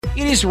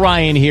It is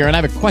Ryan here, and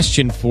I have a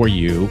question for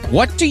you.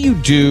 What do you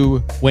do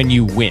when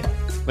you win?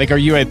 Like, are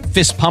you a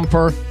fist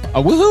pumper,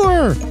 a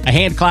woohooer, a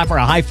hand clapper,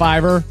 a high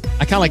fiver?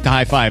 I kind of like the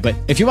high five, but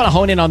if you want to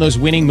hone in on those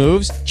winning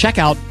moves, check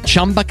out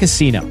Chumba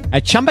Casino.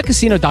 At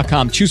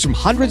ChumbaCasino.com, choose from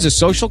hundreds of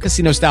social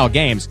casino-style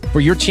games for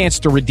your chance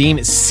to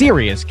redeem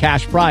serious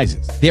cash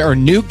prizes. There are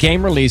new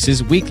game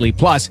releases weekly,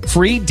 plus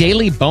free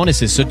daily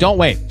bonuses, so don't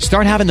wait.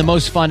 Start having the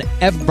most fun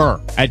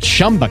ever at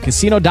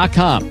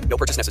ChumbaCasino.com. No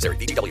purchase necessary.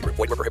 VGW. Void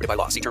where prohibited by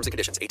law. See terms and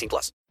conditions.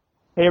 18+.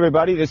 Hey,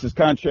 everybody. This is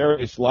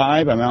Contrarious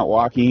Live. I'm out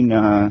walking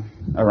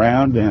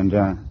around and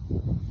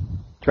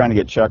trying to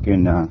get Chuck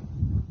and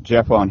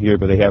Jeff on here,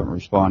 but they haven't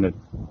responded.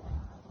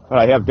 But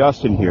I have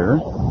Dustin here.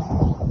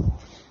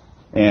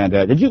 And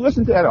did you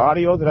listen to that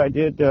audio that I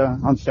did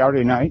on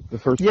Saturday night? The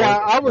first Yeah,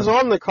 part? I was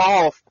on the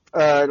call,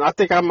 and I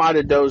think I might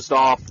have dozed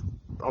off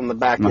on the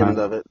back end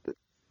of it.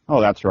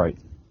 Oh, that's right.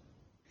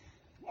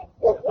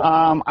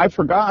 I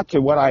forgot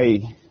to what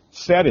I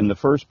said in the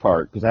first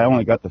part, because I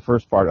only got the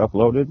first part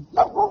uploaded.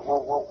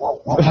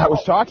 But I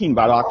was talking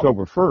about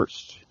October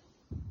 1st.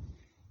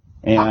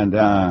 And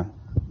I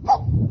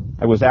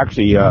was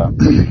actually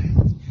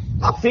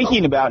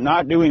thinking about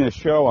not doing a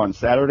show on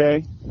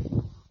Saturday.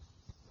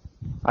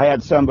 I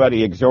had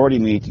somebody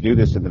exhorting me to do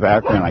this in the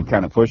background, like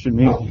kind of pushing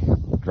me,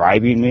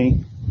 driving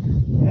me.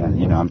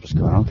 And, I'm just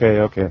going,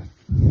 okay.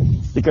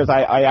 Because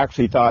I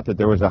actually thought that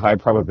there was a high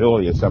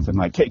probability of something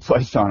might take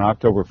place on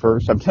October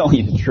 1st. I'm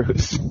telling you the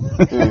truth.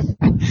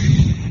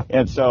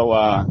 And so,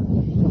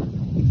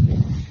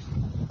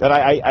 that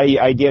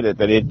I get it,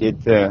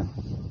 that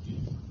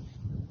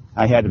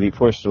I had to be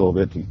pushed a little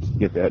bit to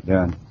get that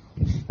done.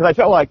 Because I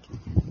felt like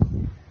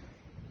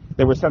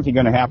there was something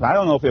going to happen. I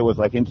don't know if it was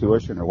like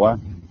intuition or what.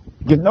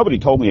 Because nobody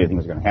told me anything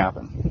was going to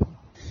happen.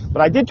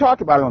 But I did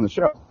talk about it on the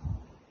show.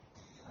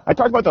 I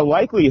talked about the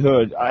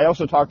likelihood. I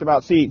also talked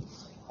about, when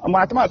I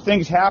talk about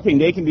things happening,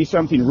 they can be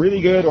something really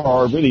good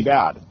or really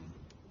bad.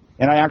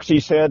 And I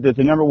actually said that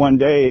the number one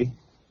day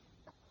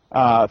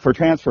for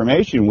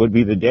transformation would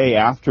be the day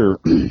after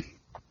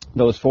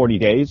those 40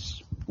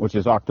 days, which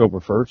is October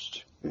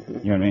 1st. You know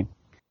what I mean?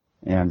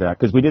 And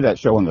because we did that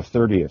show on the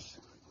 30th.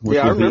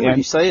 Yeah, I remember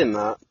you saying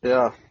that.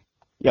 Yeah.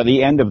 Yeah,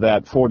 the end of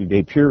that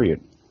 40-day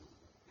period.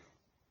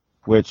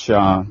 Which,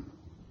 I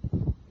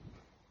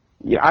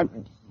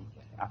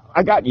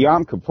got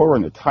Yom Kippur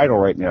in the title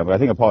right now, but I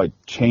think I'll probably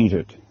change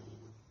it.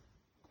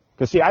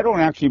 Because, I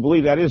don't actually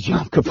believe that is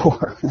Yom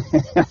Kippur.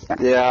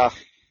 Yeah.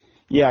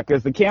 Yeah,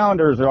 because the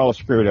calendars are all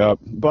screwed up.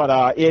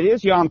 But it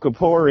is Yom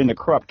Kippur in the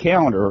corrupt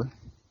calendar.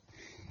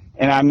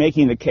 And I'm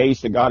making the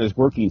case that God is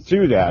working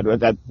through that. But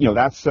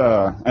that's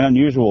an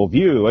unusual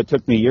view. It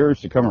took me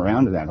years to come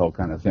around to that whole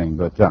kind of thing.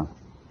 But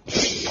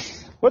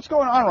what's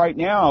going on right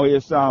now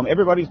is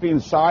everybody's being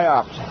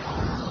psyoped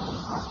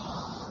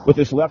with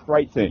this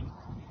left-right thing.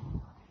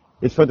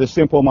 It's for the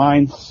simple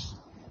minds,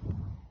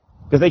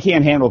 because they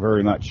can't handle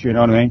very much, you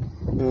know what I mean?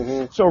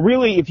 Mm-hmm. So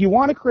really, if you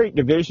want to create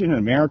division in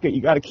America,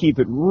 you got to keep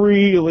it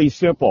really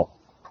simple.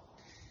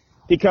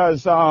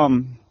 Because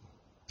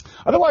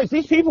otherwise,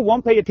 these people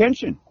won't pay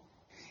attention.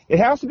 It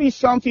has to be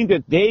something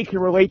that they can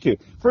relate to.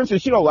 For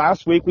instance,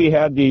 last week we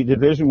had the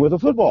division with the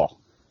football.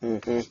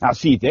 Mm-hmm.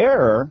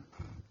 Now,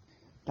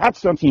 that's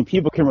something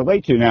people can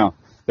relate to. Now,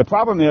 the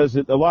problem is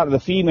that a lot of the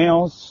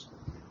females,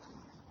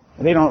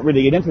 they don't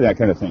really get into that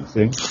kind of thing,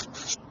 see?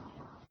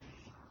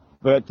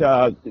 But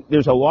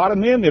there's a lot of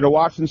men that are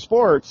watching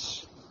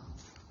sports,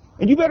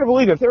 and you better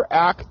believe if they're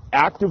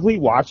actively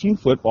watching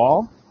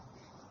football,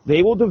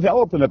 they will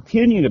develop an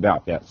opinion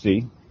about that,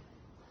 see?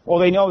 Well,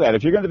 they know that.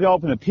 If you're going to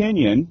develop an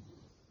opinion,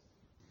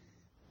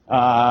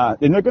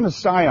 then they're going to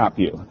psyop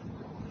you,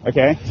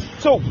 okay?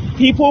 So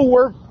people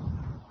were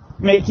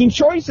making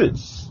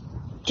choices,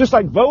 just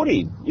like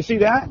voting. You see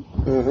that?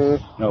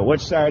 Mm-hmm.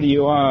 Which side are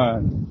you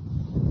on?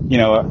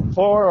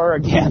 For or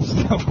against,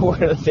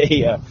 where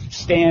they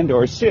stand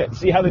or sit.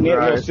 See how they made it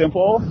real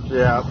simple?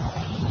 Yeah.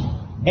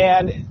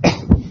 And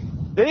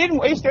they didn't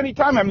waste any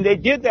time. I mean, they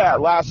did that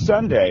last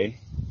Sunday.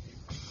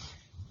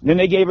 Then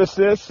they gave us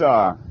this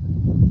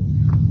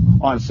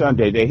on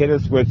Sunday. They hit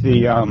us with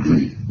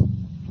the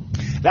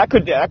that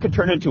could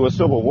turn into a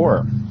civil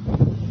war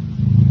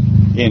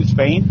in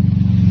Spain.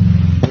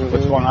 Mm-hmm.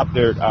 What's going up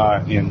there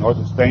in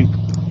northern Spain?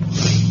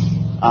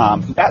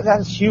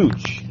 That's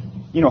huge.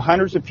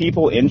 Hundreds of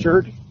people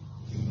injured,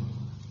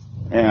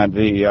 and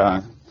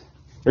they're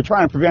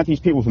trying to prevent these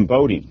people from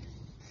voting.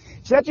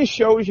 So that just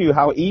shows you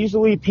how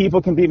easily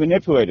people can be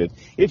manipulated.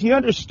 If you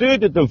understood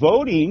that the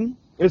voting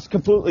is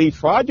completely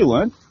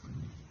fraudulent,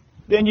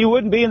 then you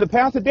wouldn't be in the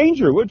path of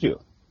danger, would you?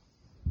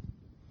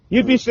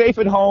 You'd be safe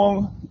at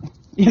home,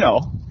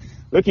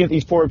 looking at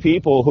these poor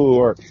people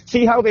who are,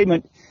 see how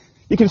you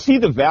can see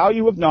the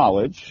value of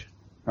knowledge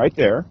right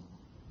there.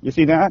 You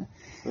see that?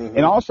 Mm-hmm.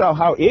 And also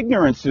how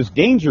ignorance is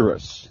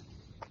dangerous.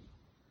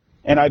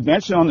 And I've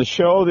mentioned on the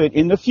show that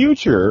in the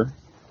future,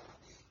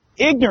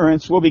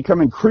 ignorance will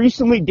become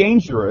increasingly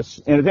dangerous,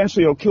 and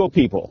eventually it'll kill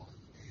people.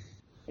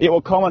 It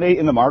will culminate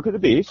in the mark of the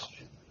beast,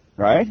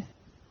 right?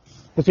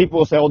 Because people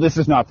will say, well, this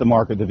is not the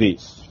mark of the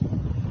beast.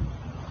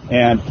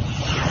 and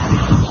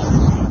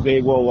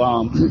they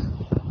will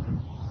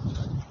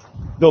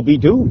they'll be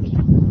doomed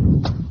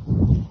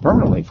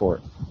permanently for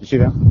it. You see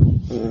that?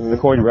 Mm-hmm.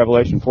 According to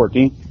Revelation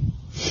 14.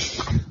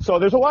 So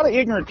there's a lot of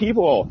ignorant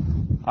people,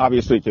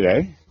 obviously,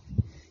 today,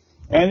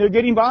 and they're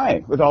getting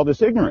by with all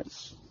this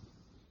ignorance.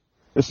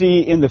 You see,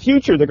 in the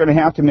future, they're going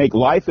to have to make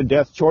life and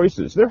death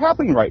choices. They're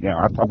happening right now.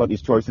 I've talked about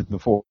these choices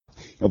before.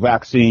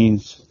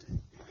 Vaccines,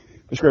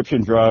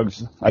 prescription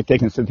drugs, like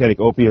taking synthetic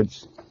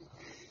opiates,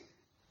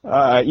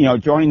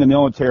 joining the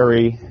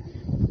military,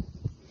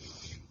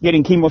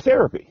 getting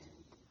chemotherapy.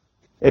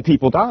 And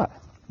people die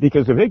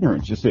because of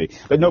ignorance, you see.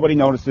 But nobody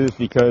notices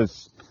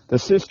because the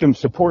system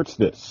supports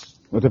this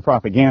with the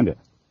propaganda.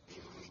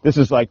 This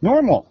is like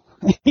normal.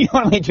 You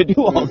don't need to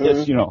do all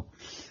this,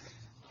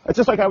 It's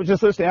just like I was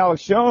just listening to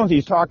Alex Jones.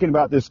 He's talking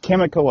about this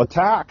chemical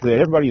attack that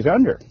everybody's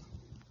under.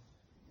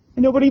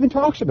 And nobody even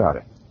talks about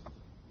it.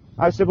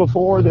 I said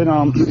before that,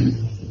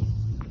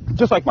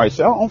 just like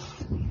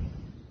myself,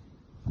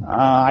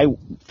 I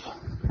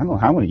don't know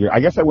how many years.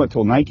 I guess I went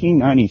till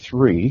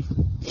 1993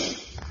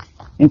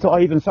 until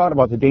I even thought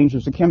about the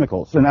dangers of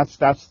chemicals. And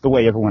that's the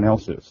way everyone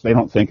else is. They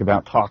don't think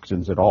about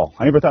toxins at all.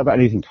 I never thought about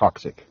anything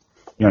toxic.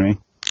 You know what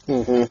I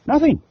mean? Mm-hmm.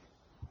 Nothing.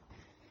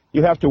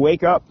 You have to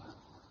wake up.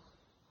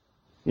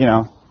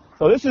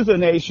 So this is a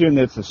nation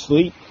that's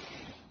asleep.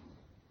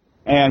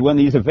 And when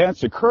these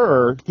events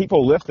occur,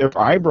 people lift their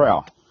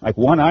eyebrow, like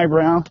one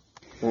eyebrow,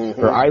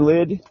 or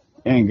eyelid,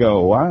 and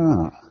go,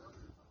 wow,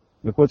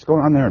 look what's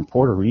going on there in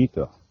Puerto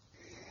Rico.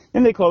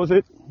 And they close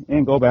it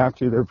and go back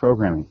to their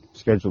programming,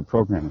 scheduled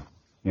programming,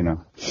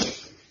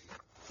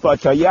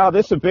 But,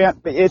 this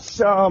event,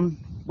 it's,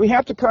 we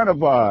have to kind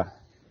of,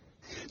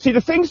 see,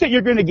 the things that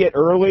you're going to get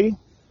early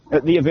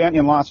at the event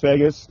in Las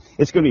Vegas,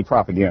 it's going to be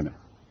propaganda.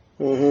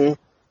 Mm-hmm.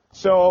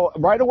 So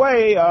right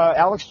away,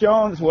 Alex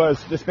Jones was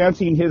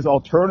dispensing his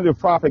alternative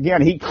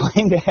propaganda. He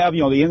claimed to have,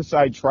 the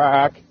inside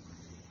track,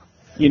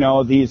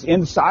 these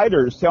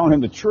insiders telling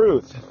him the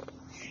truth.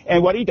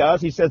 And what he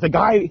does, he says the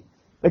guy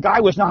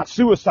was not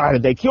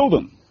suicided. They killed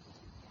him.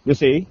 You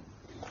see?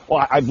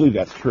 Well, I believe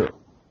that's true.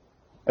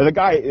 And the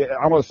guy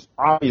almost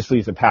obviously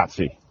is a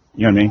patsy.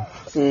 You know what I mean?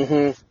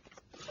 Mm-hmm.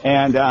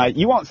 And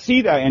you won't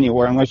see that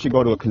anywhere unless you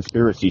go to a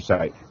conspiracy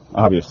site.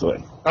 Obviously.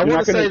 I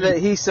want to say that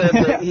he said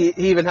that he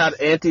even had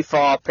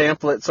Antifa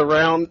pamphlets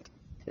around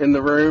in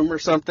the room or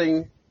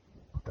something.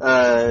 We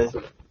have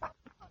to.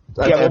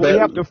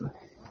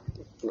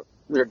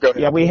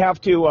 Yeah, we have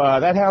to.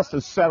 That has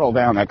to settle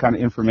down. That kind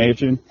of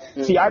information.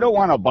 Mm-hmm. See, I don't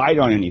want to bite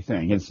on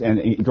anything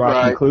and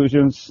draw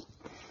conclusions.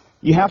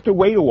 You have to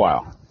wait a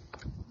while.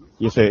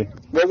 You see.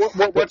 Well,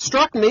 what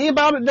struck me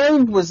about it,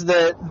 Dave, was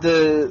that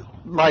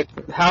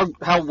how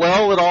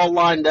well it all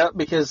lined up,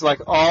 because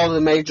all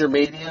the major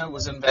media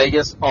was in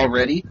Vegas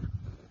already,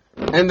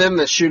 and then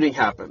the shooting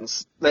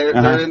happens.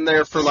 They're in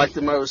there for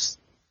the most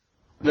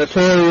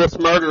notorious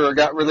murderer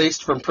got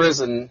released from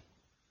prison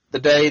the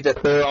day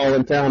that they're all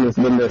in town is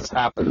when this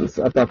happens.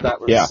 I thought that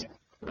was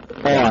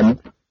odd.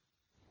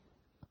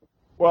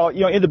 Well,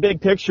 in the big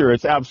picture,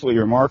 it's absolutely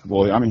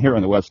remarkable. I'm here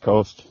on the West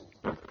Coast,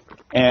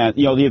 and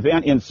the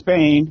event in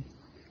Spain.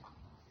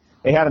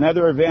 They had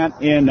another event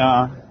in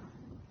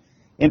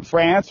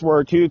France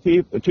where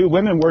two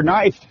women were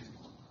knifed,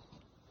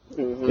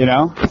 and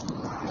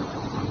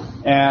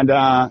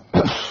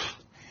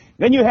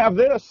then you have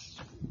this,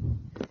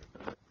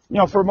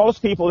 for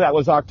most people that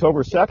was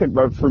October 2nd,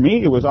 but for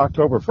me it was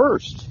October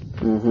 1st.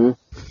 Mm-hmm.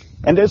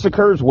 And this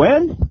occurs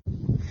when?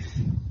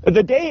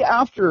 The day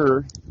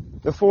after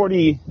the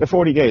 40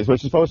 days,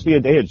 which is supposed to be a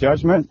day of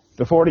judgment,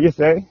 the 40th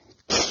day.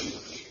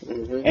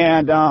 Mm-hmm.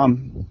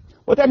 And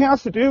what that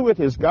has to do with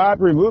is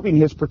God removing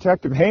his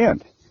protective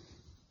hand.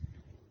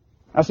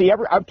 Now, see,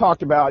 I've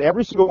talked about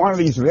every single one of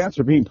these events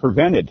are being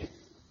prevented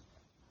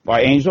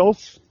by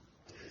angels.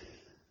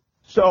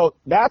 So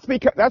that's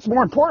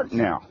more important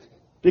now,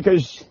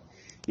 because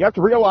you have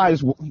to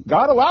realize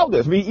God allowed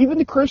this. I mean, even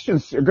the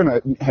Christians are going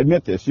to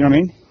admit this. You know what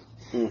I mean?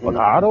 Mm-hmm.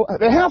 Well,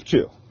 they have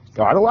to.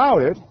 God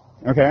allowed it.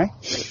 Okay.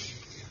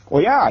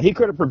 Well, yeah, he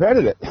could have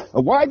prevented it.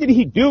 But why did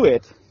he do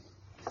it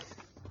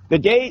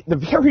the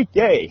very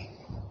day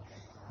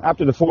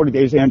after the 40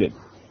 days ended?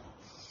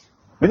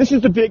 And this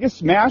is the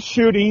biggest mass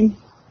shooting.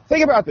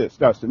 Think about this,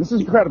 Dustin. This is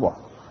incredible.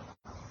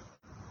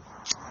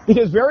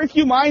 Because very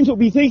few minds will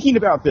be thinking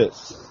about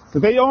this.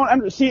 Because they don't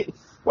understand.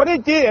 What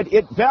it did,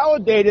 it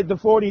validated the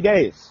 40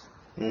 days.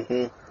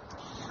 Mm-hmm.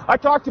 I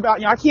talked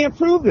about, I can't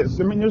prove this.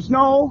 I mean, there's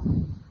no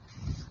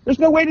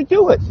way to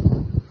do it.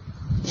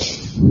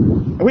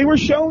 And we were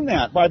shown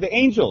that by the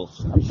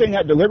angels. I'm saying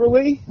that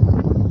deliberately.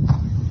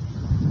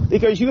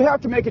 Because you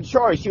have to make a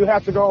choice. You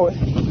have to go,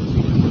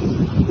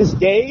 is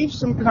Dave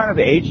some kind of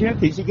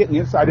agent? Is he getting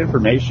inside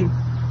information?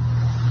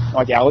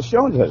 Like Alex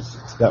Jones does,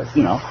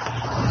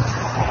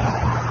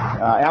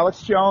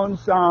 Alex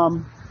Jones,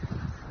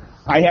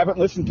 I haven't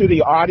listened to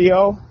the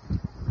audio.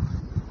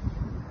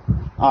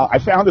 I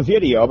found the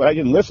video, but I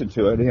didn't listen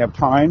to it. I didn't have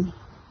time.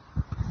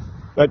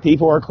 But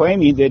people are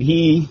claiming that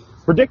he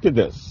predicted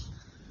this.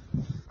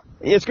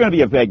 It's going to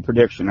be a vague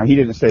prediction. Now, he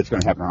didn't say it's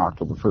going to happen on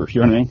October 1st,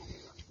 you know what I mean?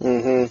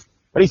 Mm-hmm.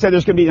 But he said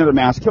there's going to be another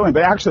mass killing.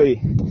 But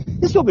actually,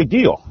 it's no big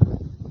deal.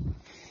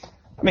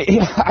 I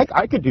mean,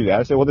 I could do that.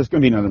 I say, well, there's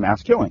going to be another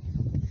mass killing.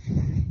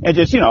 And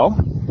just,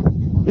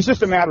 it's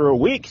just a matter of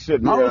weeks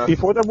at most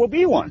before there will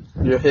be one.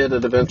 You'll hit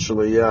it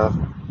eventually, yeah.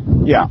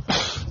 Yeah.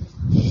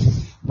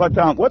 But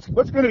what's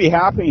going to be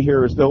happening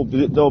here is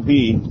there'll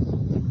be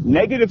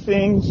negative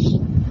things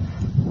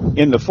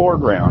in the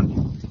foreground.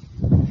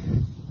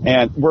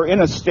 And we're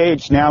in a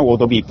stage now where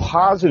there'll be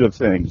positive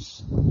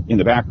things in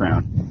the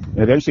background. And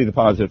eventually the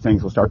positive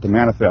things will start to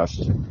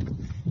manifest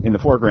in the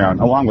foreground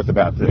along with the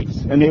bad things.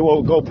 And they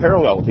will go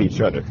parallel to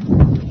each other.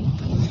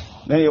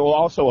 Then it will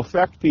also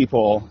affect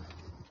people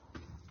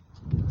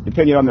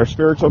depending on their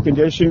spiritual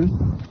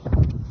condition,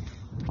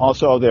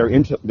 also their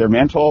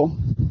mental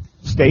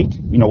state,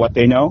 what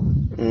they know,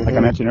 like I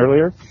mentioned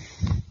earlier,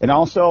 and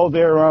also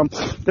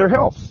their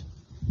health.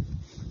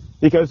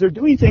 Because they're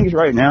doing things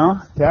right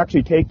now to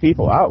actually take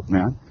people out,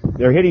 man.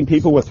 They're hitting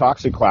people with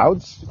toxic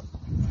clouds.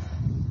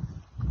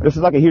 This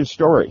is like a huge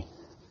story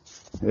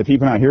that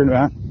people are not hearing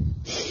about.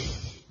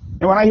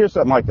 And when I hear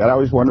something like that, I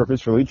always wonder if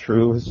it's really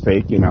true, if it's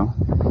fake,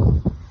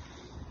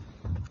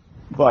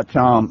 But,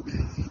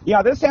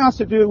 this has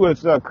to do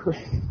with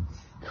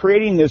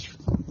creating this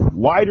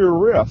wider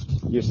rift,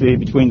 you see,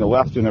 between the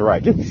left and the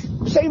right.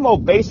 Just same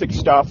old basic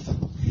stuff.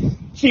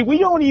 See, we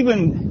don't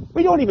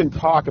even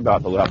talk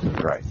about the left and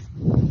the right.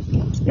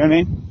 You know what I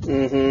mean?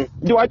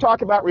 Mm-hmm. Do I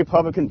talk about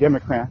Republican,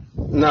 Democrat?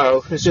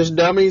 No, it's just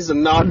dummies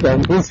and not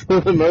dummies for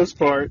the most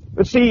part.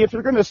 But see, if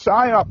you're going to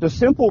psyop the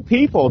simple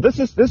people, this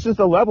is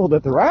the level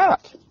that they're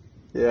at.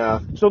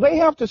 Yeah. So they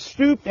have to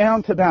stoop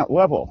down to that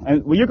level.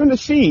 And you're going to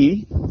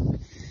see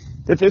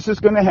that this is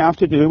going to have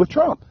to do with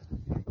Trump.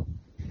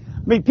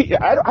 I mean,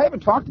 I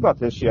haven't talked about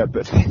this yet,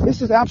 but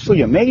this is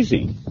absolutely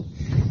amazing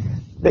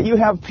that you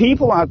have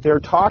people out there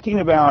talking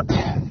about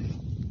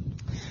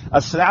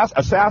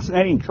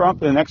assassinating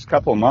Trump in the next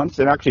couple of months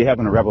and actually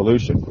having a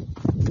revolution.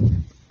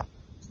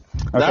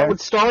 Okay? That would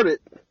start it.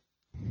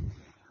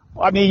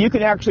 I mean, you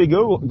can actually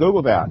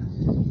Google that.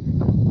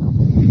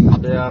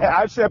 Yeah.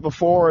 I've said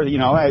before,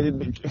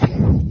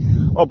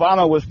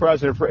 Obama was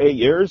president for 8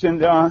 years,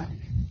 and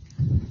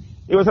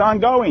it was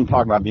ongoing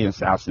talking about being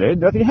assassinated.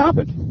 Nothing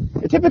happened.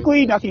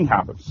 Typically, nothing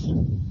happens. You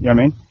know what I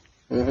mean?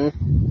 Mm-hmm.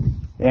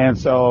 And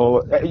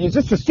so,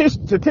 just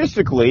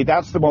statistically,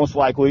 that's the most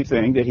likely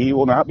thing, that he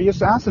will not be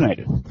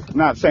assassinated. I'm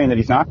not saying that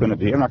he's not going to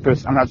be.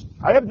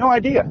 I have no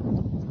idea.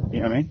 You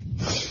know what I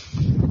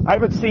mean? I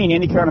haven't seen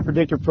any kind of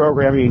predictive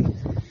programming.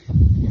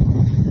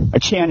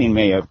 Channing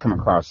may have come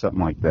across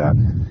something like that.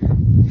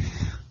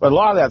 But a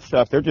lot of that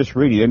stuff, they're just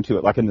reading into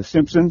it, like in The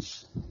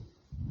Simpsons.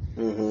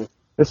 Mm-hmm.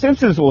 The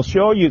Simpsons will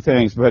show you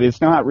things, but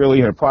it's not really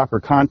in a proper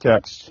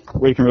context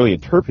where you can really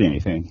interpret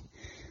anything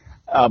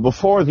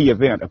before the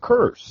event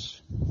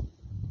occurs.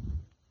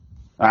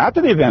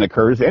 After the event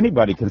occurs,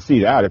 anybody can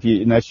see that if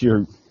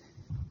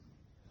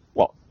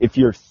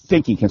you're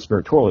thinking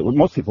conspiratorially.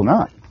 Most people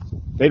not.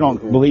 They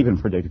don't believe in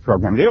predictive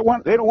programming. They don't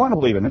want to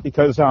believe in it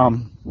because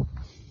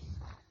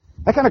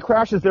that kind of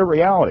crashes their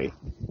reality.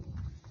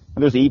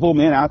 And there's evil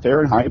men out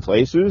there in high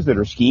places that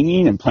are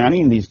scheming and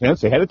planning these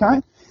events ahead of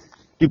time.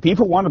 Do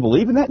people want to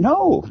believe in that?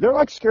 No. They're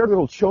like scared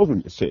little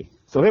children, you see.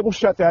 So they will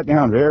shut that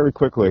down very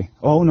quickly.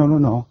 Oh,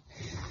 no.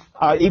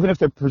 Even if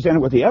they're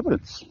presented with the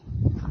evidence.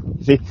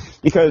 You see?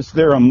 Because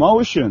their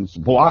emotions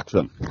block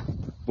their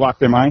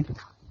mind.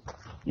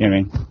 You know what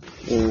I mean?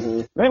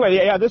 Mm-hmm.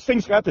 Anyway, this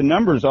thing's got the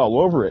numbers all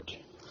over it.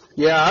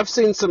 Yeah, I've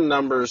seen some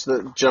numbers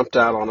that jumped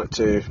out on it,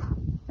 too.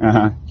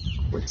 Uh-huh.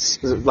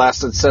 It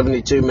lasted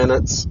 72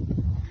 minutes.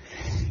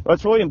 Well,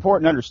 it's really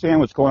important to understand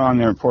what's going on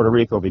there in Puerto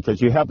Rico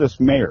because you have this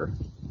mayor,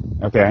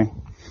 okay?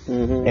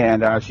 Mm-hmm.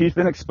 And she's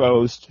been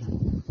exposed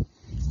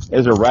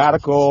as a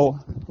radical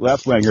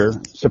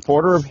left-winger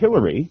supporter of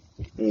Hillary.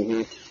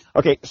 Mm-hmm.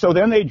 Okay, so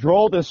then they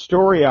droll this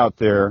story out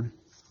there.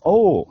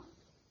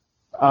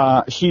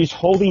 She's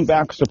holding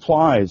back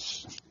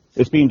supplies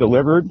that's being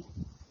delivered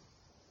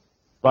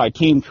by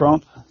Team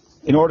Trump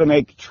in order to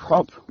make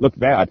Trump look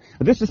bad.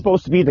 This is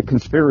supposed to be the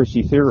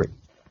conspiracy theory.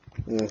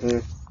 Mm-hmm.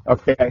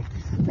 Okay.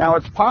 Now,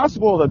 it's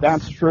possible that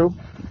that's true.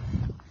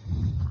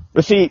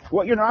 But see,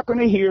 what you're not going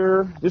to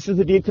hear, this is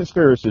the deep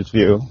conspiracist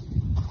view,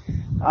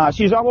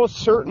 she's almost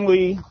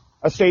certainly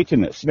a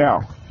Satanist.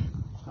 Now,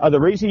 the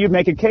reason you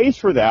make a case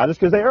for that is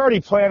because they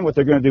already planned what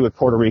they're going to do with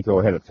Puerto Rico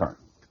ahead of time.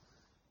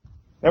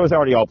 That was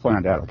already all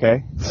planned out,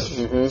 okay?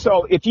 Mm-hmm.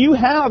 So if you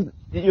have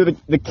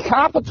the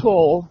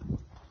capital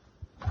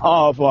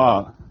of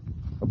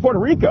Puerto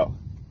Rico,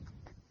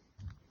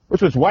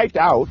 which was wiped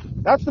out,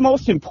 that's the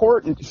most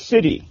important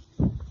city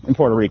in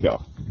Puerto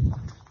Rico,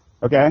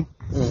 okay?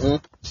 Mm-hmm.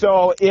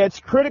 So it's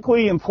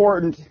critically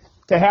important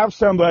to have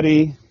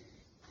somebody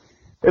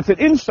that's an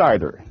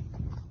insider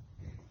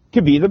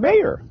to be the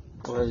mayor.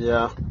 Well,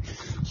 yeah.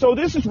 So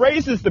this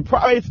raises the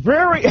problem. It's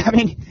very,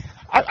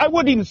 I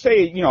wouldn't even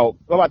say,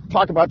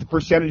 talk about the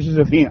percentages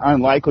of being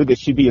unlikely that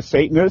she'd be a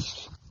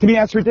Satanist. To me,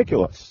 that's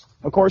ridiculous.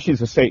 Of course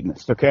she's a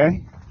Satanist,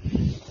 okay?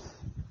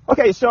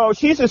 Okay, so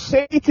she's a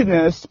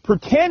Satanist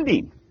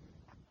pretending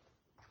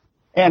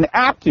and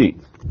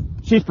acting.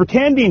 She's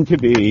pretending to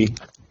be,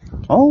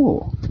 a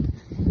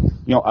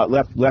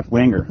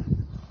left-winger.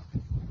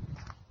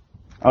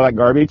 All that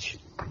garbage.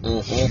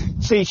 Mm-hmm.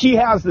 See, she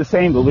has the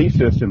same belief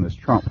system as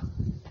Trump.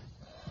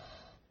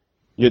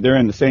 They're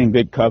in the same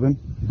big coven.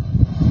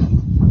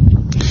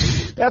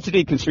 That's a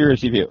deep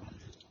conspiracy view.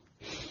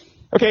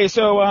 Okay,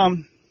 so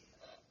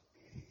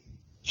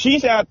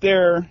she's out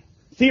there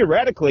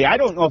theoretically. I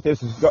don't know if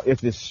this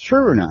is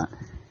true or not,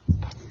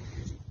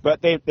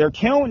 but they're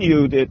telling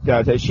you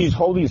that she's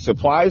holding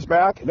supplies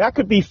back. That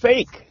could be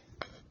fake.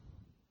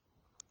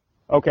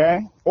 Okay,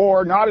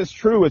 or not as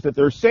true as that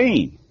they're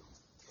saying,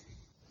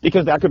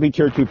 because that could be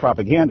tier 2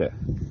 propaganda.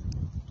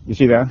 You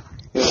see that?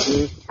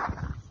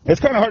 Mm-hmm. It's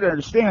kind of hard to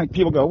understand.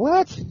 People go,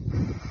 what?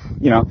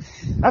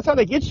 That's how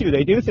they get you.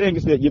 They do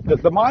things that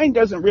the mind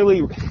doesn't really,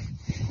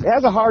 it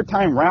has a hard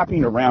time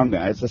wrapping around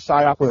that. It's a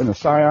psyop within a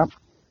psyop.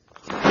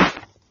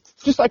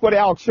 Just like what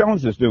Alex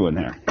Jones is doing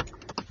there.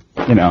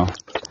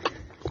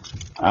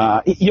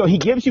 He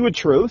gives you a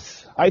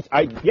truth.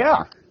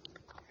 Yeah.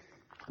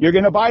 You're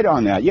going to bite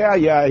on that.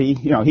 Yeah,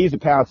 he's a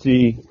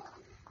patsy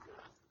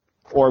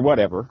or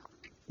whatever.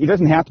 He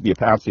doesn't have to be a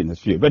patsy in this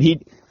view, but he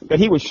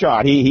was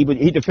shot.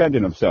 He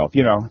defended himself,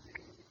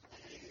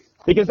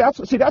 because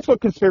that's what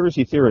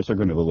conspiracy theorists are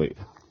going to believe.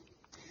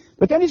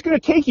 But then he's going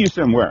to take you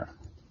somewhere,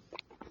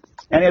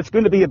 and it's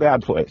going to be a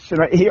bad place.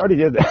 And he already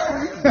did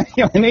that.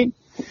 You know what I mean?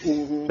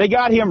 Mm-hmm. They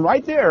got him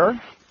right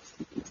there.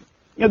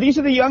 These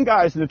are the young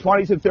guys in the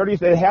 20s and 30s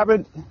that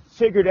haven't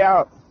figured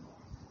out.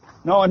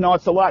 No,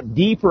 it's a lot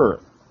deeper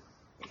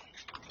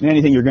than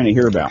anything you're going to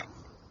hear about.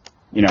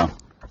 You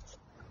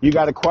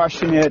got to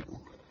question it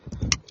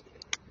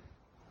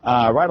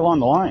right along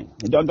the line.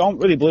 Don't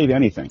really believe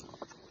anything.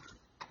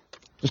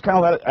 Just kind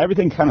of let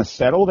everything kind of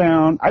settle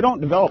down. I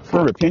don't develop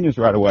firm opinions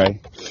right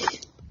away,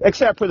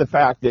 except for the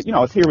fact that,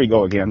 it's here we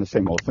go again, the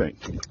same old thing.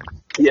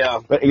 Yeah.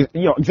 But,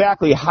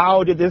 exactly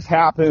how did this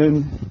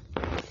happen?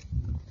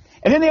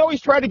 And then they always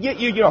try to get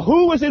you,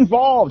 who was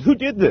involved? Who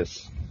did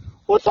this?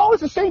 Well, it's always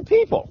the same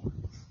people.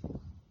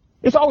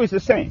 It's always the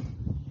same.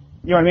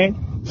 You know what I mean?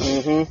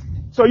 Mm-hmm.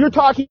 So you're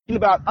talking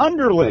about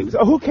underlings.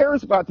 Oh, who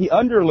cares about the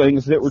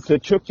underlings that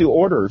took the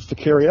orders to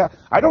carry it out?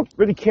 I don't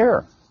really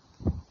care.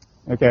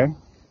 Okay?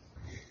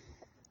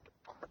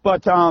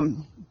 But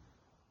Trump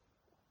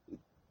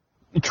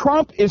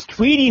is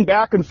tweeting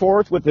back and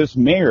forth with this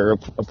mayor of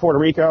Puerto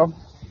Rico.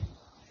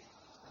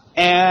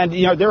 And,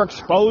 they're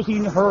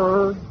exposing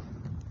her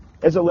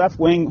as a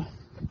left-wing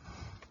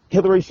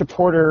Hillary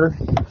supporter.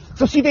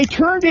 So, see, they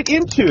turned it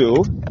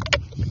into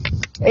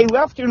a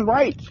left and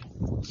right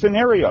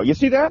scenario. You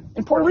see that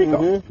in Puerto Rico?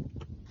 Mm-hmm.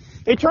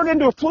 They turned it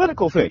into a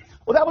political thing.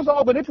 Well, that was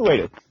all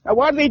manipulated. Now,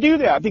 why do they do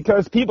that?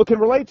 Because people can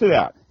relate to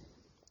that.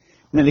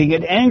 And then they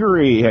get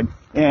angry and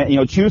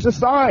choose a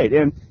side.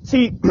 And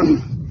see,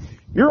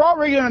 you're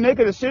already going to make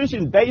a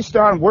decision based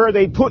on where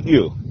they put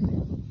you.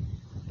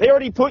 They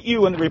already put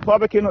you in the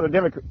Republican or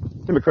the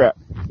Democrat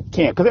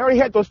camp, because they already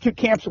had those two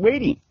camps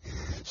waiting.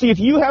 See, if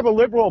you have a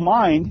liberal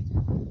mind,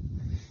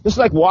 it's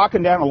like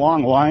walking down a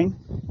long line.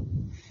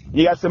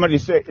 You got somebody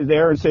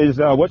there and says,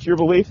 what's your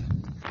belief?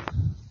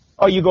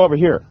 Oh, you go over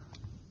here.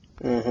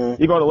 Mm-hmm.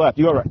 You go to the left.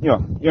 You go right. You know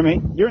what I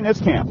mean? You're in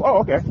this camp. Oh,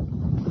 okay.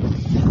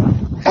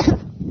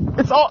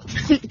 It's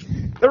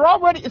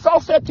all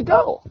set to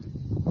go.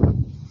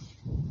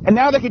 And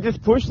now they can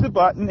just push the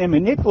button and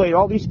manipulate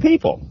all these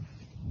people.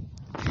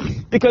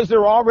 Because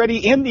they're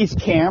already in these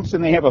camps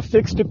and they have a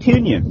fixed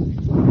opinion.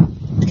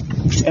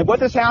 And what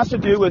this has to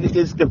do with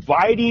is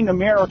dividing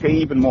America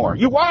even more.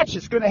 You watch,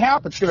 it's going to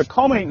happen. It's going to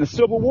culminate in a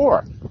civil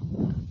war.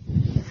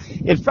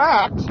 In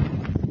fact,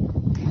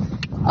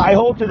 I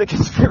hold to the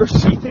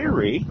conspiracy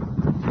theory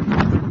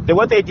that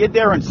what they did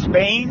there in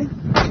Spain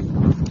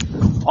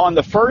on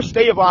the first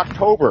day of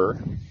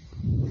October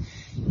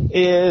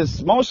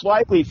is most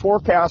likely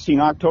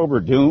forecasting October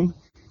doom,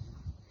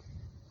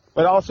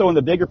 but also in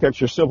the bigger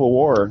picture, civil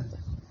war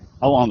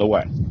along the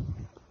way.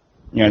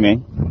 You know what I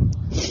mean?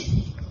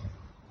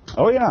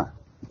 Oh, yeah.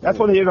 That's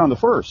what they did on the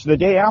first, the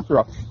day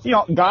after.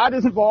 God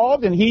is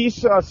involved, and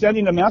he's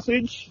sending a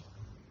message.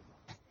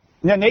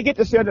 And then they get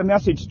to send a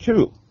message,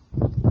 too.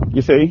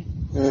 You see?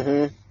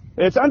 Mm-hmm.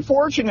 It's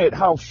unfortunate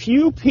how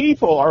few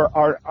people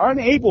are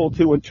unable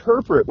to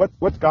interpret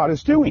what God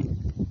is doing.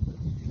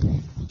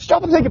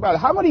 Stop and think about it.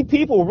 How many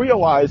people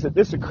realize that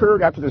this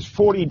occurred after this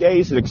 40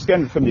 days that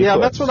extended from the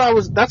eclipse?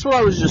 That's what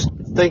I was just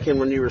thinking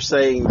when you were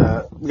saying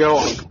that. Go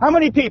on. How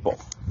many people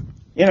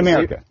in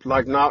America?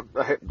 Like not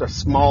a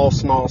small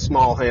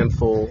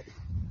handful.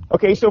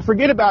 Okay, so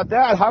forget about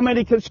that. How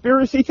many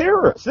conspiracy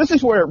theorists? This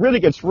is where it really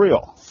gets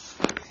real.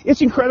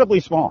 It's incredibly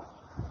small.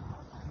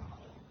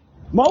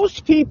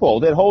 Most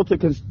people that hold to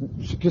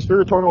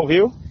conspiratorial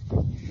view,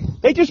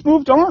 they just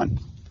moved on.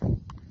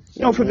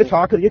 From the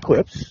talk of the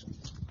eclipse.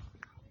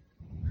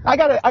 I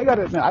gotta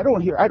admit, I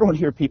don't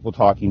hear people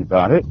talking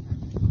about it.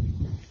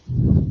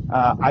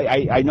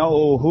 I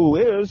know who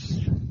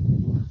is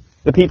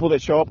the people that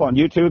show up on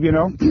YouTube.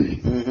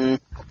 Mm-hmm.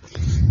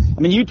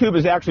 I mean, YouTube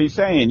is actually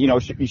saying,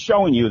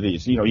 showing you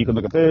these. You can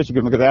look at this, you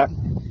can look at that.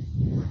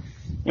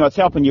 It's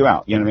helping you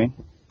out. You know what I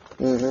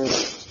mean?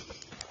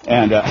 Mm-hmm.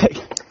 And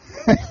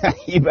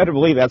you better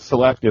believe that's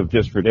selective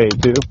just for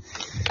Dave too.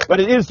 But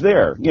it is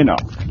there.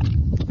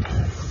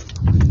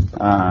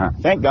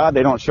 Thank God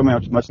they don't show me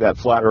much of that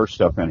flat Earth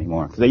stuff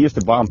anymore. Because they used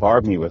to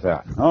bombard me with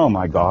that. Oh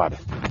my God.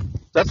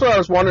 That's what I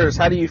was wondering, is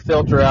how do you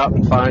filter out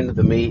and find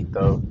the meat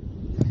though?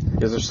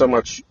 Because there's so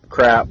much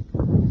crap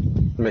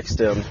mixed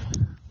in.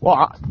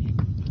 Well,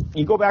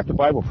 you go back to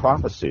Bible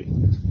prophecy.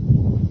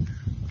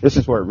 This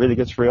is where it really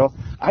gets real.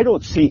 I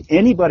don't see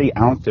anybody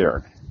out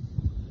there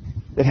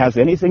that has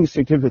anything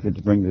significant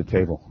to bring to the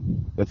table,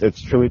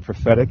 that's truly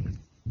prophetic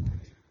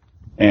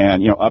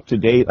and, up to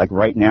date, like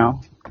right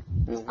now.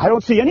 I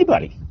don't see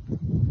anybody.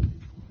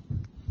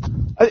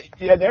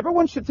 And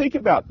everyone should think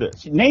about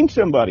this. Name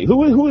somebody.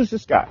 Who is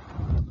this guy?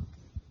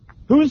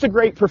 Who is the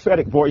great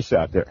prophetic voice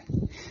out there?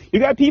 You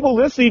got people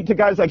listening to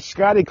guys like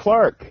Scotty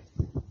Clark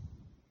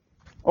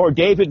or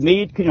David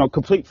Meade,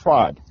 complete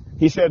fraud.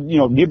 He said,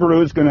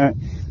 Nibiru is going to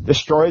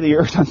destroy the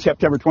earth on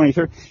September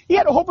 23rd. He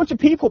had a whole bunch of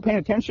people paying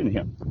attention to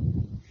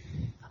him.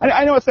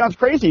 I know it sounds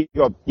crazy.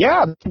 You go,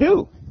 yeah, they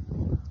do.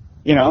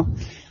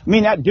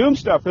 That doom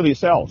stuff really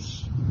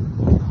sells.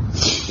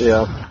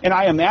 Yeah. And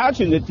I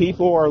imagine that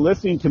people are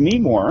listening to me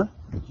more.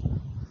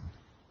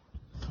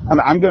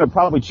 I'm going to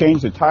probably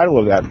change the title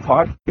of that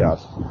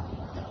podcast.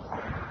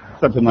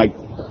 Something like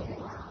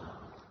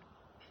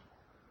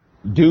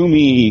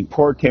Doomy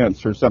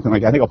Portents or something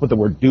like that. I think I'll put the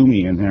word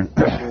Doomy in there.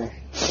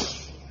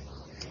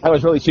 I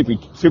was really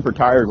super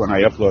tired when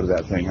I uploaded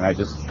that thing, and I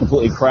just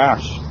completely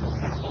crashed.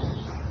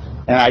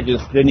 And I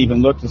just didn't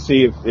even look to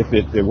see if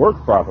it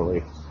worked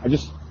properly. I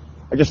just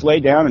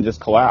laid down and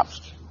just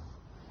collapsed.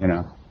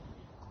 I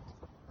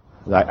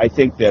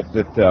think that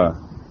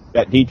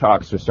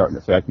detox is starting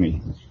to affect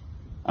me.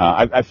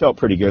 I felt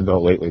pretty good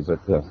though lately, but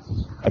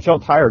I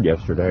felt tired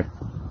yesterday.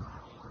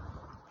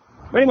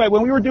 But anyway,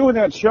 when we were doing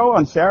that show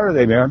on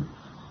Saturday, man,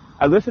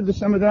 I listened to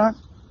some of that.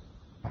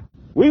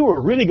 We were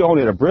really going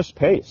at a brisk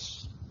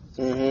pace.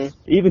 Mm-hmm.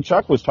 Even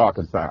Chuck was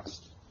talking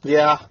fast.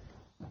 Yeah.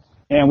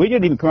 And we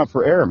didn't even come up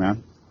for air,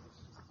 man.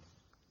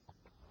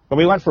 But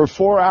we went for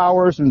 4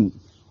 hours and,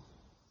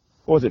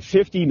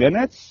 50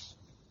 minutes?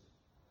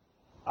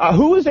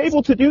 Who was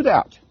able to do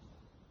that?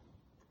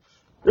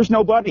 There's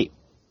nobody.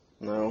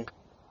 No.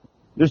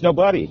 There's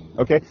nobody,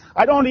 okay?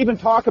 I don't even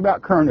talk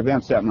about current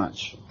events that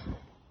much.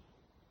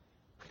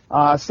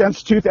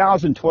 Since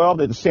 2012,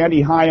 the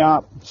Sandy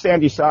PSYOP,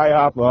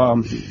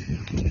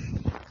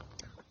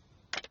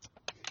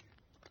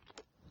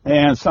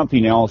 and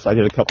something else. I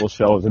did a couple of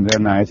shows, and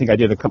then I think I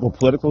did a couple of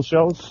political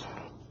shows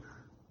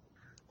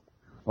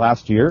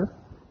last year.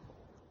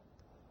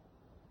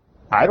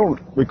 I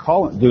don't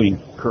recall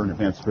doing current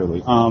events,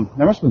 really.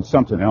 There must have been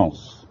something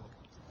else.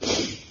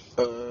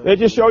 It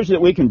just shows you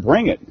that we can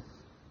bring it.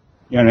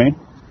 You know what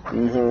I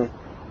mean?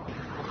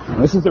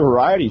 Mm-hmm. This is a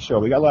variety show.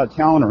 We got a lot of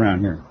talent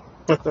around here.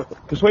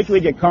 Just wait till we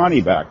get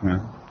Connie back,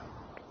 man.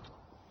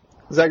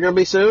 Is that going to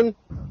be soon?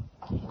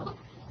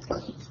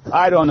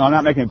 I don't know. I'm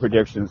not making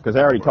predictions because I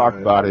already talked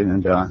about it,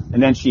 and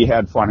then she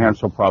had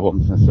financial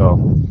problems, and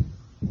so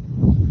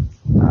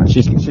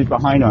she's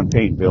behind on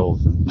paying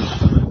bills.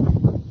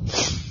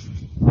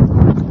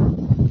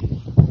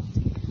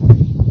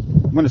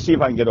 I'm going to see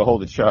if I can get a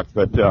hold of Chuck,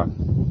 but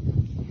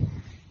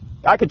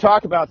I could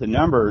talk about the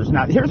numbers.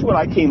 Now, here's what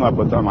I came up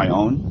with on my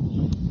own.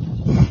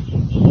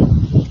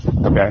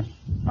 Okay.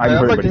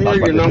 I'd like to hear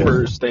your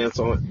numbers stance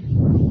on it.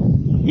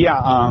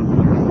 Yeah.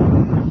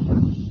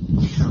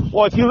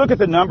 Well, if you look at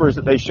the numbers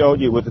that they showed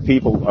you with the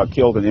people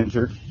killed and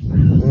injured,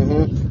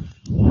 mm-hmm.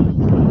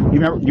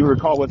 You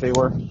recall what they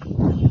were?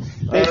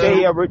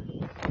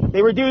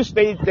 They reduced.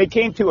 They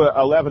came to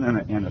 11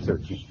 and a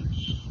 13.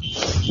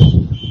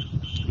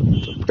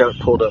 Got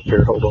it pulled up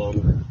here. Hold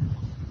on.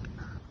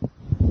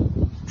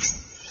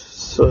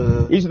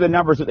 So these are the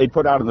numbers that they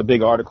put out in the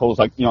big articles.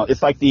 Like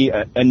it's like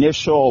the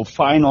initial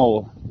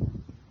final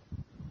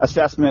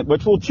assessment,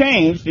 which will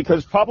change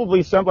because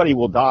probably somebody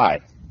will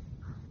die.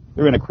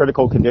 They're in a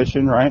critical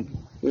condition, right?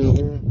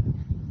 Mm-hmm.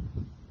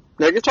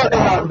 Now you're talking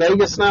about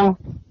Vegas now?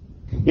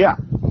 Yeah.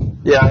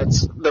 Yeah,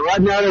 right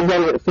now they're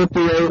going at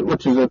 58,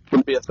 which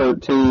would be a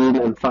 13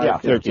 and 5. Yeah,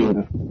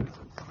 13.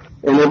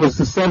 And it was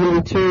the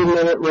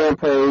 72-minute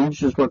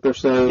rampage, is what they're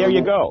saying. There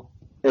you go.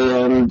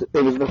 And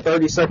it was the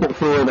 32nd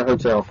floor of the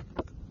hotel.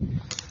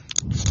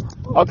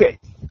 Okay.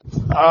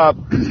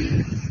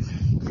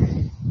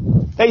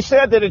 They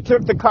said that it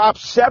took the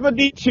cops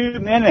 72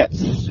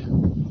 minutes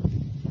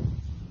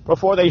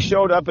before they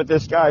showed up at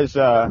this guy's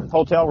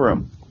hotel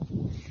room.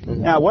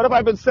 Now, what have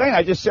I been saying?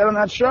 I just said on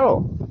that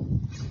show.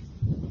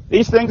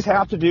 These things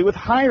have to do with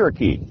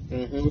hierarchy.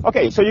 Mm-hmm.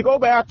 Okay, so you go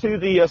back to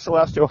the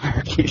celestial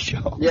hierarchy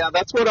show. Yeah,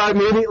 that's what I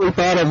immediately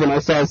thought of when I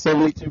saw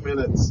 72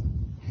 minutes.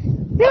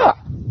 Yeah.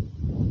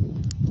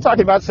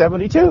 Talking about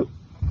 72.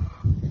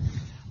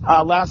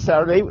 Last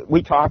Saturday,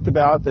 we talked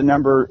about the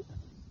number,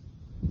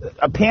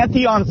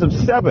 pantheons of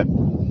 7.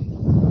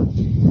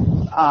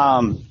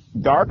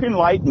 dark and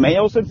light,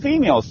 males and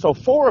females. So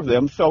 4 of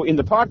them. So in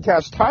the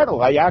podcast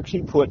title, I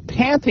actually put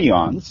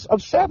pantheons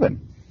of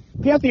 7.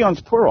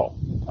 Pantheons plural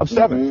of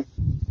 7.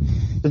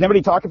 Does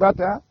anybody talk about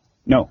that?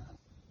 No.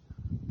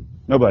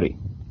 Nobody.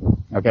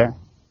 Okay?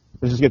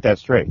 Let's just get that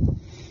straight.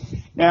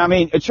 Now, I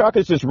mean, Chuck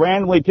is just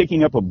randomly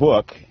picking up a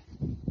book,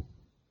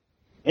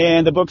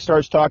 and the book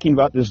starts talking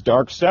about this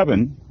dark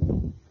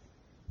 7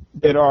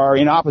 that are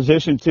in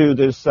opposition to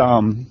this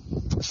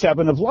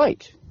 7 of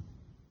light.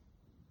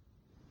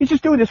 He's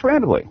just doing this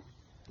randomly.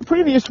 The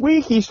previous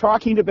week, he's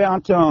talking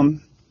about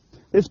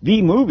this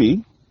B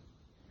movie.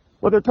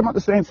 Well, they're talking about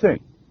the same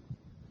thing.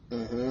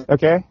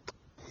 Okay?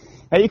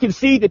 Now, you can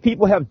see that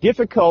people have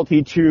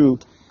difficulty to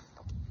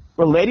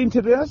relating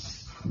to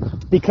this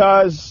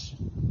because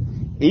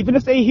even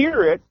if they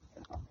hear it,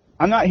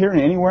 I'm not hearing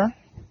it anywhere.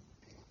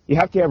 You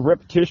have to have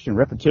repetition.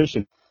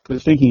 I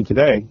was thinking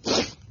today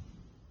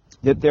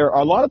that there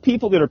are a lot of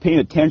people that are paying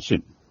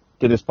attention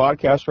to this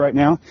podcast right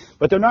now,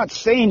 but they're not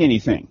saying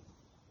anything.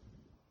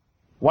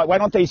 Why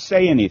don't they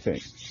say anything?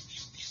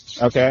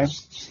 Okay?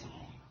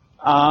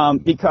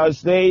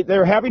 Because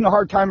they're having a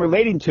hard time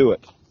relating to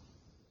it.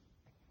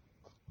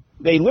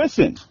 They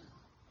listen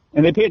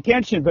and they pay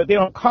attention, but they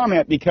don't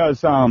comment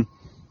because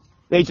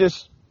they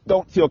just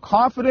don't feel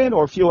confident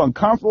or feel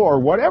uncomfortable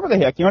or whatever the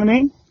heck, you know what I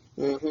mean?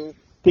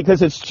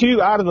 Because it's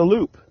too out of the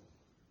loop.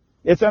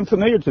 It's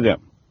unfamiliar to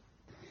them.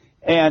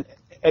 And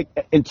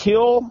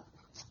until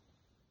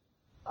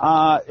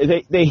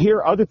they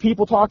hear other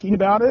people talking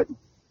about it,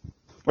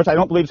 which I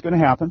don't believe is going to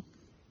happen,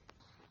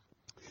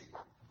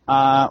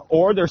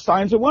 or there's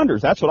signs and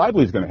wonders. That's what I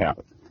believe is going to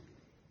happen.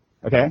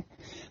 Okay?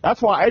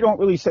 That's why I don't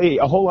really say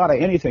a whole lot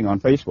of anything on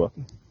Facebook.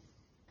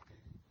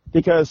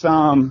 Because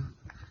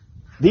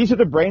these are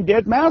the brain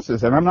dead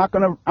masses, and I'm not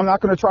going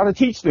to try to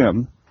teach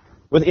them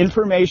with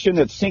information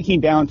that's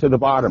sinking down to the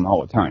bottom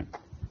all the time.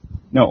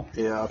 No.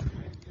 Yeah.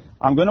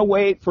 I'm going to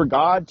wait for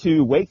God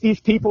to wake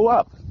these people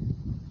up.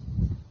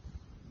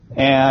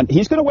 And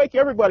he's going to wake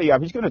everybody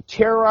up. He's going to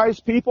terrorize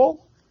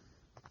people.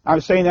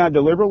 I'm saying that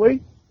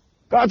deliberately.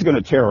 God's going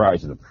to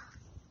terrorize them.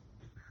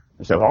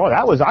 I said, oh,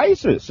 that was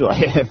ISIS. So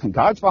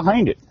God's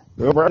behind it.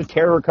 Wherever the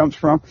terror comes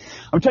from.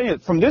 I'm telling you,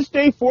 from this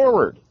day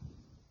forward,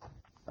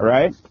 all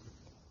right,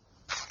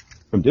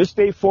 from this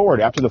day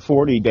forward, after the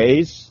 40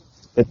 days,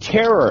 the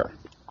terror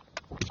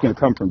is going to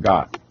come from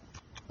God.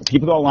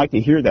 People don't like to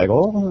hear that.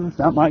 Oh, it's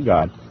not my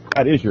God.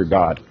 That is your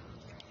God.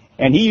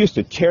 And he used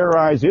to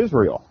terrorize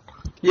Israel.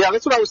 Yeah,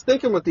 that's what I was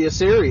thinking with the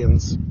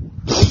Assyrians.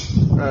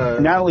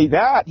 Not only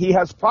that, he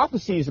has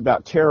prophecies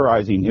about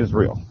terrorizing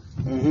Israel.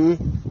 And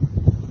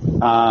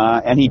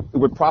he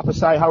would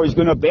prophesy how he's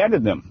going to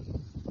abandon them.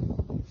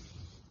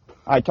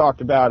 I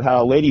talked about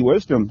how Lady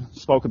Wisdom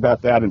spoke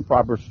about that in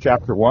Proverbs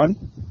chapter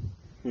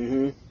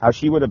 1. How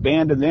she would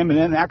abandon them and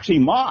then actually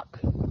mock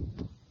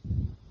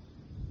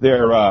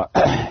their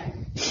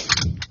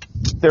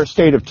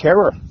state of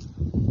terror.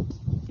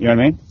 You know what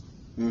I mean?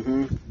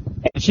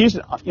 And she's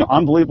an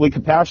unbelievably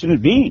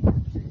compassionate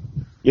being.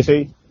 You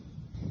see?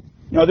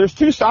 There's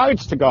two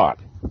sides to God.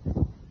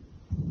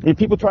 And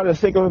people try to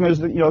think of him as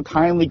the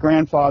kindly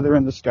grandfather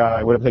in the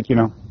sky, whatever they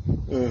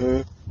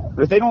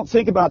But they don't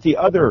think about the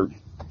other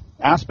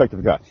aspect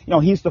of God.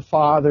 He's the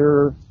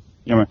father.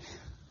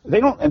 They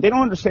don't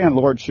understand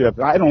lordship.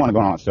 I don't want to go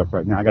on that stuff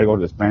right now. I got to go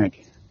to this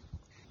bank.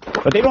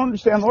 But they don't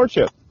understand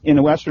lordship in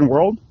the Western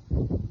world.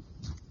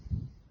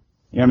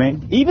 You know what I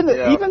mean? Even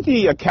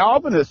the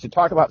Calvinists that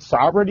talk about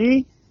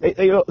sovereignty,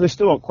 they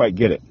still don't quite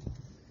get it.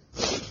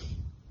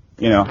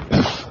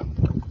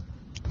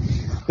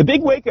 The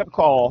big wake-up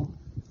call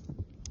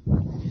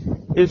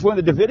is when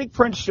the Davidic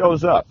prince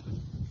shows up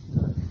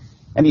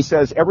and he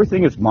says,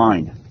 everything is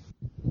mine.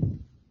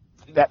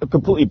 That would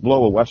completely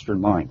blow a Western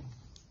mind.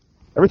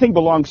 Everything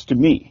belongs to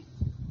me.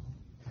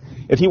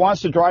 If he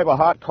wants to drive a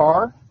hot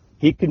car,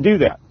 he can do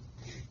that.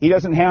 He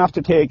doesn't have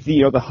to take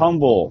the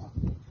humble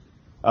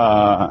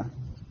route.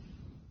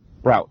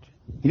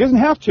 He doesn't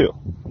have to.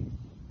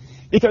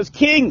 Because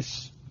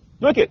kings,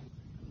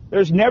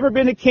 there's never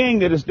been a king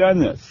that has done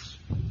this.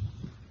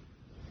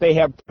 They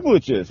have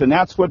privileges, and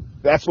that's what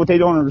they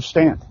don't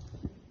understand.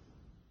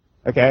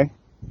 Okay?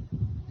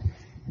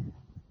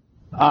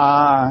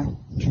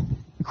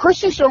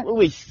 Christians don't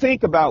really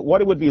think about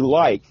what it would be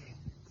like.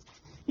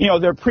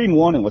 They're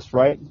premillennialists,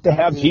 right? To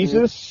have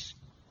Jesus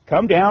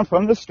come down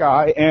from the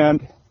sky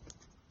and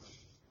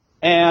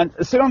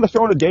sit on the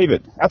throne of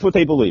David. That's what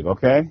they believe,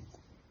 okay?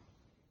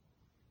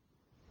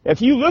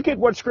 If you look at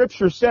what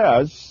Scripture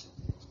says,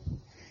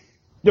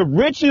 the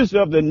riches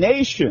of the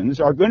nations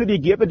are going to be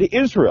given to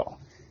Israel.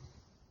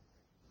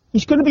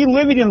 He's going to be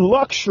living in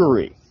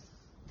luxury.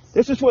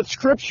 This is what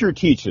Scripture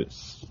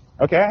teaches,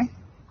 okay?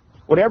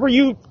 Whatever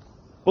you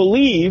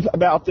believe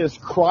about this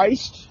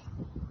Christ,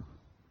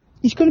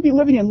 he's going to be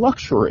living in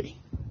luxury.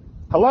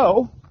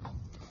 Hello?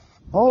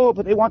 Oh,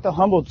 but they want the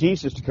humble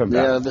Jesus to come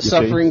back. Yeah, the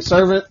suffering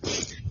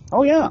servant.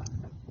 Oh, yeah.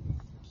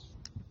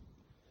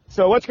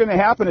 So what's going to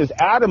happen is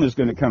Adam is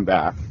going to come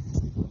back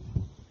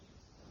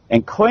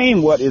and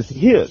claim what is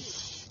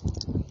his.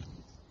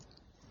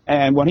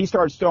 And when he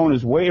starts throwing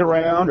his weight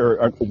around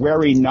or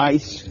wearing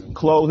nice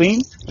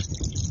clothing,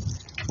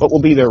 what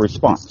will be their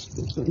response?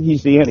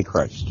 He's the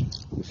Antichrist,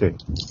 you see.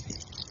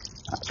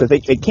 Because they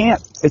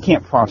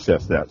can't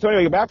process that. So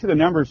anyway, back to the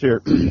numbers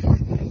here.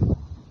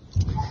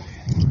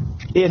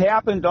 It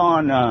happened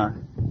on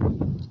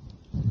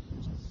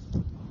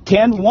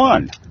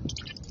 10/1.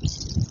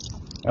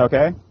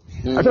 Okay?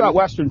 I'm talking about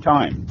Western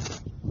time,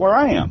 where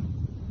I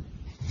am.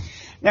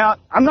 Now,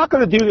 I'm not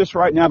going to do this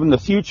right now, but in the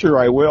future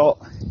I will.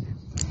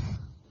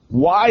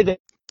 Why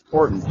that's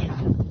important,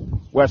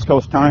 West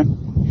Coast time?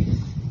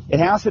 It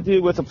has to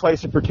do with the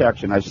place of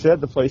protection. I said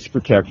the place of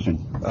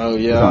protection is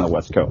on the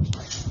West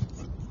Coast.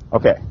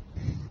 Okay.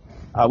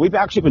 We've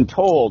actually been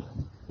told,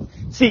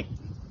 see,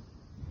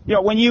 you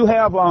know, when you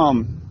have,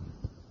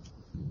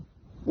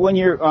 when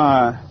you're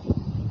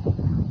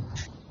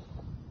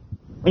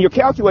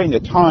calculating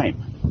the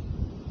time,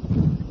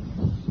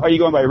 are you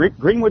going by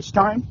Greenwich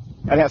time?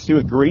 That has to do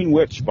with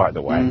Greenwich, by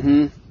the way.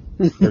 Mm-hmm.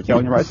 They're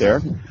telling you right there.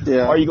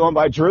 Yeah. Are you going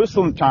by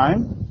Jerusalem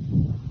time?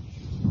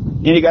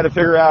 And you got to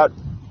figure out,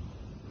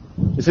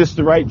 is this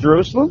the right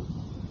Jerusalem?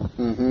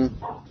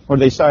 Mm-hmm. Or are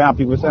they so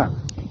happy with that?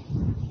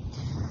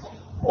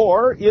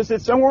 Or is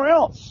it somewhere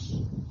else?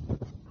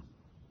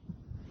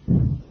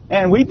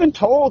 And we've been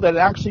told that it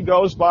actually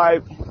goes by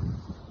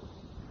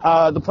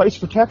the place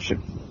of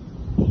protection.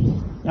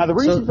 Now, the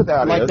reason for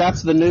that is...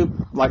 that's the new,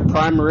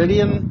 prime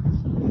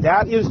meridian?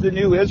 That is the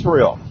new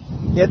Israel.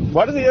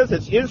 What it is,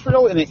 it's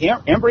Israel in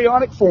an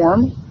embryonic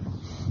form.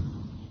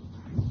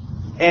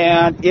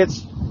 And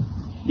it's...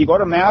 You go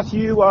to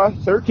Matthew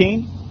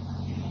 13.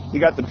 You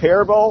got the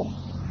parable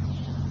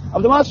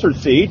of the mustard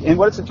seed. And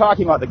what is it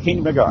talking about? The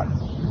kingdom of God.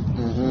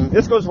 Mm-hmm.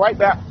 This goes right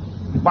back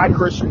by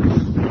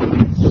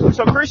Christians.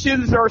 So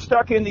Christians are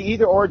stuck in the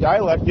either-or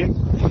dialectic.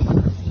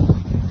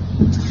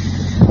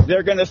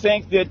 They're going to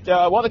think that,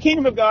 the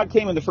kingdom of God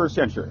came in the first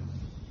century.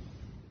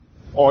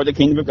 Or the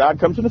kingdom of God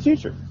comes in the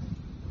future.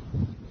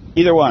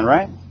 Either one,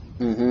 right?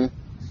 Mm-hmm.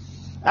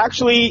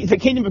 Actually, the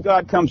kingdom of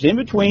God comes in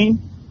between,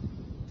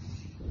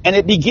 and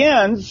it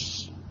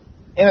begins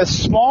in a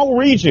small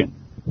region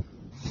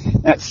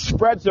that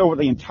spreads over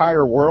the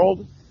entire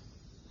world.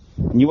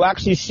 And you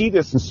actually see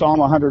this in Psalm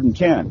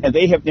 110. And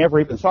they have never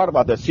even thought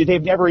about this. See,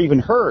 they've never even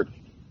heard.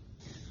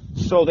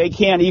 So they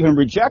can't even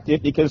reject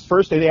it because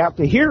first they have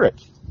to hear it.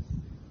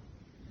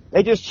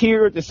 They just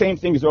hear the same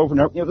things over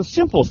and over. You know, the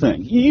simple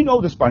thing. You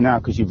know this by now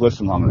because you've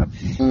listened long enough.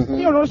 Mm-hmm.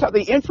 You know, notice how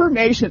the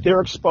information that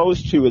they're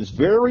exposed to is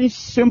very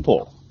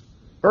simple.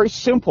 Very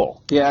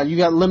simple. Yeah, you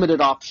got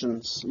limited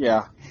options.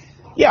 Yeah.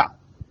 Yeah.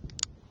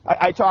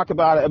 I talk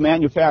about a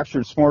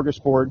manufactured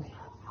smorgasbord.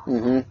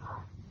 Mm-hmm.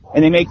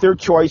 And they make their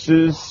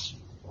choices.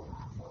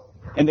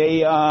 And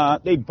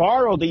they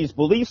borrow these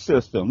belief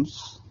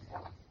systems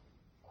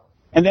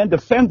and then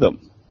defend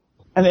them.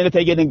 And then if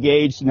they get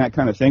engaged in that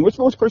kind of thing, which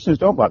most Christians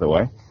don't, by the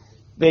way,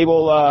 they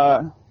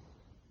will,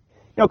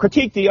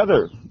 critique the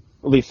other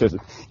belief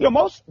systems. You know,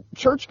 most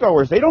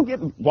churchgoers, they don't get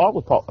involved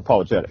with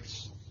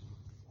apologetics.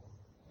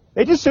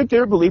 They just sit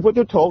there, believe what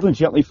they're told, and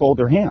gently fold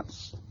their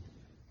hands.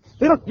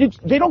 They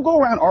don't go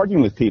around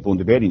arguing with people and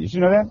debating. Did you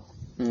know that?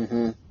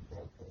 Mm-hmm.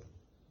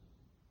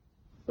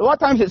 A lot of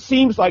times it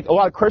seems like a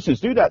lot of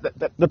Christians do that.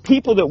 The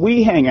people that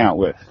we hang out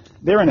with,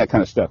 they're in that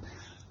kind of stuff.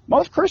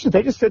 Most Christians,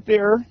 they just sit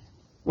there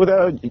with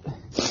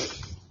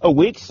a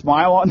weak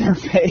smile on their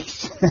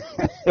face,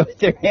 with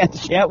their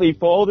hands gently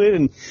folded,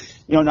 and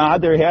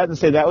nod their head and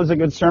say, "That was a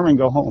good sermon.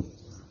 Go home."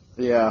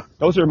 Yeah,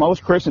 those are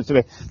most Christians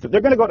today. They're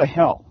going to go to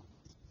hell.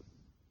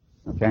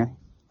 Okay.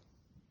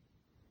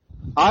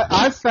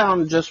 I've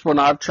found just when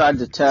I've tried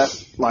to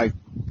test,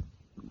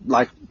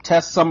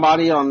 test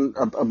somebody on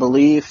a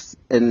belief,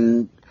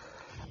 and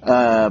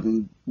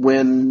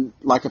when,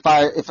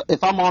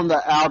 if I'm on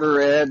the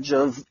outer edge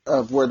of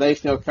where they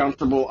feel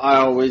comfortable, I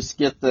always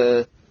get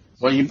you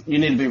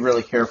need to be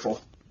really careful,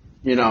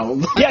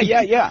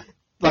 Yeah.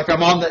 Like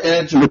I'm on the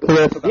edge of the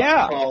cliff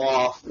about to fall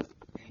off.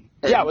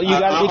 Yeah, well, you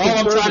got to be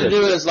conservative. All I'm trying to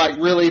do is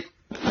really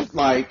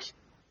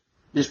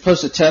you're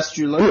supposed to test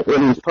your limit.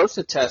 You're supposed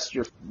to test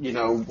your,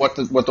 what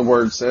the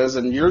word says,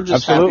 and you're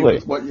just happy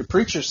with what your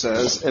preacher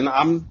says, and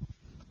I'm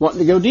wanting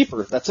to go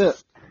deeper. That's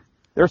it.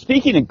 They're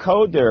speaking in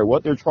code there.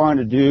 What they're trying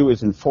to do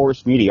is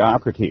enforce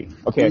mediocrity.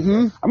 Okay,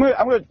 mm-hmm.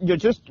 I'm going to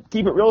just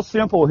keep it real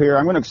simple here.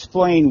 I'm going to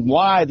explain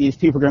why these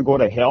people are going to go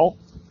to hell,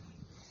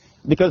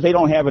 because they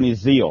don't have any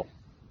zeal.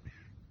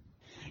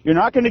 You're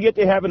not going to get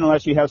to heaven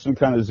unless you have some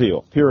kind of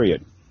zeal,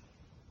 period.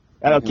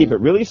 That'll keep it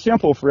really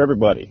simple for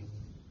everybody.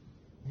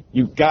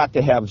 You've got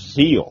to have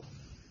zeal.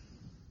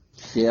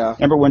 Yeah.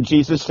 Remember when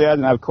Jesus said,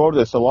 and I've quoted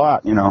this a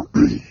lot, I'm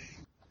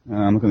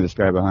looking at this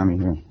guy behind me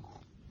here.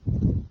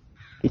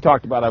 He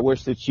talked about, I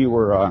wish that you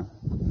were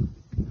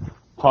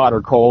hot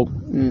or cold.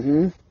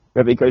 Mm-hmm.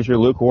 But because you're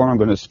lukewarm, I'm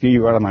going to spew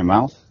you out of my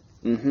mouth.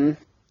 Mm-hmm.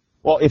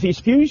 Well, if he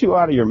spews you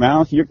out of your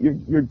mouth,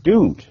 you're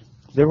doomed.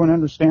 Does everyone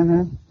understand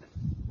that?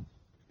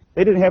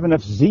 They didn't have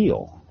enough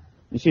zeal.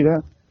 You see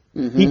that?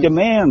 Mm-hmm. He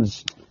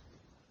demands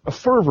a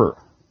fervor.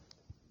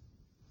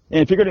 And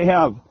if you're going to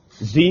have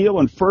zeal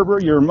and fervor,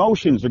 your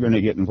emotions are going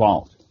to get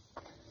involved.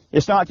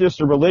 It's not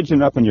just a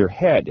religion up in your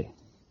head.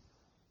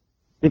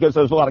 Because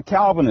there's a lot of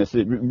Calvinists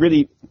that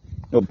really,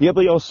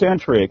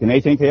 bibliocentric, and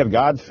they think they have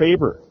God's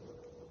favor.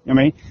 You know what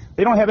I mean?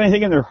 They don't have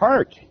anything in their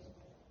heart.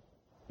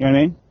 You know what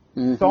I mean?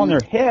 Mm-hmm. It's all in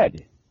their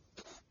head.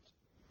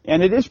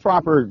 And it is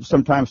proper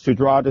sometimes to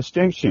draw a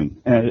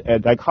distinction, a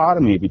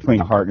dichotomy between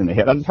the heart and the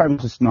head. Other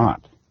times it's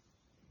not.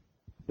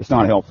 It's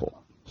not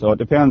helpful. So it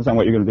depends on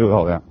what you're going to do with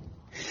all that.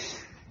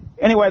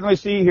 Anyway, let me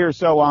see here.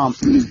 So,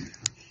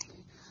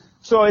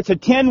 so it's a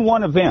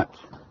 10-1 event.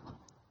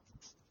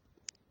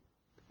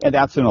 And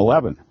that's an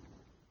 11.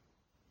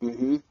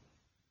 Mm-hmm.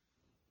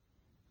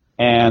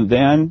 And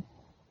then,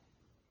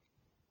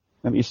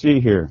 let me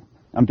see here.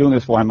 I'm doing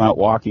this while I'm out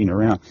walking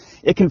around.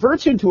 It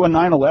converts into a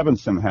 9/11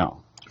 somehow.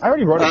 I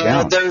already wrote it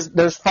down.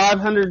 There's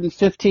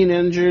 515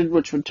 injured,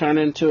 which would turn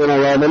into an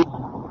 11.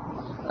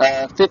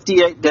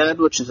 58 dead,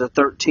 which is a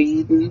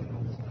 13.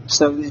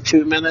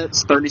 72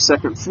 minutes,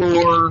 30-second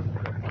floor.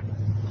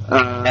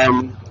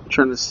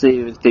 Trying to see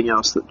anything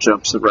else that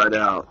jumps right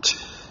out.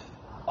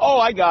 Oh,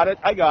 I got it.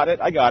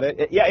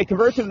 Yeah, it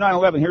converts into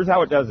 9/11. Here's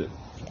how it does it.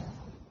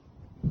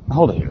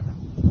 Hold it here.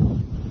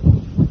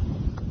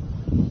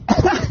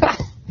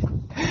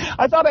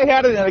 I thought I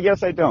had it, and I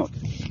guess I don't.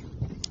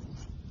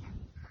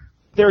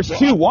 There's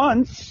 2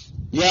 ones.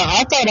 Yeah,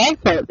 I thought I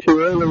caught 2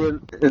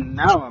 earlier, and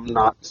now I'm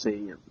not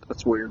seeing it.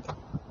 That's weird.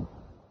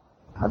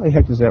 How the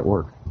heck does that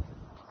work?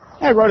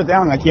 I wrote it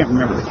down, and I can't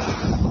remember.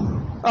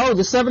 Oh,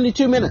 the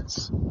 72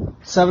 minutes.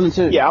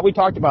 72. Yeah, we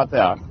talked about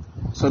that.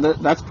 So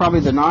that's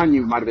probably the 9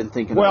 you might have been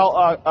thinking of.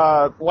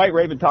 Well, White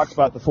Raven talks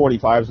about the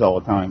 45s all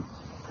the time.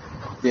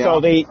 Yeah.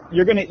 So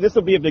this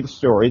will be a big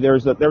story.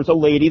 There's a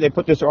lady, they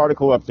put this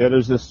article up there.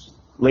 There's this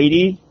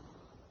lady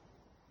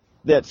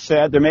that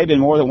said, there may have been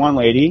more than one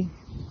lady,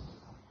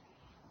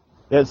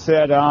 that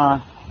said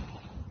all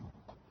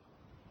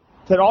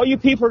you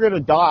people are going to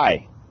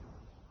die.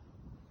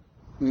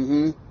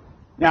 Mm-hmm.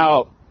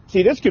 Now,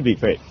 see, this could be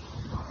fake.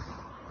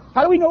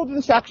 How do we know that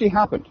this actually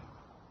happened?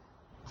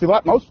 See,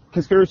 most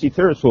conspiracy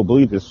theorists will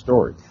believe this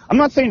story. I'm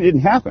not saying it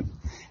didn't happen.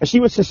 And she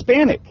was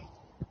Hispanic.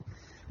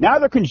 Now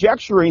they're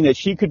conjecturing that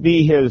she could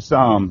be his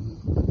love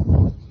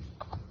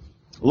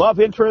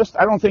interest.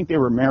 I don't think they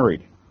were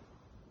married.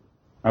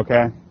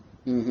 Okay?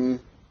 Mm-hmm.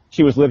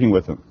 She was living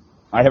with him.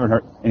 I haven't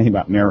heard anything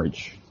about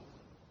marriage.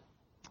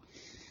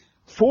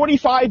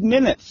 45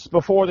 minutes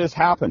before this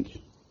happened.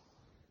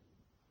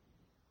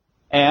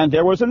 And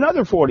there was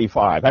another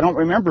 45. I don't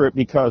remember it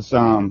because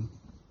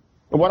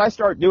what I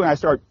start doing, I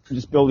start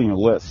just building a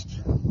list.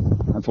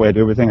 That's the way I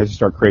do everything. I just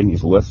start creating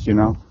these lists,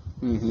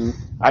 Mm-hmm.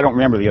 I don't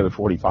remember the other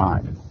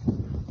 45.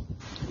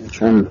 I'm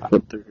trying to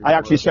flip through. I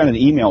actually sent an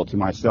email to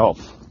myself.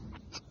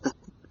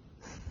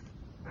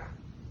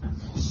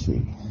 Let's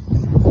see.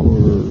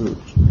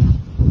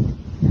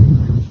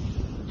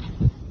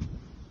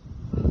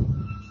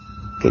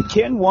 Okay,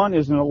 10-1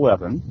 is an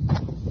 11.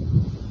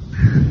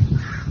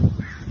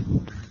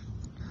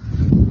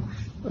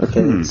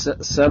 Okay,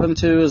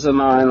 7-2 is a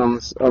 9 on the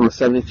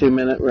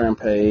 72-minute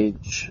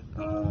rampage.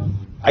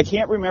 I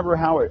can't remember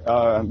how it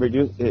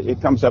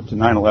comes up to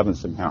 9/11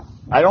 somehow.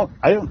 I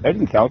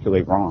didn't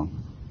calculate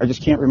wrong. I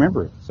just can't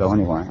remember it. So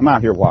anyway, I'm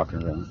out here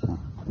walking around. So.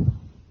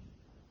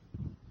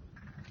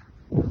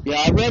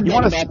 Yeah, I read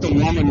about the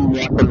woman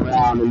walking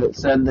around, and it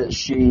said that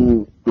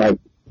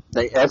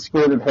they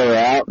escorted her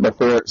out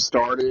before it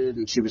started,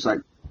 and she was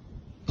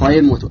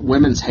playing with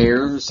women's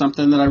hair or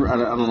something. That I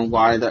don't know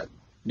why that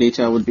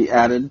detail would be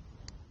added.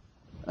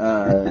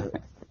 But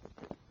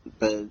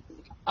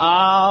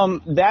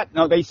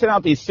they sent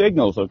out these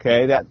signals.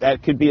 Okay,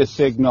 that could be a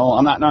signal.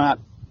 I'm not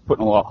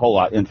putting a whole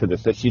lot into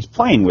this. That she's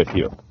playing with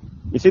you.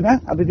 You see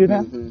that? How they do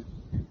that? Mm-hmm.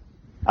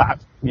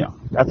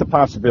 That's a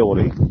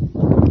possibility.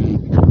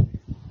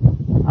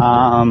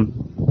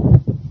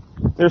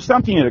 There's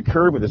something that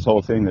occurred with this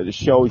whole thing that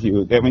shows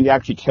you that when they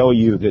actually tell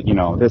you that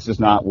this is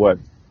not what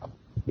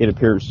it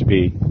appears to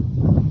be.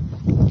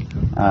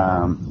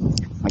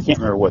 I can't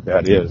remember what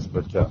that is,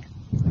 but.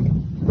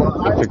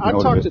 I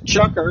talked to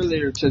Chuck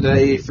earlier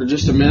today for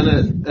just a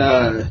minute,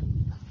 and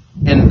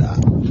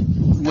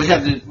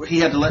he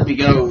had to let me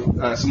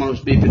go. Someone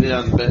was beeping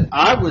in, but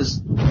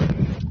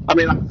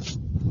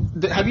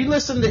have you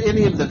listened to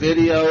any of the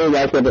video, of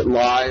it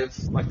live?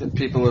 That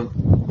people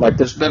have,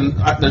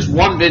 there's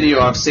one video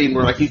I've seen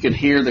where you can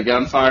hear the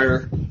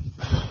gunfire,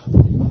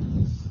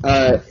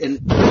 and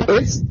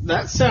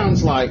that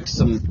sounds like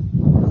some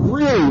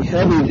really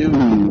heavy duty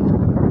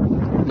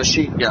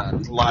machine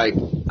gun.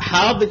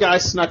 How the guy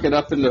snuck it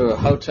up into a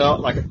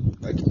hotel, a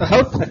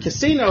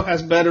casino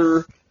has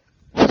better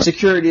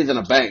security than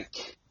a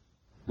bank.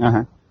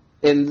 Uh-huh.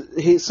 And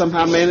he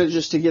somehow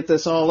manages to get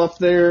this all up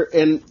there.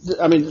 And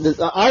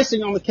the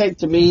icing on the cake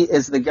to me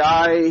is the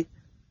guy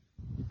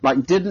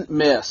didn't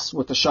miss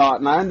with the shot.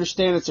 And I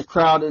understand it's a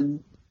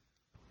crowded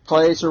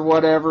place or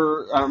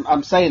whatever.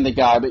 I'm saying the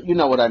guy, but you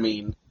know what I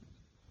mean.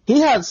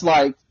 He has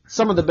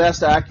some of the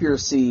best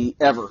accuracy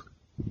ever.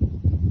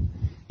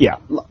 Yeah.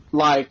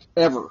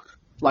 Ever.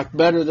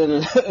 Better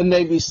than a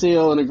Navy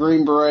SEAL and a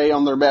Green Beret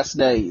on their best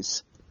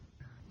days.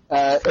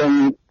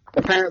 And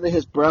apparently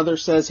his brother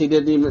says he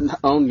didn't even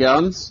own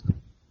guns.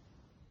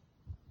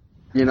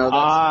 You know,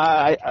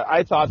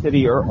 I thought that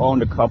he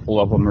owned a couple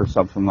of them or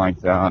something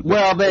like that.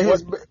 Well, but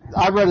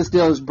I read his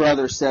deal. His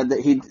brother said that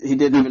he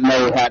didn't even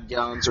know he had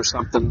guns or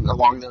something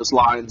along those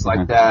lines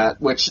like that.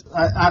 Which,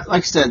 like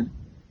I said,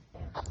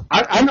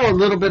 I know a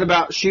little bit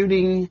about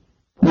shooting.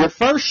 Your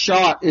first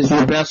shot is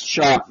your best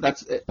shot.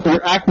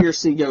 Your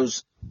accuracy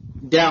goes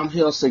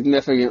downhill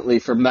significantly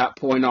from that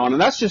point on,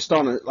 and that's just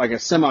on a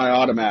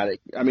semi-automatic.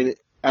 I mean,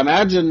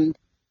 imagine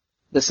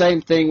the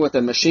same thing with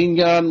a machine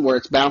gun where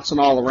it's bouncing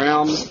all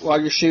around while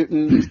you're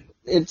shooting.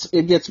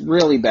 It gets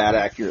really bad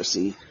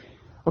accuracy.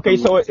 Okay,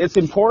 so it's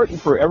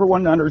important for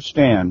everyone to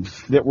understand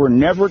that we're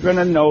never going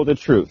to know the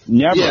truth.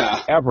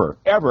 Never, ever,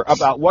 ever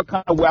about what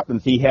kind of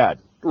weapons he had.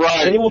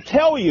 Right. They will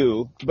tell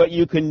you, but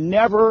you can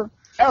never,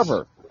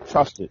 ever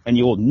trust it, and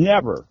you will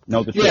never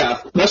know the truth.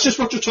 Yeah, that's just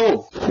what you're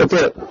told. That's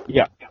it.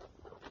 Yeah.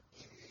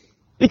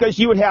 Because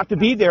you would have to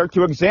be there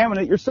to examine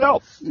it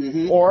yourself,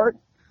 or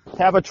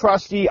have a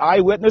trusty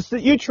eyewitness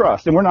that you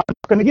trust, and we're not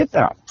going to get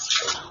that.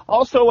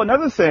 Also,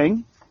 another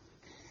thing,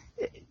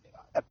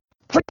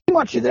 pretty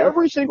much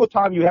every single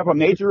time you have a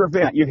major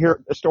event, you hear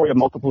a story of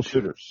multiple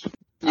shooters.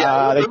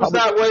 Yeah, it was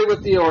that way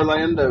with the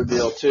Orlando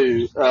deal,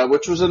 too,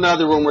 which was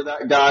another one where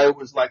that guy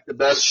was like the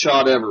best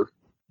shot ever.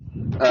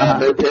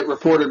 It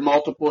reported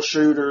multiple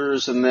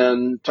shooters, and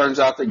then turns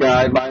out the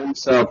guy by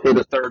himself hit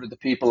a third of the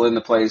people in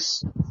the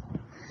place.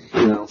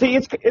 You know. See,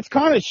 it's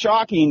kind of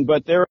shocking,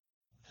 but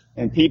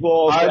and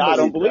people say, I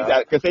don't believe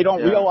that because they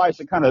don't realize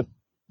the kind of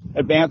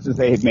advances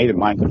they have made in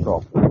mind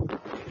control.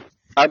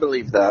 I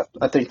believe that.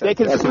 I think that they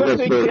can slip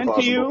things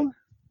into you.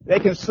 They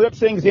can slip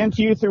things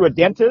into you through a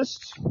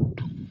dentist,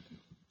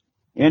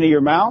 into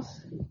your mouth,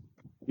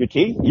 your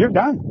teeth. You're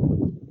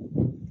done.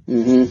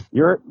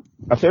 You're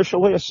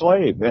officially a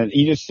slave, and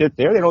you just sit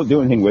there. They don't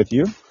do anything with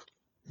you.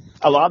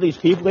 A lot of these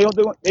people,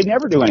 they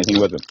never do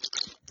anything with them.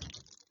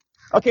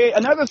 Okay,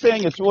 another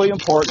thing that's really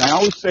important, I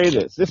always say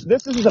this is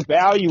the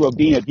value of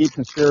being a deep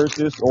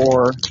conspiracist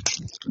or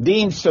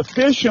being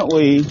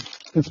sufficiently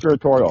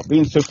conspiratorial,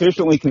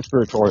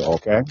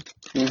 okay?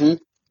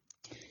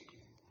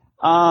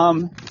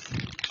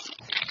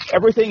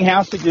 Everything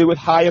has to do with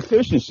high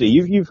efficiency.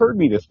 You've heard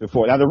me this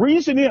before. Now, the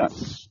reason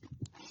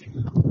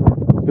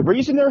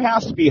there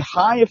has to be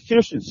high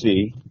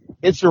efficiency,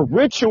 it's a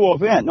ritual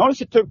event. Notice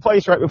it took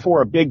place right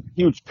before a big,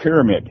 huge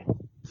pyramid.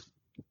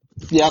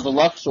 Yeah, the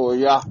Luxor,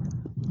 yeah.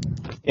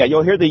 Yeah,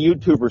 you'll hear the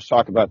YouTubers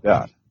talk about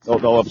that.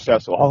 They'll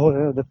obsess,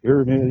 the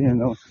pyramid,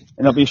 and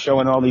they'll be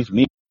showing all these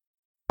memes.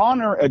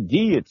 Honor a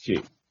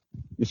deity.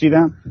 You see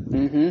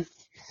that?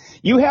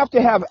 You have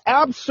to have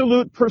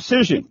absolute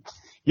precision.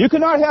 You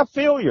cannot have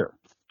failure.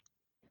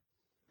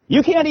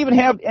 You can't even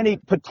have any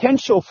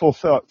potential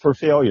for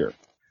failure.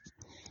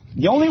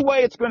 The only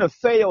way it's going to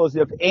fail is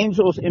if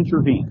angels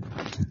intervene.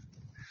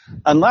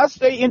 Unless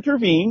they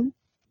intervene,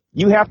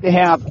 you have to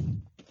have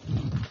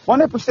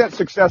 100%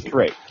 success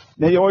rate.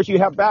 In other words, you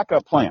have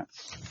backup plans.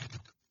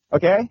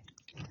 Okay?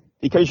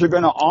 Because you're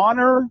going to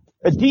honor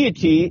a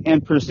deity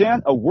and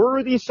present a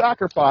worthy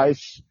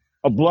sacrifice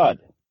of blood.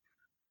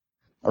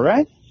 All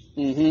right?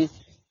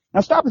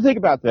 Now stop and think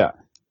about that.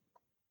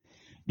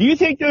 Do you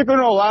think they're going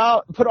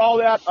to put all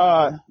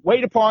that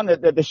weight upon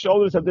the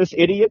shoulders of this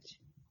idiot?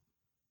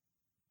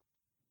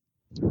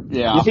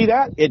 Yeah. You see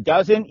that? It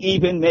doesn't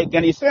even make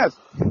any sense.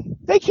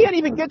 They can't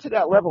even get to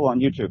that level on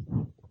YouTube.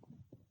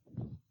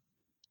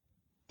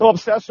 They'll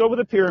obsess over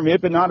the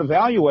pyramid but not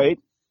evaluate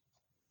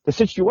the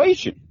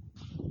situation.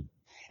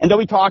 And they'll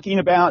be talking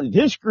about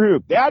this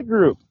group, that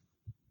group.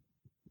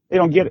 They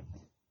don't get it.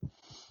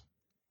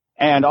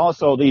 And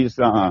also these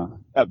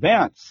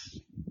events.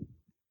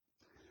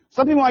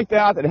 Something like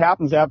that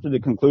happens after the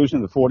conclusion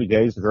of the 40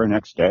 days the very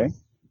next day.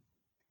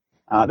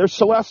 There's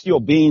celestial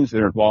beings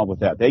that are involved with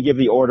that. They give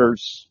the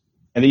orders,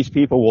 and these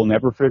people will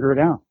never figure it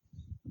out.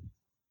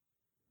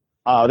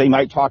 They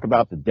might talk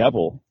about the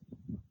devil,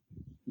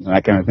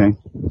 that kind of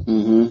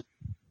thing.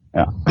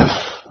 Yeah.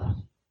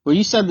 Well,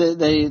 you said that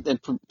they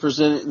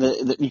presented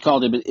that you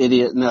called him an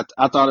idiot, and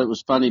I thought it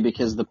was funny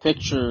because the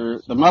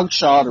picture, the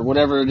mugshot or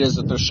whatever it is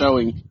that they're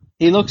showing,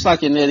 he looks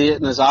like an idiot,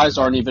 and his eyes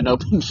aren't even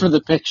open for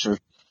the picture.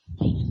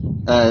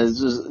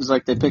 It's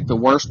like they picked the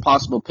worst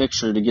possible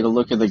picture to get a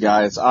look at the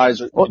guy. His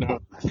eyes are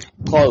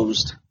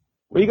closed.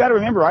 Well, you got to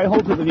remember, I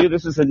hold to the view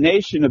this is a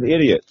nation of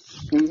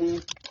idiots.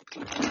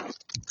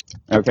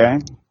 Okay?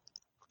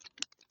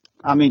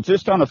 I mean,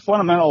 just on a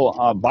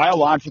fundamental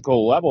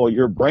biological level,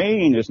 your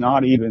brain is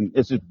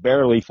just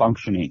barely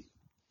functioning.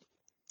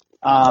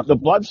 The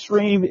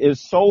bloodstream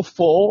is so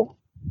full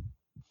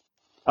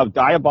of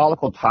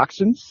diabolical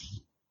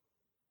toxins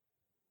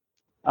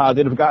that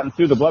have gotten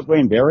through the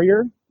blood-brain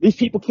barrier. These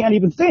people can't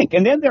even think.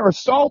 And then they're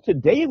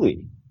assaulted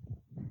daily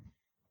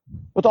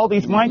with all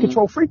these mind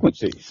control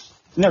frequencies.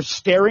 And they're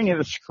staring at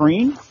a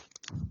screen.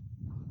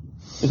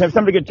 Is there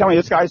somebody going to tell me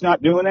this guy's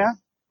not doing that?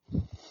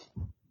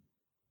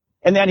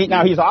 And then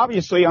he's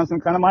obviously on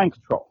some kind of mind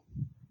control.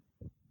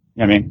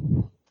 You know what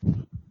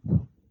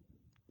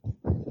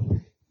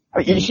I mean,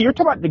 You see, you're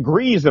talking about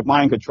degrees of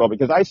mind control,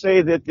 because I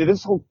say that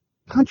this whole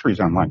country's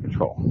on mind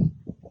control.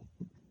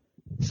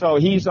 So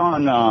he's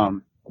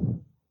on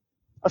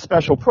a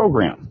special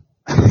program.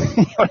 You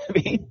know what I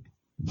mean?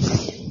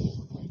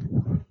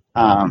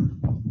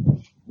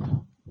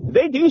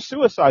 They do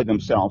suicide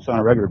themselves on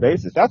a regular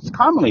basis. That's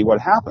commonly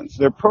what happens.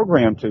 They're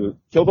programmed to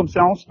kill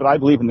themselves, but I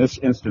believe in this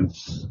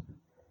instance,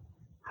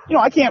 you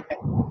know, I can't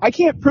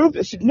prove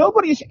this. Here's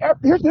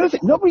another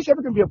thing. Nobody's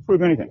ever going to be able to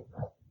prove anything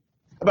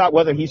about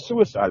whether he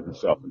suicided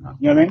himself or not.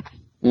 You know what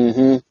I mean?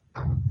 Mm-hmm.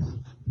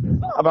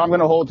 But I'm going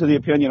to hold to the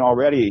opinion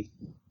already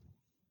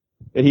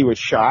that he was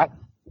shot.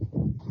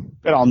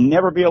 But I'll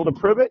never be able to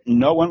prove it.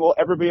 No one will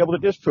ever be able to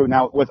disprove it.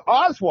 Now, with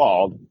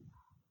Oswald,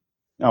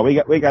 no,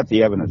 we got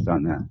the evidence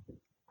on that.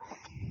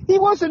 He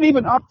wasn't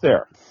even up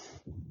there.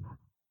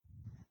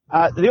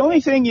 The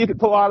only thing you could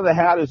pull out of the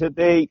hat is that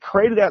they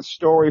created that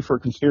story for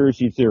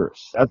conspiracy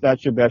theorists.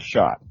 That's your best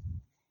shot.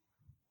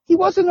 He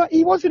wasn't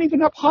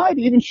even up high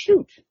to even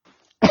shoot.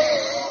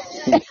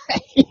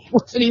 He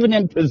wasn't even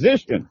in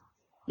position.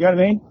 You know what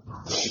I mean?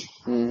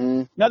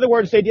 Mm-hmm. In other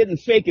words, they didn't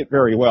fake it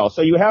very well.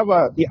 So you have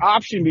the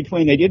option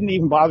between they didn't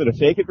even bother to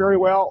fake it very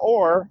well,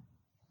 or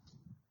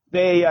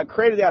they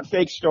created that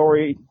fake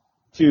story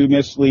to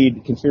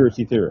mislead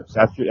conspiracy theorists.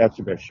 That's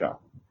your best shot.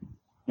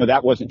 No,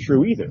 that wasn't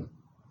true either.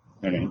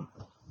 I mean,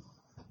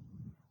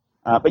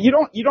 but you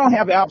don't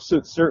have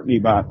absolute certainty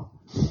about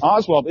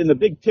Oswald in the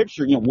big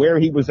picture. You know where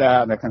he was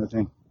at, that kind of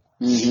thing.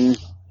 Mm-hmm.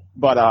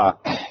 But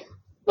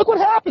look what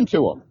happened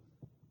to him.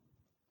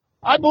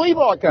 I believe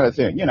all that kind of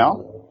thing. You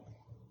know,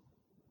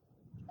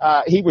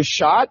 he was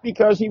shot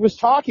because he was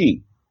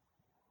talking.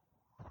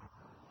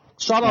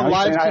 Shot on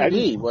live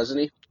TV,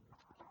 wasn't he?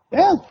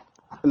 Yeah.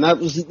 And that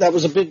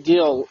was a big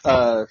deal.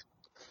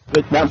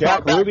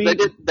 Jack Ruby?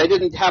 They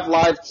didn't have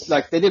live,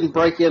 they didn't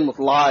break in with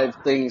live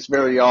things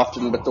very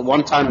often, but the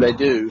one time they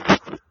do,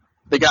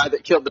 the guy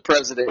that killed the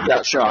president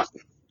got shot.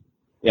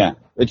 Yeah,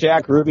 the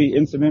Jack Ruby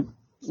incident.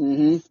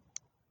 Mm-hmm.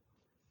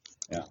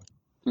 Yeah.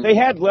 They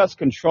had less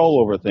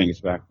control over things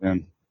back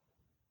then.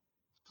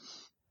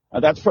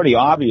 That's pretty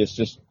obvious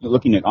just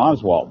looking at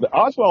Oswald. But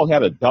Oswald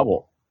had a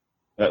double,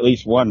 at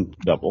least one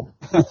double.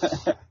 So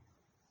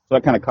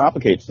that kind of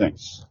complicates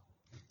things.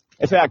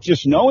 In fact,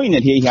 just knowing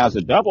that he has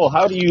a double,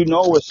 how do you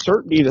know with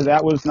certainty that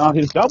that was not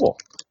his double?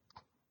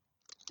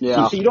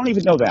 Yeah. So you don't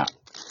even know that.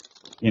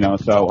 You know,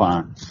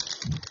 so,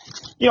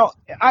 you know,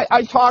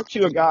 I talked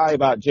to a guy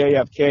about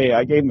JFK.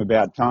 I gave him a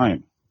bad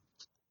time.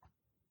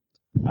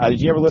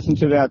 Did you ever listen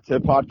to that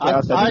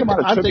podcast? I think I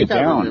might have took it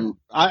down.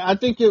 I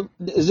think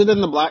is it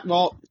in the Black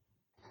Vault?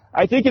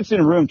 I think it's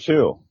in room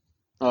 2.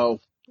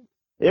 Oh.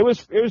 It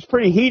was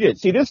pretty heated.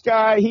 See, this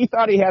guy, he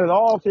thought he had it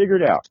all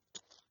figured out.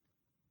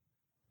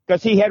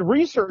 Because he had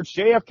researched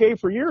JFK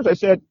for years. I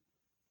said,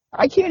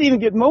 I can't even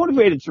get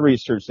motivated to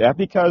research that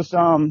because,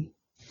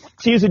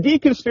 see, as a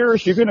deep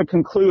conspiracy, you're going to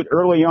conclude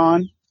early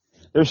on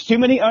there's too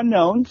many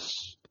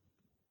unknowns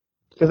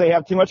because they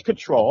have too much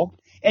control,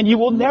 and you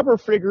will never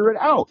figure it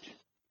out.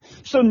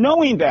 So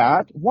knowing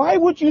that, why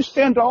would you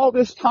spend all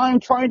this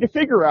time trying to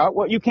figure out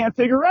what you can't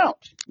figure out?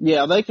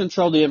 Yeah, they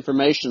control the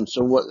information,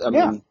 so what, I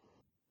mean...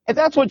 And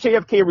that's what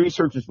JFK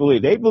researchers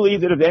believe. They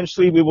believe that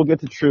eventually we will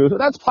get the truth.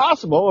 That's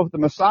possible if the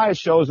Messiah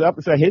shows up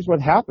and says, here's what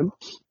happened.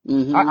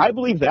 Mm-hmm. I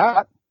believe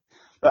that.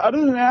 But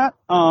other than that,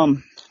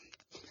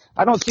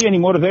 I don't see any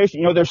motivation.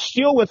 You know, they're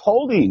still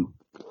withholding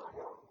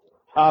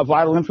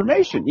vital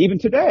information, even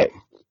today,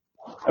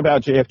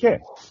 about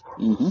JFK.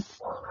 Mm-hmm.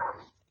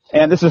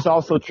 And this is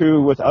also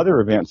true with other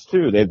events,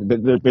 too. There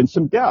have been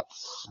some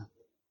deaths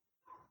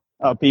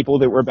of people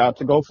that were about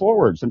to go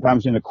forward,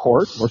 sometimes in a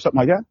court or something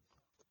like that.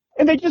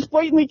 And they just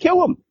blatantly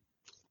kill them.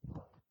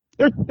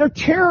 They're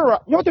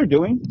terrorizing. You know what they're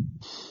doing?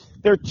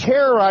 They're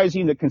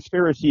terrorizing the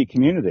conspiracy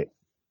community.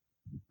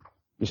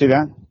 You see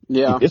that?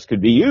 Yeah. This could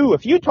be you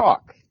if you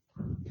talk.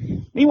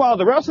 Meanwhile,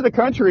 the rest of the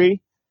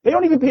country, they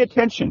don't even pay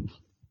attention.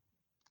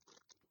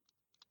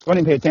 Don't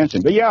even pay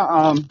attention. But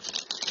yeah,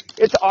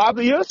 it's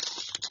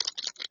obvious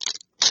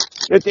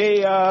that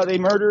they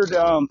murdered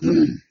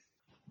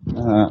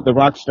the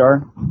rock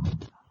star.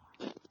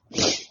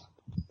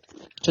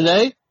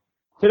 Today.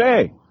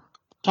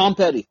 Tom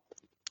Petty.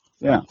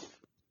 Yeah.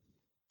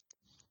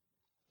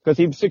 Because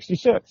he was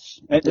 66.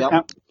 And,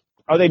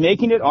 are they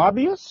making it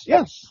obvious?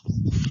 Yes.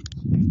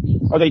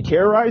 Are they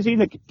terrorizing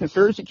the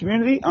conspiracy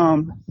community?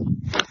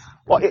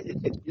 Well,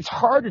 it's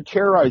hard to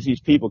terrorize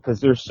these people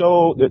because their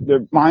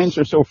minds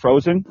are so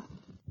frozen.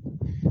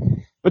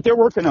 But they're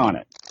working on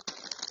it.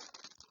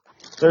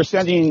 They're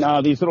sending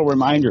these little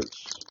reminders.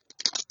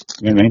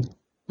 You know what I mean?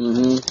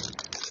 Mm-hmm.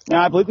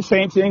 Now, I believe the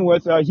same thing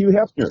with Hugh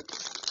Hefner.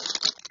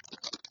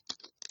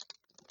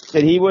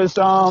 That he was,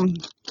 well,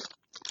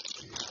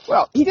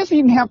 he doesn't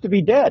even have to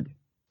be dead.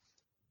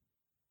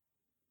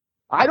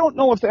 I don't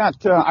know if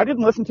that, I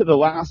didn't listen to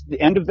the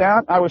end of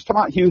that. I was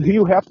talking about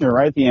Hugh Hefner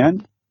right at the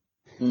end.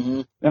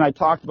 Mm-hmm. Then I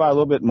talked about it a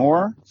little bit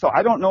more. So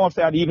I don't know if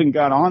that even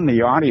got on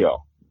the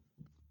audio.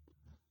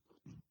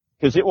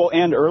 Because it will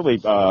end early,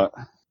 about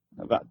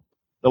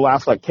the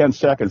last like 10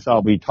 seconds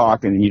I'll be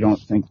talking and you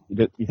think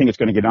it's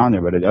going to get on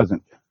there, but it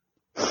doesn't.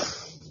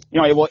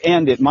 It will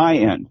end at my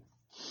end,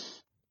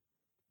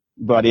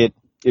 but it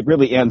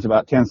really ends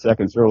about 10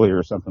 seconds earlier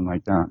or something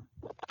like that.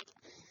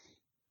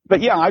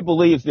 But yeah, I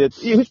believe that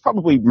he was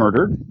probably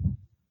murdered,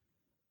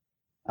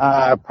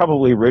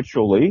 probably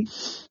ritually,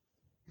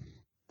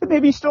 but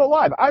maybe he's still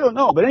alive. I don't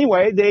know. But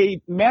anyway,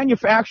 they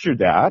manufactured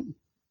that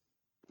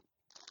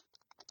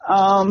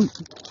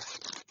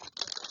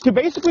to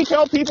basically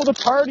tell people the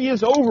party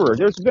is over.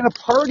 There's been a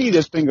party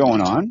that's been going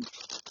on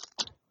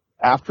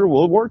after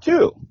World War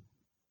II.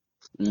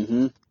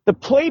 Mm-hmm. The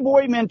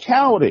Playboy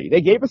mentality. They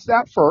gave us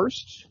that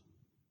first.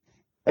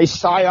 They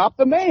psyop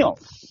the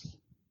males.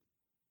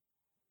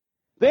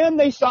 Then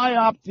they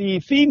psyop the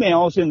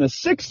females in the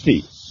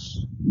 60s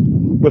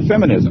with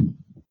feminism.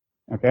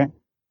 Okay?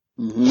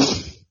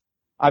 Mm-hmm.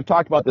 I've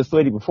talked about this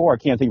lady before. I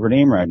can't think of her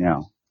name right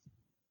now.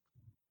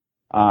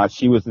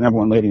 She was the number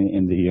one lady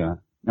in the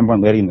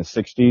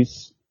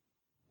 60s.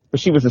 But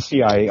she was a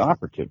CIA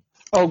operative.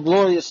 Oh,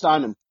 Gloria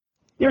Steinem.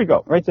 Here you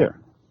go, right there.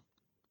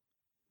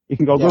 You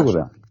can go Google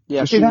that.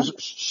 Yeah,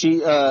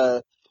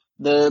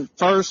 the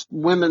first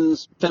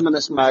women's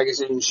feminist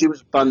magazine. She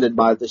was funded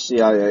by the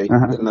CIA,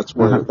 and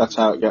that's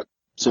how it got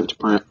sent to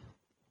print.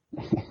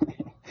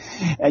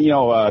 And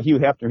Hugh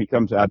Hefner, he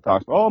comes out and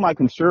talks, my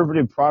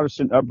conservative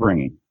Protestant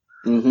upbringing.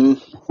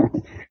 Mm-hmm.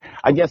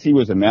 I guess he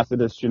was a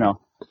Methodist,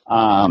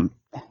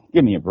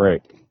 Give me a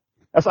break.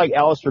 That's like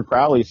Aleister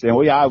Crowley saying,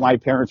 my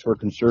parents were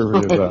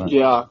conservative.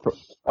 Yeah.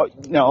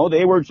 No,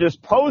 they were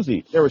just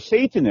posing. They were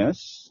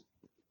Satanists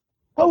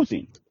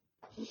posing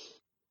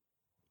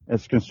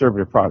as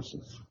conservative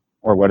Protestants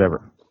or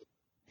whatever.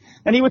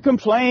 And he would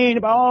complain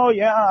about,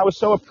 I was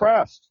so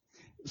oppressed.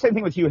 Same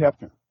thing with Hugh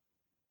Hefner.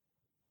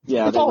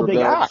 Yeah, it's all a big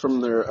act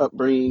from their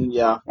upbringing,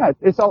 yeah. Yeah,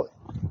 it's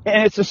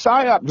a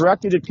psyop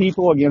directed at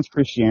people against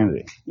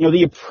Christianity.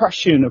 The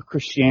oppression of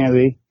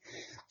Christianity.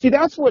 See,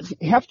 that's what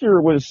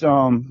Hefner was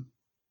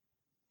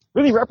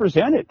really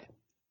represented.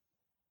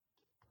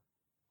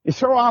 You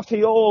throw off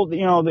the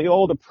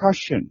old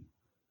oppression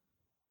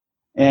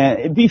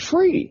and be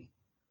free.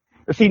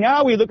 But see,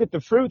 now we look at the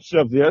fruits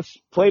of this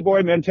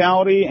Playboy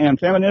mentality and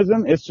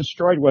feminism. It's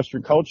destroyed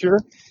Western culture,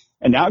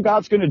 and now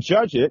God's going to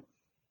judge it.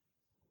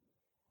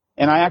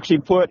 And I actually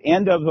put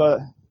end of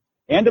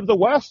the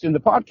West in the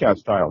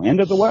podcast title, End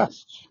of the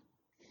West.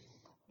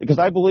 Because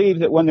I believe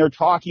that when they're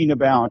talking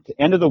about the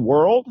end of the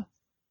world,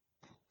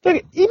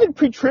 even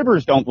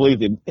pre-tribbers don't believe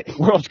the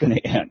world's going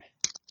to end.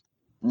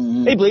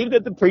 Mm-hmm. They believe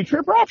that the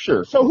pre-trib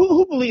rapture. So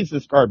who believes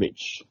this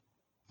garbage?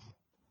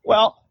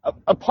 Well,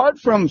 apart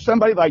from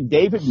somebody like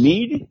David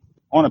Meade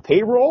on a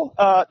payroll,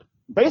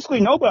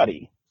 basically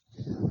nobody.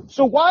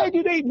 So why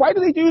do they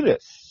do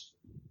this?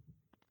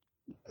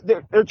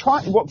 They're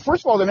trying. Well,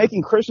 first of all, they're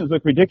making Christians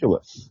look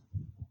ridiculous.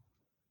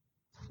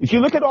 If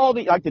you look at all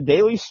the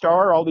Daily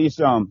Star, all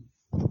these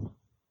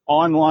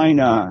online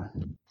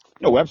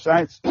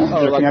websites,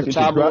 like the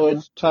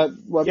tabloid type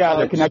websites. Yeah,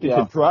 they're connected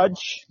to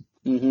Drudge.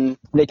 Mm-hmm.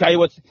 They tell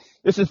you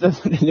this is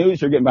the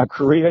news you're getting about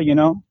Korea.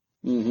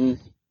 Mm-hmm.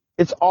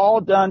 It's all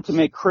done to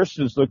make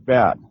Christians look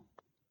bad.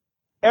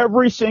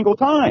 Every single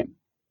time.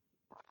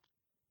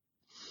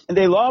 And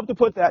they love to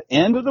put that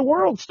end of the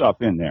world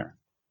stuff in there.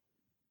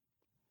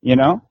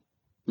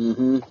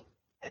 Mm-hmm.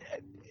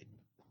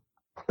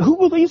 Who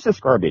believes this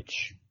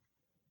garbage?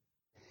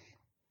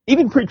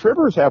 Even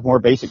pre-tribbers have more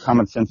basic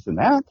common sense than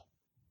that.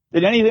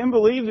 Did any of them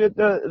believe that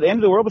the end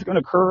of the world was going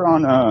to occur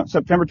on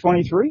September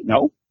 23?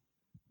 No.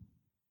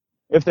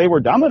 If they were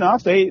dumb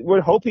enough, they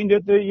were hoping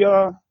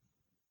that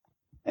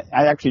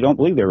I actually don't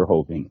believe they were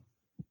hoping.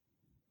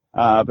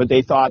 But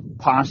they thought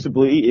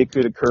possibly it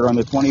could occur on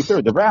the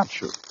 23rd, the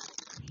rapture.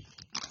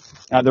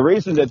 Now, the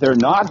reason that they're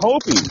not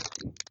hoping,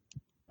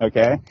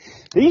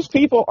 these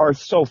people are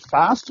so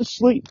fast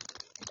asleep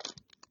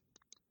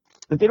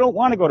that they don't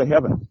want to go to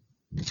heaven.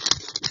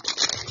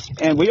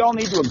 And we all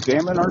need to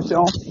examine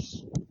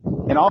ourselves,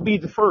 and I'll be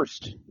the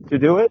first to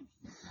do it.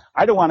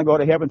 I don't want to go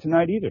to heaven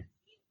tonight either.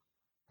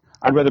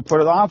 I'd rather put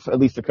it off at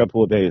least a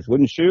couple of days,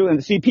 wouldn't you?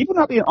 And see, people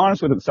not being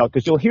honest with themselves,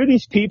 because you'll hear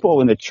these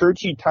people in the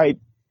churchy type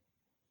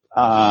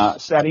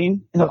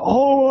setting, and they're,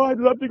 I'd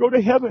love to go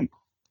to heaven.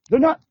 They're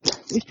not.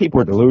 These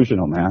people are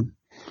delusional, man.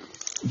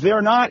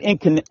 They're not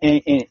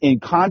in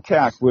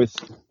contact with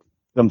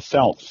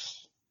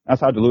themselves.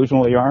 That's how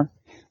delusional they are.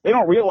 They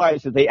don't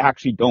realize that they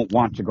actually don't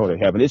want to go to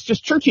heaven. It's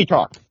just churchy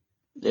talk.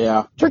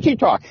 Yeah. Churchy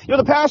talk.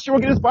 The pastor will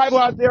get his Bible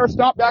out there,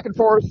 stomp back and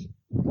forth.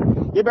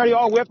 Everybody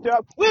all whipped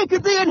up. We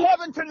could be in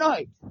heaven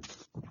tonight.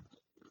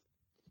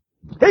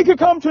 They could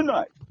come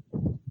tonight.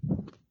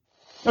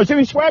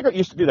 Jimmy Swaggart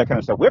used to do that kind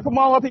of stuff. Whip them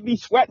all up. He'd be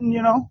sweating,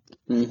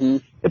 Mm-hmm.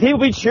 The people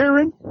be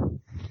cheering.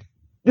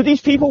 Do these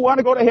people want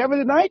to go to heaven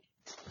tonight?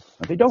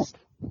 No, they don't.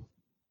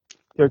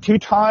 They're too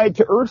tied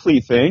to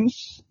earthly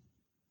things.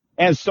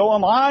 And so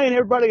am I and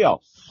everybody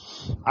else.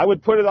 I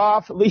would put it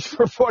off at least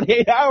for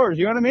 48 hours.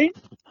 You know what I mean?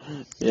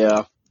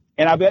 Yeah.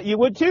 And I bet you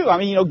would too. I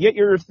mean, get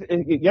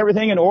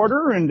everything in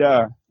order and,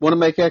 Want to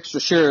make extra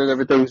sure that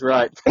everything's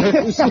right.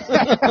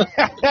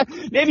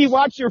 maybe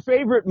watch your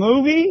favorite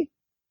movie.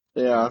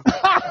 Yeah.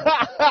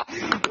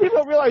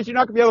 People realize you're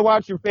not going to be able to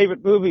watch your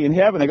favorite movie in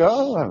heaven. They go,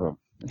 oh,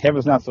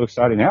 heaven's not so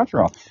exciting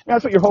after all. And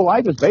that's what your whole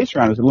life is based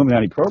around, is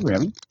Illuminati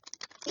programming.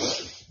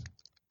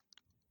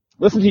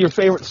 Listen to your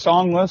favorite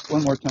song list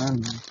one more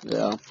time.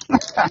 Yeah.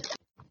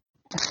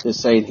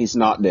 Just saying he's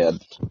not dead.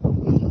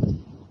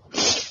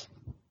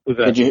 Who's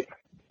that?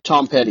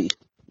 Tom Petty.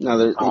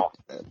 No,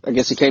 I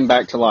guess he came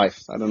back to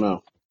life. I don't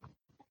know.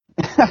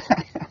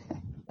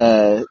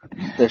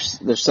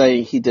 They're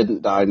saying he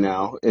didn't die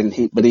now,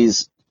 but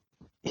he's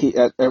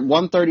at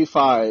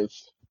 1:35.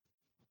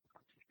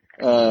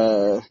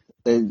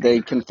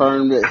 They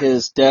confirmed that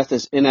his death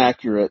is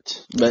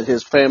inaccurate, but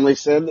his family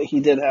said that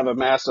he did have a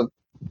massive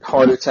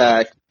heart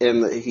attack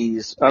and that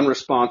he's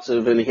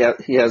unresponsive, and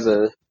he has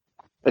a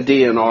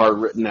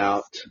DNR written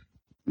out.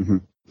 Mm-hmm.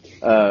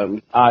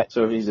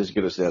 So he's as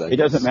good as dead. It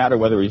doesn't matter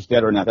whether he's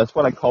dead or not. That's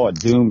what I call a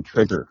doom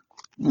trigger.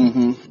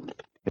 Mm-hmm.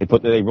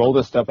 They roll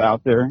this stuff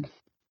out there.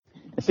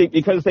 See,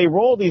 because they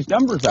roll these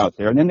numbers out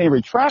there and then they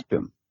retract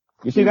them.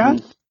 You see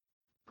that?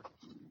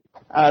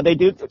 They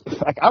do.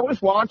 Like, I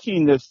was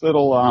watching this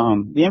little,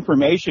 the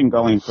information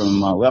going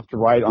from left to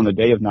right on the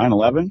day of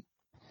 9/11,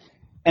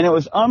 and it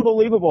was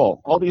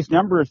unbelievable. All these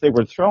numbers they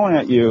were throwing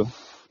at you,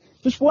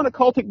 just one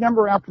occultic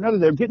number after another.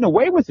 They're getting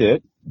away with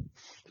it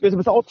because it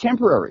was all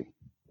temporary.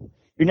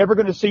 You're never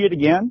going to see it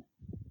again.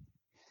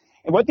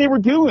 And what they were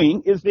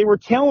doing is they were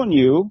telling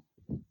you,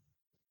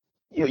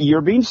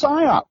 you're being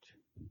psyoped.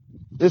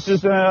 This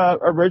is a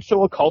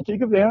ritual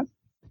occultic event.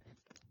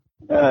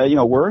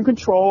 We're in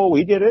control.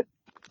 We did it.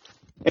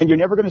 And you're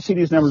never going to see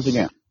these numbers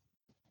again.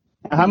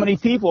 How many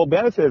people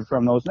benefit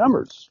from those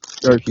numbers?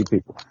 Very few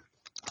people.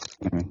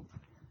 Okay.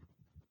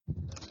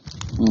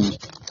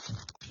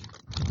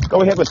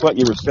 Go ahead with what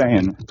you were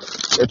saying.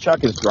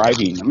 Chuck is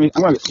driving. I'm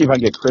going to see if I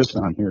can get Chris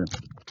on here.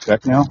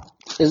 Check now.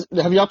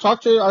 Have y'all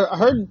talked to him? I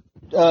heard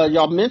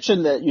y'all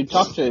mention that you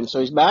talked to him,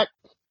 so he's back?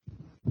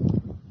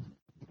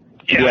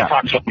 Yeah. I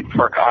talked to him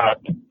for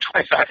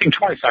twice. I think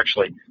twice,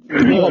 actually.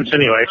 Once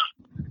anyway.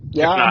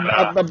 Yeah,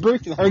 I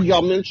briefly heard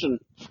y'all mention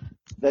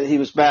that he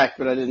was back,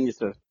 but I didn't get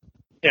to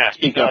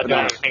speak up.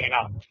 He's hanging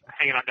out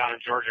down in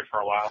Georgia for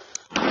a while.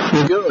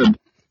 Good.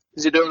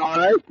 Is he doing all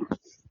right?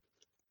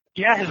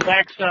 Yeah, his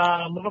back's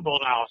livable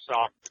now, so.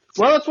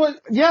 Well, that's what.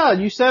 Yeah,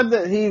 you said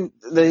that he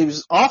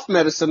was off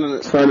medicine and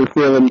it started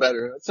feeling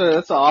better.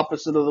 That's the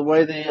opposite of the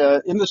way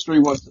the industry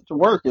wants it to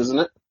work, isn't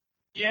it?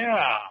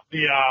 Yeah,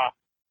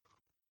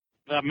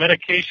 the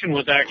medication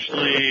was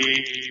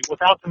actually,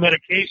 without the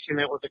medication,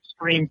 it was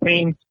extreme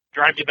pain.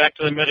 Drive you back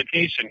to the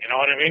medication. You know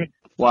what I mean?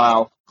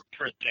 Wow.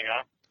 Interesting,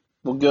 huh?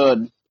 Well,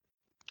 good.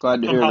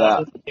 Glad to hear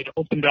that. It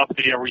opened up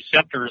the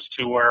receptors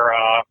to where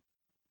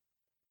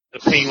the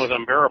pain was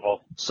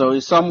unbearable. So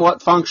he's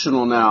somewhat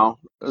functional now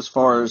as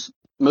far as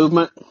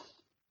movement?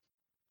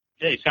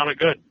 Yeah, he sounded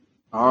good.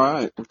 All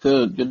right.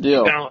 Good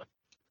deal.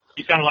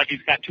 He sounded like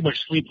he's got too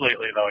much sleep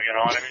lately, though. You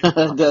know what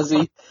I mean? Does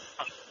he?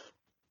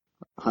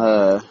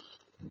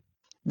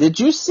 Did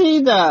you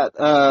see that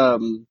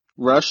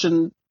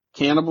Russian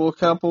cannibal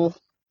couple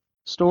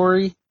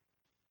story?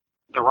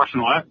 The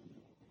Russian what?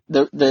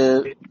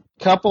 The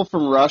couple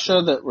from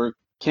Russia that were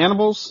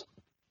cannibals?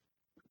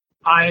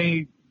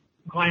 I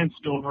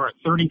glanced over at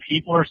 30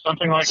 people or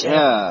something like that.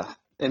 Yeah.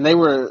 And they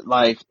were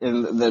like,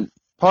 and the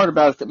part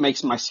about it that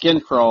makes my skin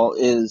crawl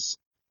is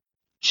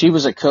she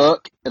was a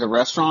cook at a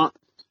restaurant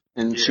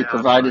and she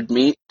provided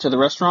meat to the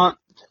restaurant.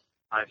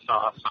 I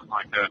saw something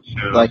like that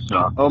too. Like,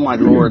 oh my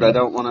Lord, I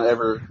don't want to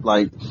ever,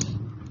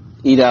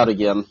 eat out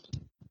again.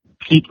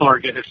 People are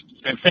getting,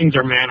 and things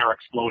are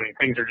exploding.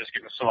 Things are just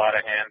getting so out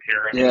of hand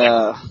here. And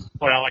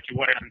like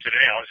what happened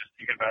today, I was just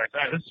thinking about it.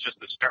 This is just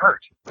the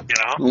start, you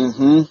know?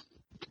 Mm-hmm.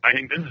 I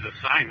think this is a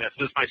sign that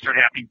this might start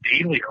happening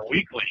daily or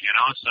weekly, you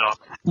know? So.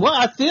 Well,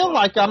 I feel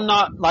like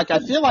I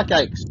feel like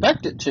I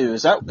expect it to.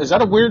 Is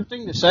that a weird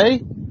thing to say?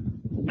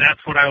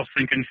 That's what I was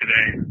thinking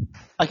today.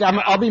 Like,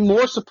 I'll be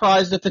more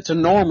surprised if it's a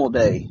normal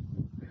day.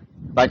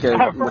 Like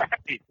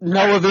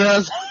no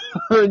events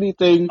or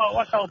anything. Well,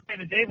 what I was saying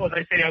to Dave was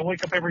I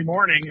wake up every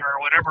morning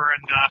or whatever,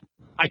 and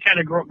I kind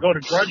of go to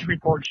Grudge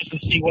Report just to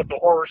see what the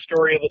horror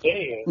story of the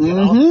day is, you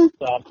know?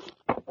 So,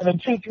 and then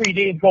 2-3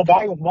 days go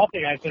by with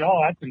nothing. I said,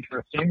 oh, that's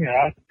interesting.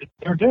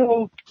 They're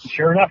due.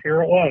 Sure enough,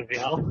 here it was, you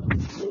know?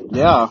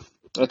 Yeah.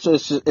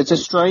 It's a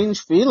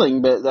strange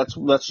feeling, but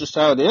that's just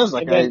how it is.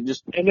 Like, and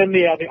then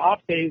the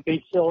off days,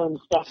 they fill in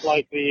stuff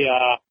like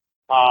the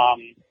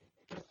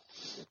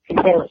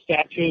Confederate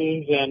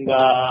statues and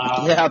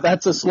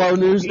that's a slow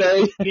news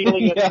day.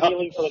 Kneeling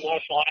for the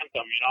national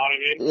anthem. You know what I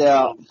mean?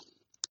 Yeah.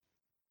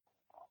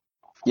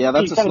 Yeah,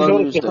 that's a slow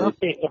news day.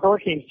 The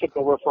hurricanes took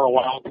over for a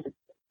while,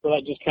 so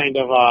that just kind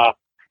of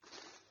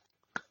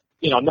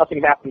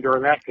nothing happened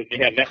during that because they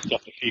had that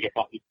stuff to feed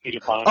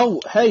upon.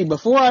 Oh, hey,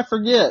 before I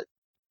forget.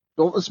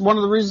 Well, it's one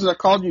of the reasons I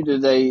called you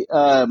today.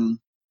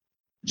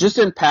 Just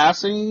in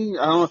passing,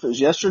 I don't know if it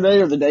was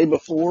yesterday or the day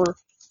before,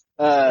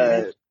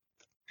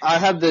 I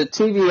had the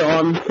TV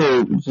on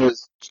to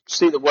just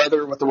see the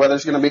weather, what the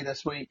weather's going to be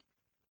this week.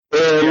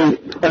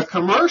 And a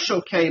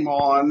commercial came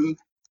on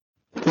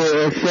for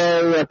a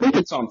show, I think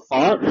it's on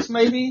Fox,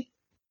 maybe?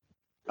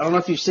 I don't know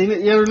if you've seen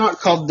it yet or not,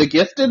 called The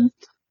Gifted.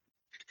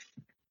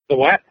 The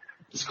what?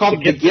 It's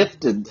called The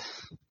Gifted.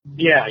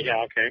 Yeah,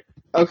 okay.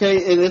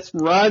 Okay, and it's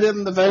right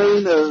in the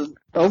vein of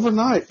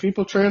overnight,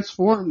 people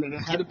transformed and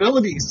had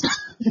abilities.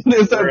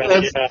 That's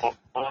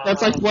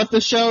like what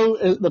the show,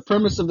 the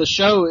premise of the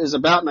show is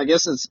about, and I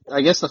guess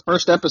the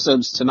first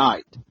episode's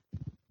tonight.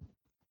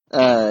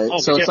 So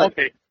it's like,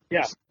 okay.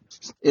 Yeah.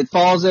 It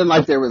falls in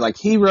like there were like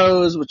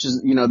heroes, which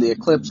is, the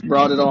eclipse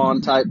brought it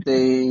on type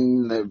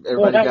thing.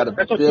 Everybody's got abilities.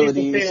 That's what people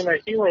say in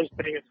that heroes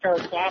thing. It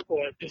starts off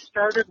with, it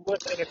started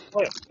with an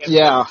eclipse.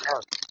 Yeah.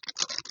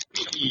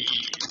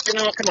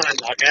 Come on,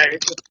 okay.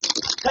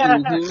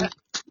 Mm-hmm.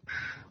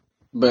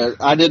 But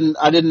I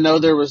didn't know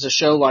there was a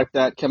show like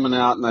that coming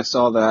out, and I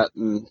saw that,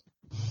 and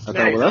I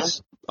thought, well,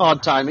 that's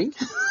odd timing.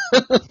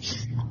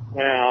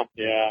 Well,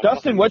 yeah.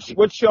 Dustin, what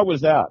show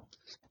was that?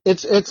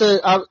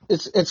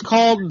 It's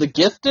called The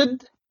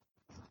Gifted.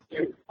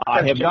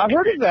 I have not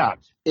heard of that.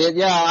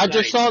 I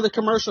just saw the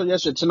commercial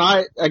yesterday.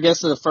 Tonight, I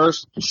guess the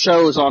first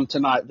show is on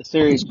tonight. The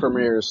series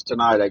premieres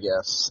tonight, I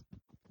guess.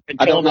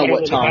 I don't know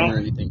what time or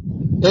anything.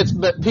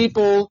 But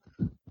people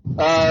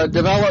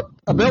develop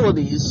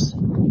abilities.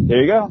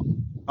 There you go.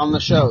 On the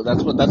show.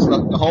 That's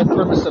the whole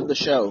premise of the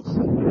show.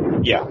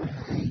 Yeah.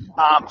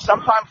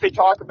 Sometimes they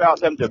talk about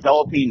them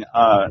developing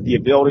the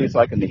abilities,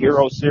 like in the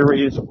Hero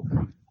series.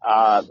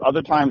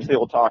 Other times they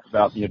will talk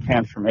about the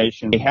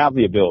transformation. They have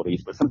the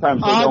abilities, but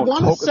sometimes they don't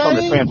focus on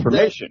the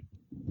transformation.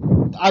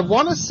 I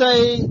want to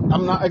say,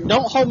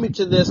 don't hold me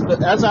to this,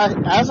 but as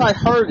I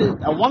heard it,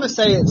 I want to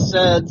say it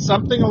said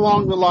something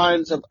along the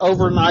lines of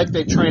overnight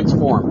they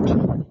transformed.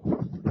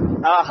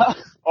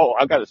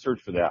 I've got to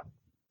search for that.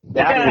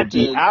 That would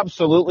be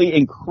absolutely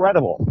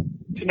incredible.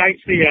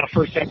 Tonight's the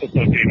first episode,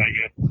 Dave, I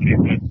guess.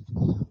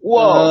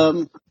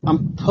 Whoa.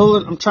 I'm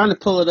trying to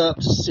pull it up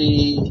to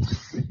see.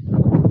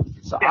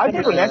 So I've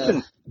never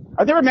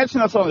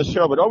mentioned this on the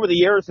show, but over the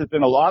years there's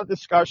been a lot of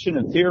discussion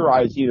and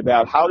theorizing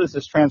about how does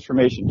this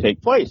transformation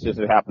take place? Does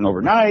it happen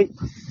overnight?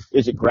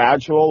 Is it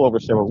gradual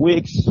over several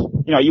weeks?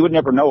 You would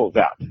never know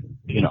that.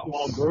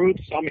 Small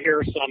groups, some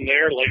here, some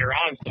there, later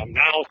on, some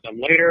now, some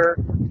later,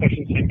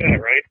 questions like that,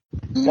 right?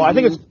 Well, I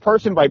think it's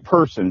person by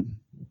person.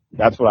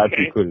 That's what I've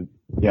concluded.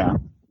 Yeah.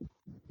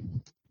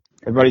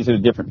 Everybody's at a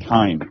different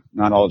time,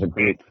 not all as a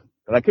group.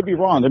 But I could be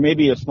wrong. There may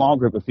be a small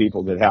group of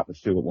people that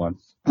happens to at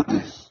once.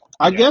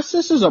 I guess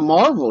this is a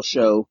Marvel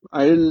show.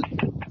 I didn't.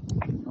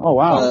 Oh,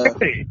 wow.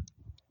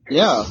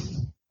 Yeah.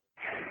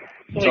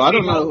 So I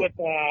don't know. With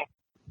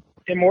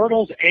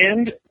Immortals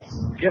and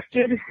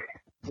Gifted.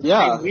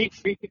 Yeah. Week,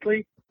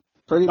 basically.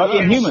 Pretty much.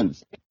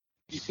 Inhumans.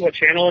 You see what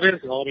channel it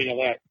is? Let me know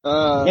that.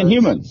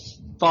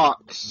 Inhumans.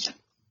 Fox.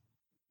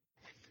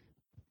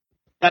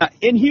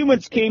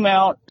 Inhumans came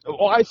out.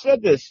 Well, I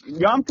said this.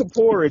 Yom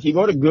Kippur, if you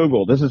go to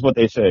Google, this is what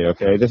they say,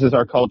 okay? This is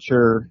our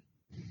culture.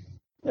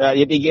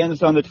 It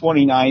begins on the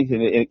 29th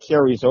and it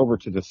carries over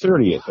to the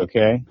 30th,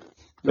 okay?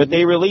 But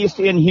they released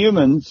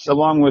Inhumans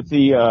along with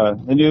the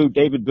new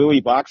David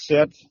Bowie box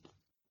set.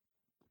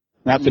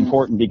 That's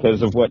important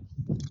because of what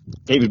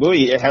David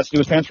Bowie has to do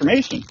with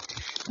transformation.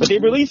 But they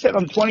released it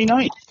on the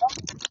 29th.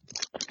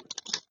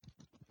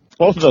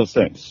 Both of those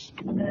things.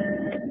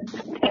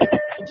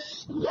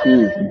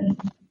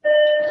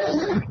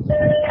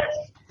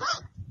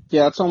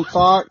 Yeah, it's on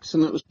Fox,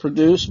 and it was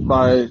produced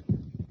by,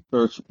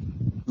 or it's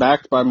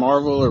backed by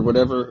Marvel or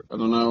whatever. I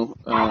don't know.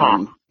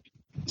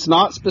 It's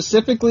not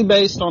specifically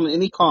based on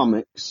any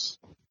comics.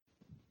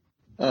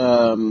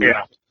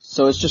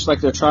 So it's just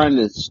like they're trying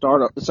to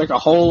start up. It's like a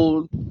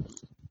whole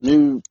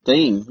new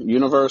thing,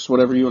 universe,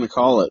 whatever you want to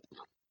call it.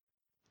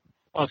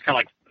 Well, it's kind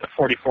of like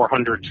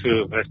 4400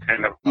 too. That's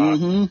kind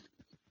of.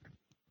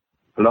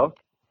 Hello?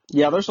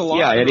 Yeah, there's a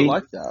lot of people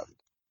like that.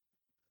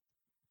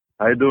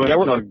 How you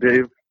doing,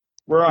 Dave?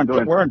 We're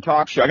on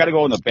talk show. I got to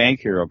go in the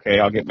bank here. Okay,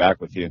 I'll get back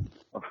with you.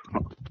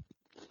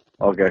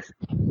 Okay.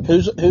 Who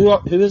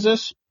is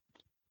this?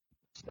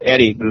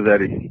 Eddie. This is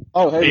Eddie.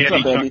 Oh, hey,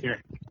 what's up, Eddie?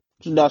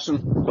 Dustin.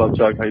 What's up,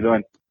 Chuck? How you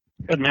doing?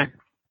 Good, man.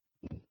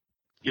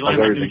 You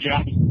land that new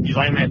job? You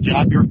land that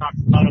job you were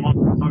talking about a month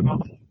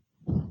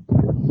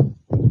ago?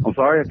 I'm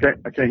sorry,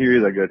 I can't hear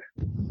you that good.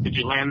 Did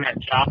you land that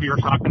job you were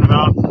talking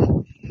about?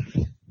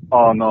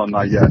 Oh no,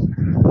 not yet.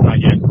 Not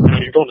yet. No,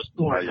 you're going to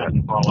school for a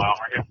while,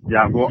 aren't you?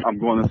 Yeah, I'm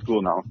going to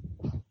school now.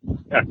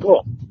 Yeah,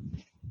 cool.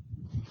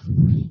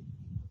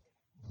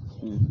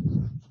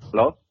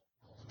 Hello?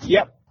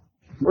 Yep,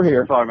 we're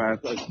here. Sorry, man.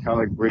 It's kind of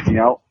like breaking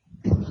out.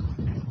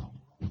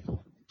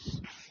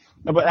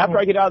 No, but after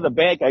I get out of the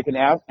bank, I can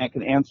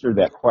answer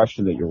that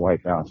question that your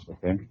wife asked.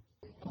 Okay?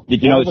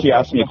 Did you know that she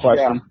asked me a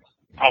question?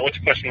 Oh,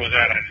 which question was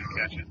that? I didn't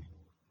catch it.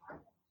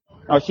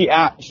 Oh,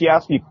 she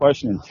asked me a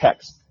question in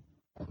text.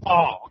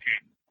 Oh, okay.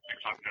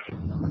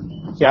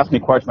 She asked me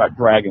a question about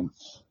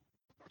dragons.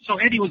 So,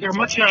 Eddie, was there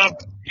much?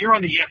 You're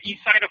on the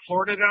east side of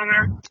Florida down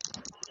there.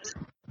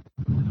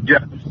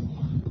 Yeah.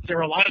 Is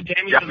there a lot of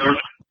damage Yeah,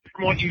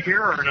 from what you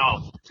hear, or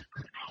no?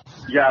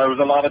 yeah, there was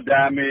a lot of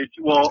damage.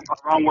 Well,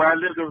 around where I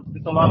live, there was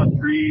just a lot of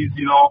trees,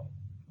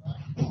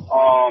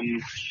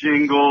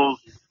 shingles,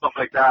 stuff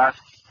like that.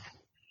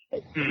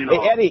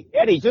 Hey,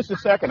 Eddie, just a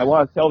second. I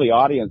want to tell the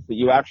audience that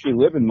you actually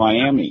live in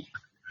Miami.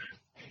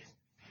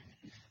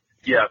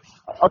 Yes.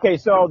 Okay,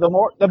 so the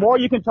more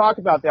you can talk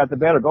about that, the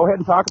better. Go ahead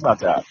and talk about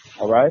that.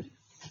 All right.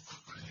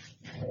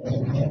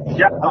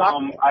 Yeah.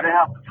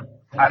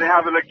 I didn't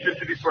have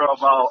electricity for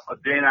about a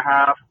day and a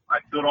half. I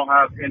still don't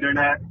have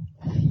internet.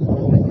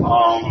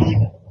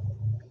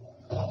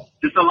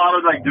 Just a lot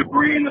of like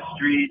debris in the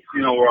streets,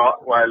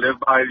 where I live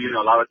by,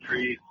 a lot of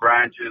trees,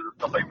 branches, and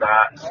stuff like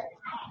that.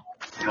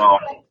 A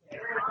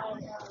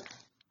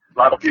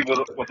lot of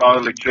people without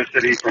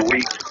electricity for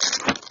weeks.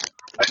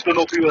 I still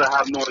know people that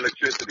have no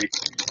electricity.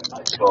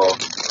 So,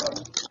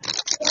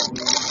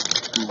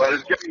 but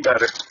it's getting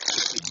better.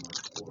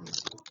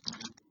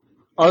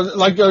 Are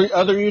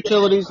other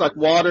utilities like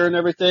water and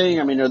everything?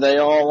 I mean, are they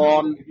all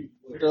on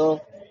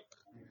still?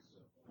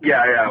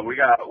 Yeah, we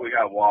got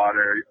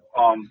water.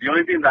 The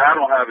only thing that I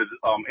don't have is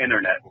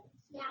internet.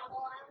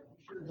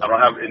 I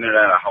don't have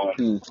internet at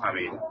home. I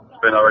mean, it's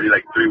been already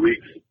like 3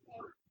 weeks.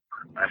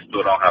 I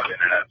still don't have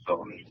internet.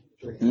 So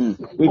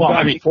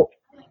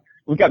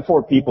We've got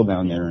 4 people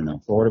down there in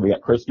Florida. We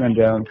got Chrisman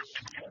down.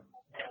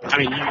 I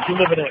mean, you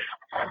live in a.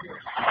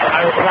 When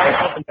I was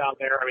living down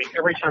there, I mean,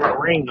 every time it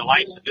rained,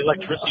 the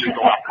electricity would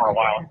go out for a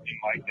while. It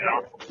seemed like,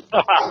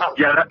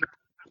 Yeah, that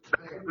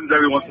happens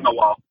every once in a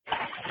while.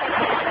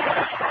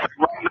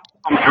 Right now,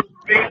 I'm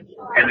driving,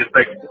 and it's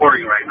like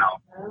pouring right now.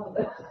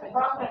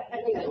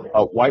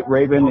 White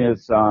Raven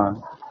is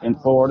in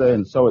Florida,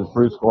 and so is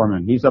Bruce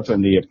Gorman. He's up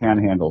in the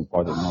Panhandle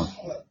part of the north.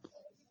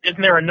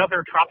 Isn't there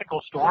another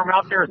tropical storm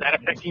out there? Is that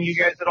affecting you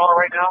guys at all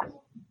right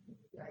now?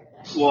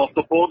 Well,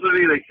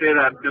 supposedly they say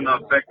that it's going to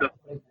affect us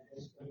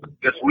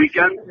this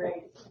weekend.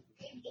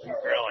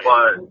 Really?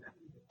 But,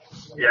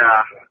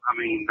 yeah, I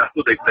mean, that's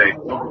what they say.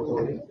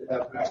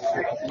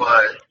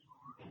 But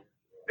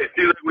it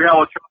seems like we have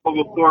a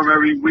tropical storm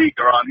every week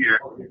around here.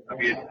 I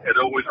mean, it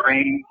always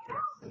rains.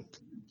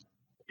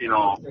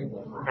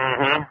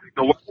 Mm-hmm.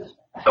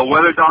 The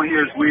weather down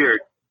here is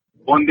weird.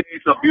 One day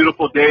it's a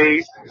beautiful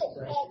day,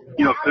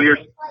 clear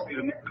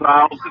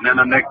clouds, and then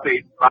the next day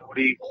it's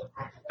cloudy.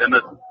 Then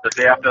the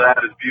day after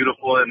that is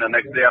beautiful, and the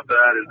next day after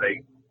that is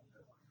like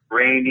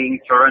raining,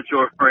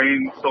 torrential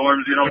rain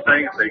storms. You know what I'm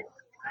saying? It's like,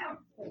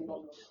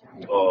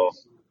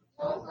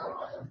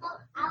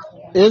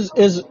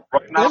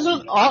 right now,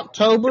 Isn't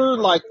October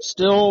like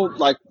still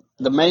like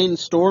the main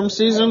storm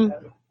season,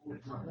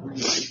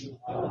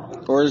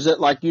 or is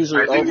it like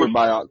usually over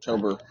by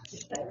October?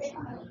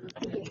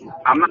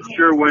 I'm not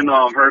sure when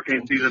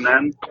hurricane season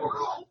ends,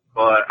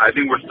 but I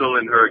think we're still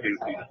in hurricane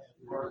season.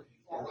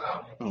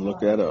 I'll look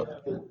that up.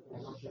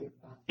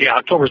 Yeah,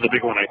 October's the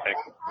big one, I think.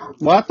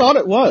 Well, I thought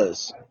it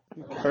was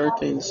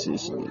hurricane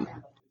season.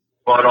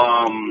 But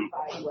I know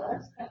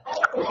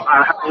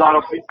a lot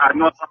of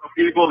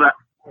people that.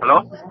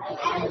 Hello?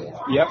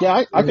 Yep.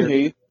 Yeah, I can hear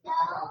you.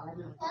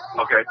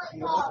 Okay.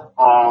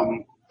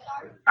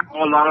 I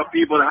know a lot of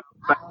people that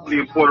have family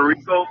in Puerto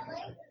Rico,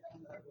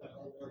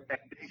 and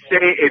they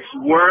say it's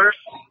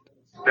worse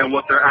than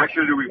what they're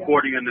actually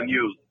reporting in the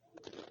news.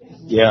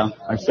 Yeah,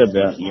 I said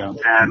that. Yeah.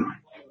 And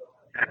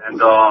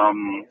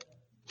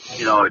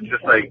it's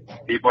just like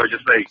people are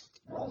just like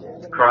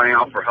crying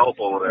out for help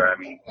over there. I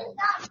mean,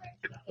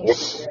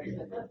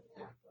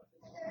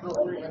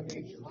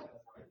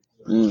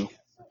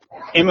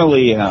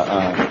 Emily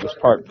was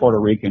part Puerto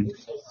Rican.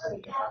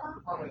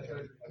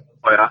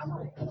 Oh yeah.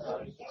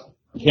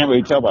 You can't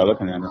really tell by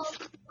looking at her.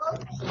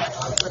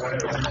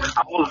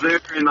 I was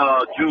there in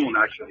June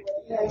actually.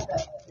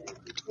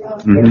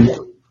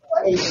 Mm-hmm.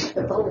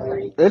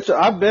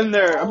 I've been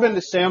there. I've been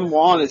to San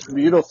Juan. It's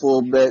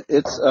beautiful, but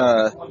it's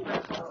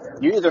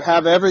you either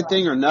have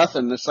everything or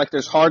nothing. It's like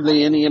there's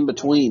hardly any in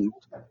between.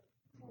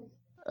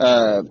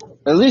 At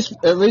least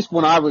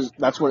when I was,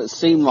 that's what it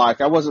seemed like.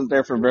 I wasn't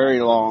there for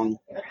very long.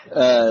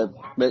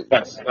 But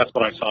That's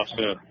what I saw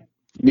too.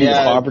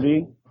 Yeah,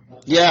 Poverty.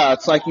 Yeah,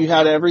 it's like you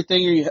had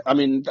everything.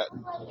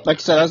 Like I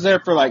said, I was there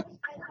for like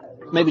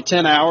maybe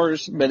 10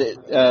 hours, but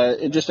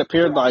it just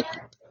appeared like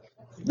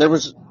there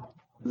was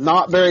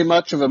not very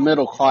much of a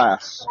middle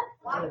class.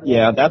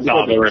 Yeah, that's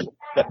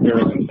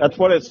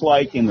what it's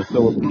like in the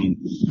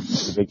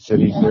Philippines, the big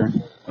cities there.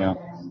 Yeah.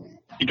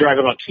 You drive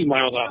about 2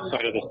 miles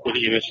outside of the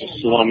city, and it's just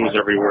slums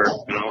everywhere.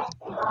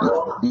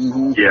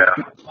 Mm-hmm. Yeah.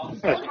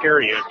 Kind of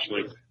scary,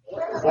 actually.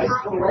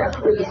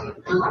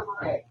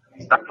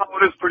 That's how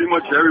it is pretty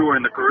much everywhere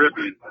in the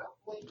Caribbean.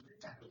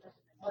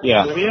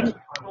 Yeah. Caribbean?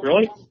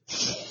 Really?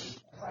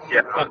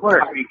 Yeah.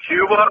 Where? I mean,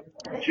 Cuba's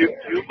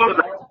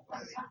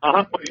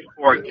a place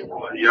for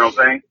Cuba, you know what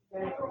I'm saying?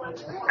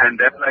 And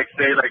then, like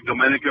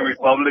Dominican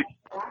Republic.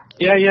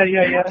 Yeah. You have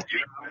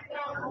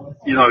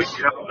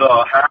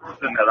the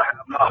haves and the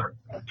have-not,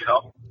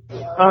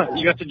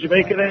 You got the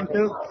Jamaica then,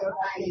 too?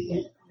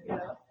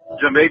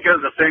 Jamaica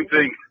is the same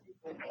thing.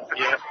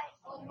 Yeah.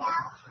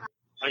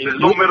 There's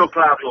no middle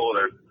class over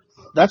there.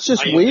 That's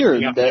just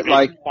weird that,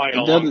 like, quite it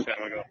a long doesn't,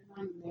 time ago.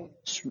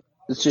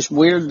 it's just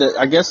weird that,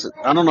 I guess,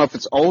 I don't know if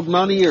it's old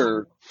money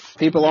or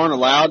people aren't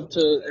allowed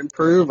to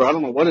improve, or I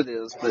don't know what it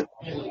is, but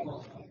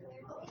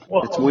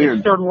Well, it's weird.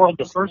 It's third world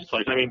in the first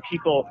place. I mean, you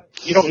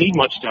don't need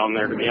much down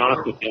there, to be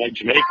honest with you, like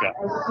Jamaica.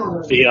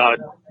 The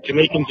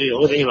Jamaicans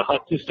living in the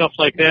huts and stuff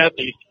like that,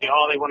 they say,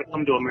 they want to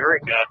come to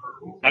America.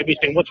 I'd be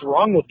saying, what's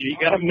wrong with you? You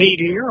got a maid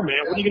here, man.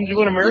 What are you going to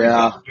do in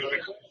America?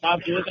 Yeah.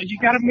 You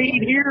got a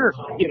maid here,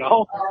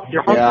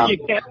 You're hungry,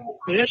 you can't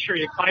fish, or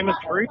you climb a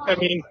tree. I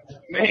mean,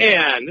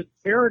 man, this is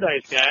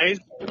paradise, guys.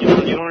 You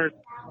don't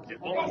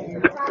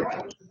understand.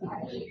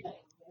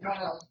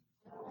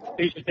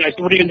 I said,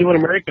 what are you going to do in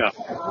America?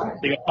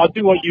 They go, I'll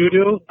do what you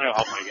do.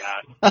 Oh, my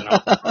God.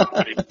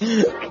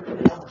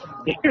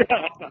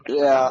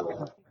 Yeah.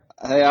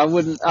 Hey, I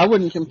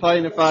wouldn't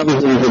complain if I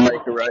was in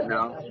Jamaica right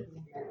now.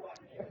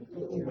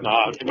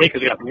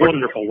 Jamaica's got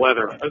wonderful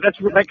weather.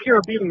 That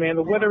Caribbean, man.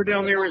 The weather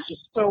down there is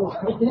just so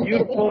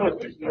beautiful.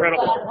 It's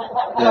incredible.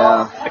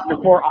 Yeah. Like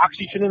there's more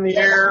oxygen in the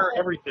air.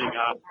 Everything.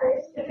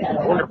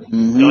 Wonderful.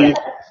 Mm-hmm.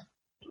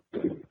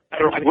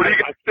 What do you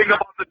guys think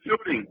about the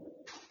shooting?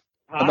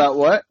 About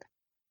what?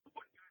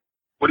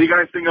 What do you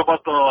guys think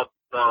about the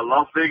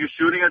Las Vegas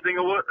shooting? I think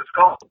it's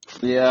called.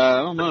 Yeah, I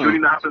don't know. The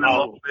shooting that happened in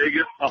Las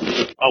Vegas.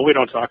 Oh, we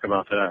don't talk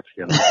about that.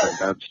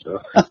 That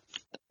stuff.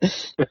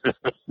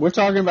 We're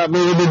talking about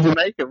moving to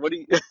Jamaica. What do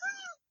you?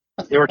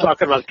 They were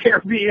talking about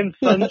Caribbean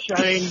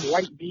sunshine,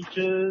 white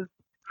beaches,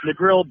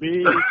 Negril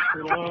Beach.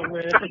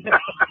 Man.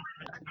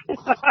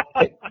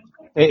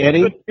 Hey,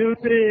 Eddie. Too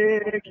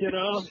big,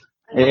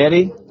 Hey,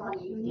 Eddie.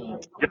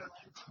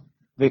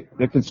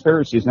 The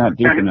conspiracy is not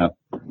deep enough.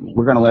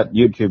 We're going to let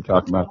YouTube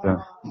talk about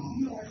that.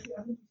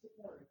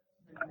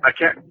 I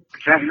can't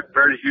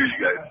barely hear you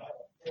guys.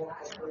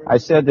 I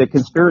said the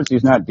conspiracy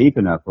is not deep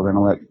enough. We're going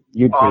to let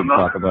YouTube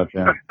talk about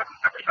that.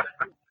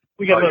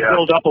 We got to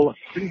build up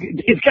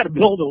it's got to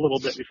build a little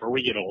bit before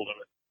we get hold of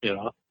it,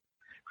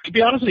 To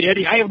be honest with you,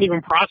 Eddie, I haven't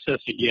even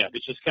processed it yet.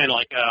 It's just kind of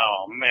like,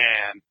 oh,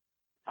 man.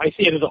 I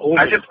see it as an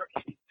omen.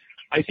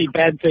 I see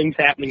bad things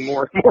happening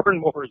more and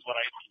more is what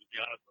I see, to be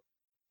honest.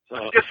 So,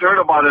 I just heard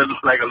about it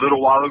like a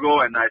little while ago,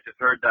 and I just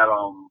heard that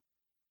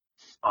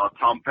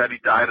Tom Petty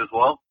died as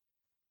well.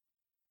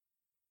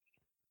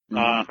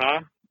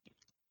 Uh-huh.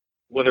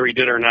 Whether he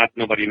did or not,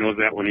 nobody knows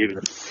that one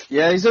either.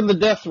 Yeah, he's in the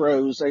death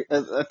rows. I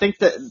think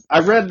that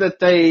I read that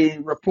they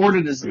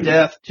reported his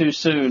death too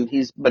soon.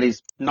 But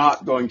he's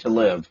not going to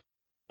live.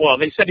 Well,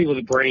 they said he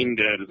was brain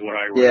dead, is what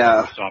I read.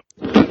 Yeah.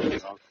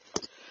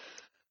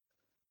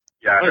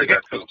 Yeah, I heard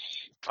that too.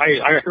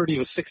 I heard he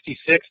was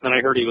 66, then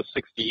I heard he was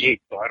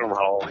 68, so I don't know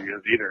how old he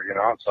is either,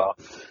 So,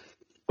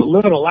 but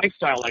living a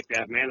lifestyle like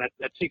that, man,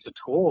 that takes a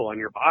toll on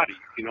your body,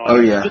 Oh,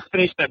 yeah. He just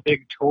finished that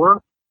big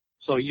tour,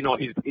 so, he's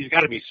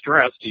got to be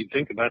stressed. You'd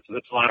think about it. So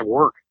that's a lot of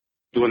work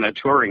doing that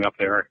touring up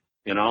there,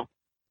 Mental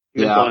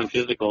and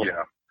physical.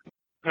 Yeah.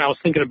 And I was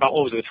thinking about,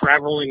 what was it,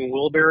 Traveling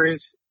Wilburys,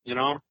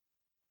 Remember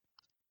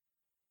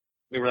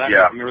that?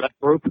 Yeah. Remember that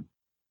group?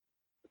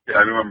 Yeah,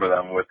 I remember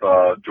them with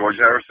George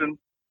Harrison.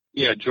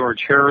 Yeah,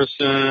 George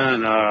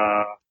Harrison,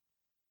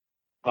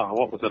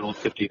 what was that old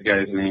 50s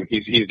guy's name?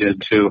 He's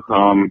dead too.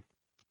 Roy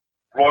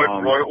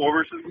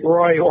Orbison?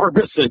 Roy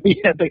Orbison,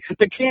 yeah,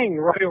 the king,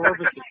 Roy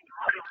Orbison.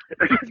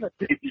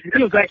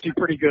 He was actually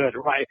pretty good,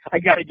 right? I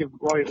gotta give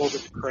Roy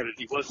Orbison credit.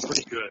 He was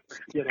pretty good,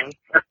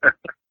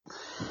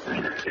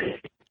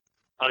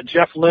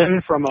 Jeff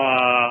Lynne from,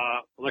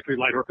 Electric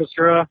Light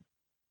Orchestra,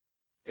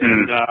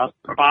 and,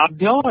 Bob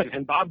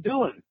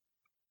Dylan.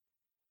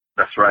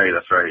 That's right,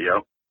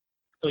 yep.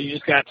 So you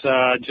just got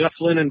Jeff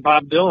Lynne and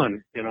Bob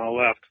Dylan,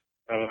 left.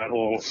 That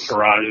whole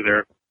entourage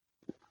there.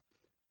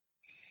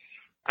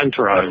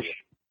 Entourage.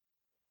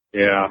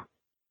 Yeah.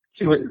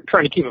 See, we're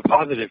trying to keep it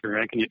positive here,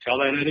 man. Can you tell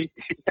that, Eddie?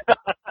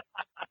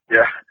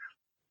 Yeah.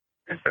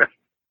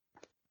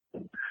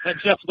 That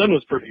Jeff Lynne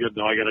was pretty good,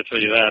 though, I got to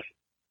tell you that.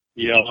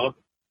 ELO.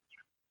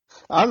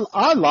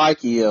 I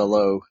like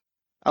ELO.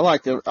 I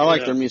like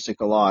their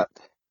music a lot.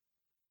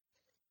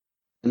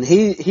 And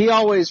he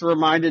always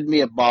reminded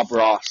me of Bob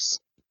Ross.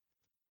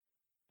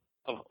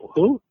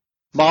 Who?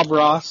 Bob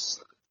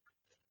Ross.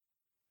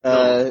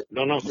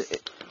 No.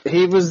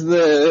 He was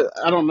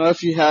I don't know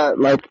if you had,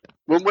 like,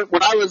 when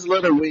I was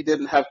little, we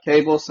didn't have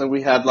cable, so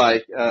we had,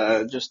 like,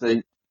 just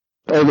the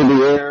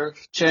over-the-air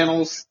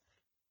channels,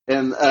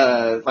 and,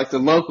 like, the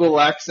local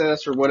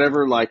access or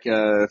whatever, like,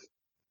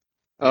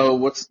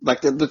 what's,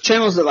 like, the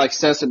channels at, like,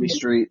 Sesame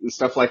Street and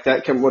stuff like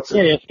that. Yeah,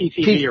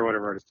 CTV or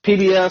whatever it is.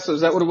 PBS,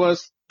 is that what it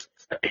was?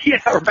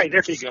 Yeah, right,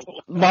 there you go.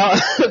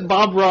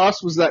 Bob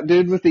Ross was that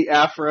dude with the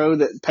afro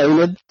that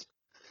painted.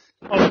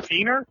 Oh, the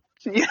painter?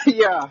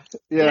 Yeah.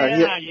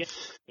 Yeah.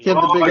 He had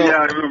the big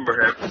I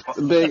remember him.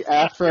 The big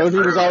afro. He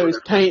was always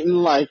painting,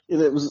 like,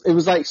 it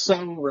was like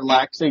so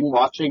relaxing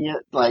watching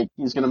it. Like,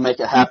 he's gonna make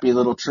a happy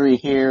little tree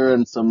here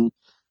and some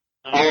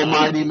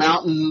almighty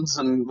mountains,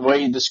 and the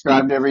way he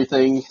described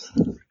everything.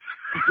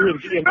 Doing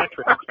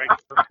geometric, right?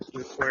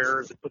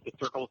 Squares, put the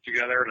circles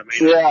together and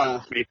made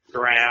a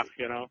graph,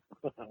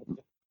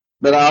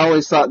 But I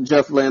always thought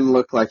Jeff Lynne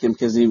looked like him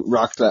because he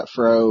rocked that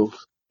fro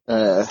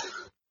in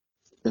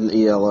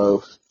the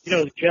ELO. You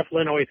know, Jeff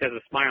Lynne always has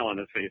a smile on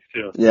his face,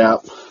 too. Yeah.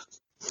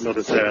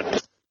 Notice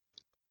that.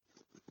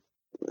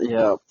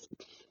 Yeah.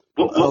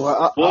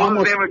 What was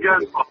his name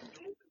again?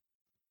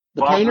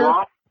 The Bob painter?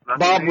 Ross?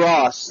 Bob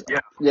Ross. Yeah.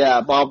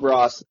 Yeah, Bob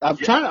Ross. I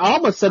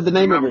almost said the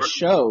name of his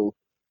show.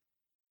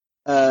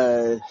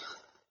 Oh,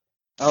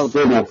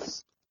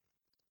 goodness.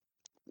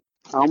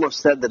 I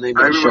almost said the name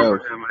of the show. I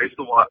remember him. I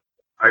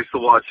used to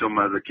watch him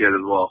as a kid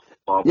as well.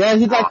 Bob Yeah,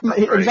 he Ross,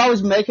 was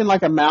always making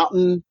like a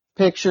mountain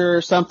picture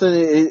or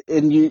something,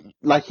 and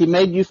he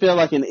made you feel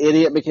like an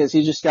idiot because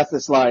he just got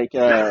this looked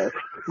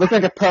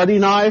like a putty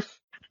knife,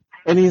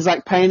 and he's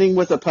like painting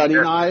with a putty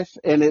knife,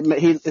 and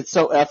it's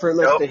so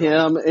effortless to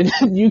him,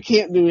 and you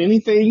can't do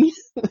anything.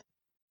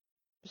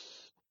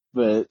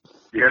 But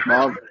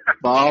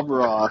Bob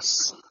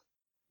Ross,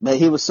 but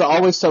he was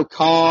always so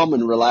calm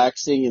and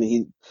relaxing, and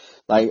he,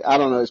 like, I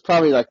don't know, it's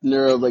probably like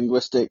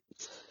neuro-linguistic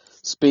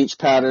speech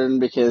pattern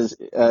because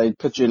he'd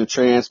put you in a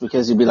trance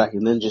because he'd be like,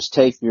 and then just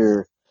take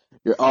your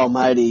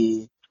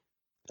almighty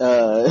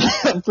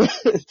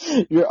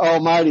your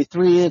almighty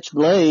 3-inch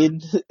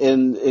blade,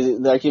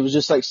 and like it was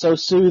just like so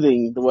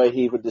soothing the way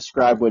he would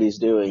describe what he's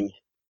doing.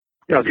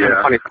 You know, it's kind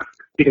of funny.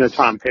 Speaking of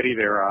Tom Petty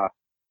there,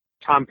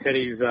 Tom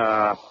Petty's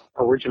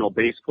original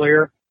bass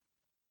player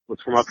was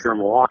from up here in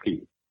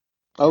Milwaukee.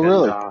 Oh,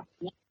 really? And,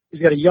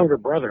 he's got a younger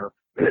brother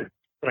that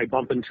I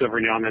bump into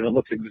every now and then that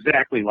looks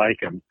exactly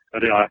like him.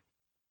 But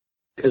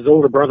his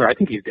older brother, I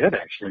think he's dead,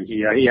 actually.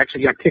 He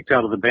actually got kicked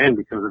out of the band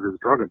because of his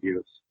drug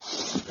abuse.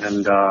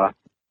 And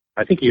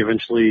I think he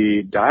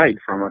eventually died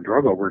from a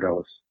drug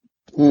overdose.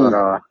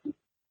 But,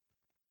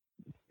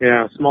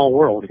 yeah, small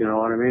world, you know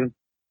what I mean?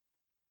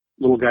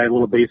 Little guy,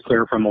 little bass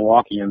player from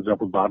Milwaukee ends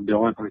up with Bob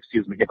Dylan,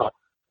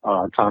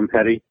 Tom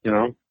Petty, you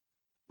know?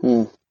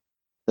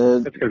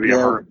 That's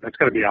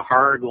gonna be a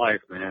hard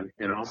life, man,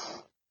 you know?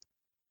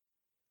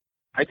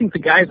 I think the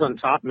guys on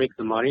top make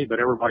the money,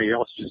 but everybody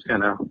else is just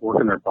kind of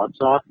working their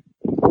butts off.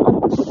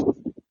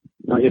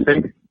 Don't you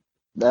think?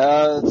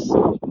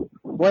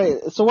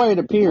 It's the way it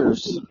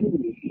appears.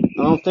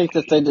 I don't think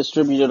that they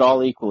distribute it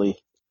all equally.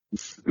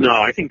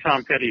 No, I think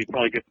Tom Petty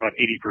probably gets about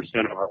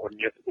 80% of it,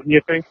 wouldn't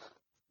you think?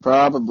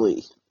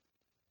 Probably.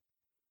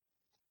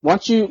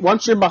 Once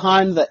you're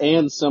behind the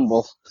and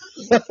symbol,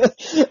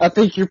 I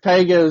think your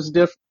pay goes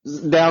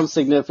down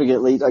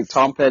significantly, like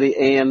Tom Petty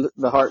and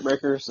the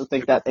Heartbreakers. I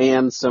think that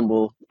and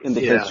symbol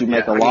indicates you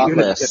make a lot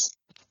less.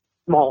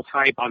 Small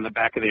type on the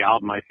back of the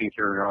album, I think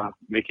you're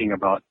making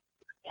about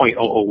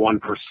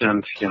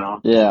 0.001%, you know?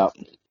 Yeah.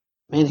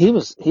 Man, he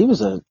was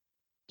a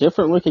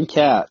different looking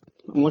cat.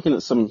 I'm looking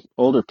at some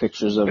older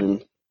pictures of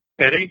him.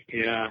 Petty?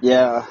 Yeah.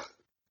 Yeah.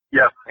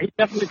 Yeah. He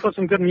definitely put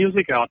some good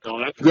music out,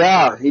 though.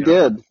 He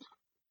did.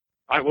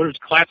 What would you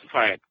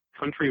classify it?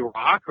 Country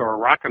rock or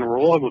rock and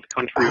roll with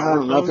country? I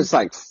don't know if it's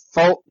like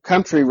folk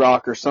country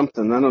rock or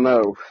something. I don't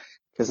know.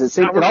 Because it's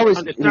not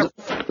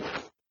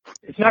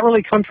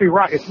really country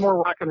rock. It's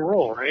more rock and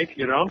roll, right?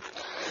 You know?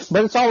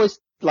 But it's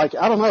always like,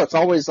 I don't know. It's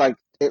always like,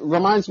 it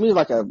reminds me of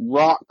like a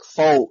rock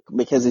folk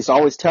because he's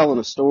always telling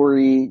a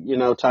story, you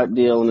know, type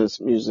deal in his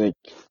music.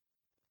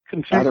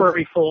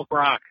 Contemporary folk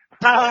rock.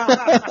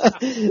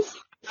 I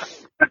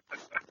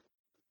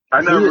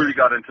never really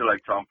got into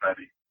like Tom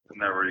Petty. I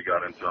never really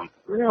got into him.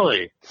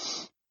 Really?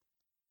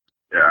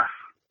 Yeah.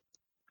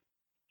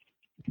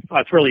 Oh,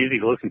 it's really easy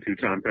to listen to,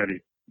 Tom Petty.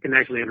 You can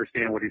actually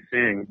understand what he's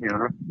saying, you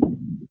know?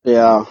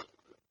 Yeah.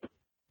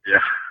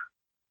 Yeah.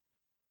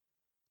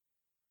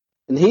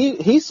 And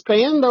he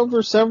spanned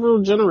over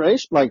several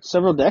generations, like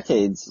several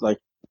decades. Like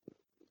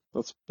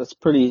that's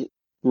pretty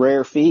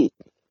rare feat.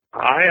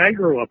 I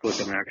grew up with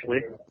him,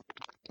 actually.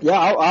 Yeah,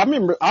 I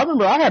remember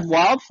I had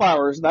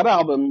Wildflowers, that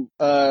album,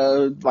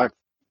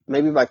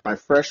 maybe my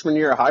freshman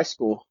year of high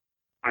school.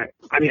 I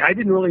mean, I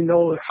didn't really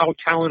know how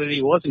talented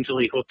he was until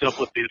he hooked up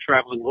with the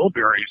Traveling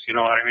Wilburys. You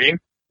know what I mean?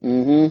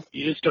 Mm-hmm.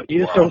 You just don't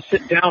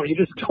sit down. You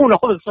just don't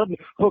all of a sudden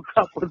hook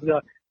up with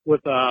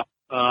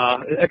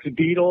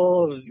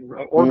ex-Beatles,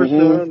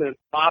 Orbison, and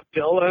Bob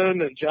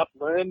Dylan, and Jeff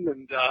Lynne,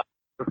 and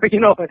you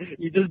know,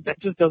 that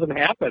just doesn't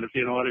happen. If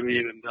you know what I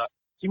mean.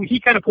 And he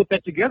kind of put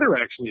that together,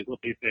 actually, is what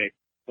they say.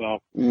 So.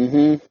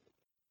 Mm-hmm.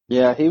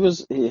 Yeah, he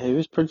was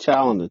pretty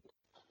talented.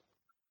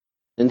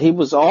 And he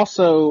was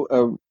also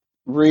a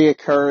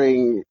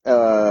reoccurring,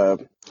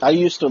 I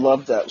used to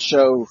love that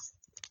show.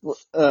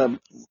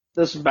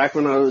 This is back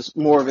when I was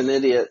more of an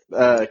idiot.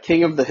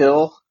 King of the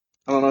Hill.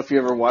 I don't know if you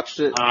ever watched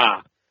it.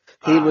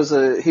 He was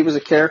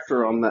a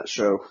character on that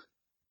show.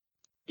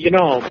 You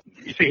know,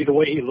 you see the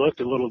way he looked,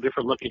 a little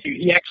different looking.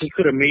 He actually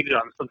could have made it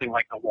on something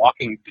like The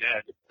Walking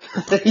Dead.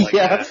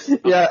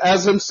 Yeah,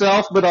 as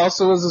himself, but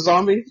also as a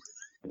zombie.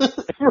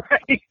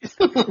 Right.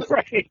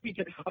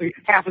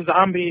 Half a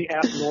zombie,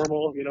 half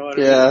normal, you know what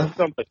I mean?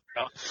 Something,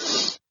 you know?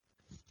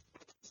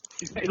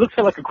 He looks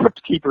like a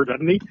crypt keeper,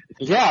 doesn't he?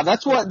 Yeah,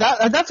 that's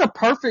a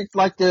perfect,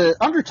 like, the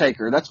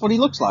Undertaker. That's what he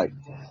looks like.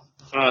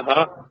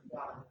 Uh-huh.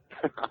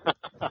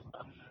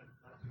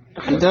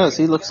 He does.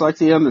 He looks like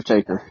the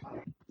Undertaker.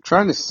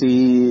 trying to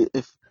see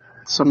if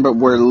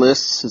where it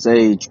lists his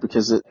age,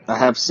 because I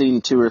have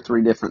seen 2 or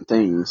 3 different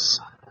things.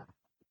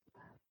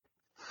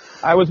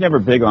 I was never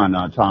big on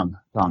Tom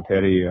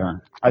Petty.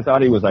 I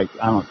thought he was like,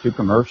 I don't know, too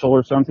commercial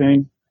or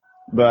something.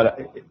 But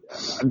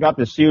I've got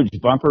this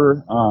huge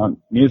bumper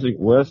music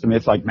list. I mean,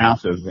 it's like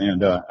massive,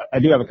 and I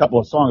do have a couple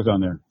of songs on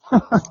there.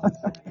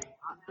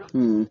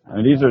 And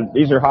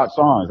these are hot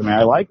songs. I mean,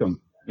 I like them.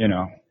 You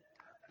know,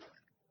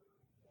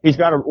 he's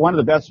got one of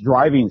the best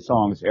driving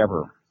songs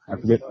ever. I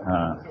forget.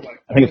 I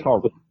think it's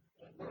called.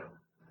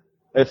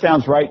 It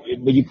sounds right,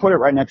 but you put it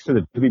right next to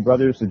the Doobie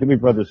Brothers. The Doobie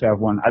Brothers have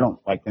one. I don't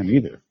like them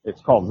either. It's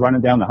called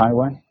 "Running Down the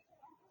Highway."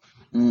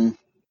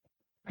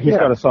 He's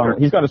got a song. Sure.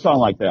 He's got a song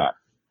like that.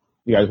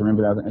 You guys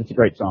remember that? It's a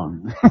great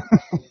song.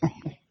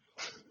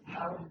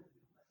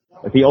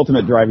 It's the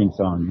ultimate driving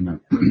song, you know.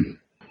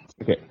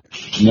 Okay.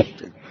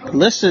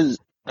 This is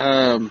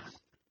trying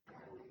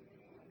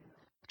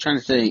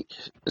to think.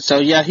 So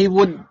yeah, he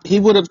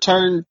would have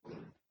turned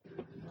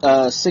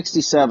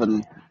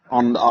 67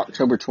 on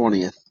October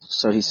 20th.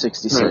 So he's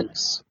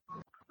 66.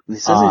 And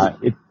he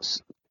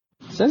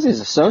says he's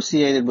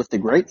associated with the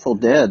Grateful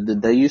Dead.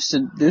 Did they used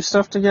to do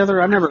stuff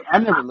together? I never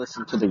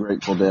listened to the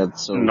Grateful Dead.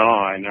 So no,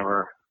 I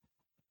never.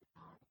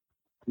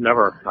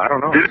 I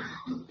don't know.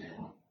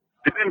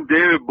 Didn't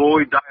David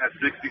Bowie die at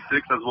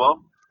 66 as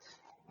well?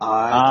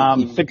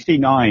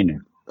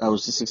 69. Oh,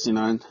 was he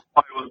 69?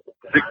 Oh, he was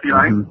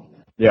 69? Mm-hmm.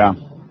 Yeah.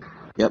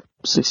 Yep,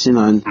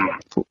 69.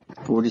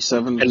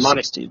 47 and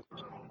 16.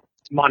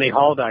 Monty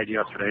Hall died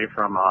yesterday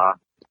from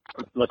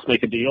Let's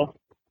Make a Deal.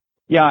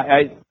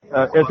 Yeah,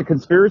 as a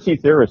conspiracy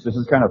theorist, this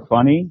is kind of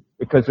funny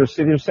because they're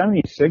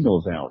sending these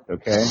signals out,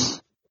 okay?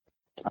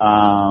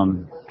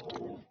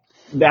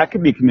 That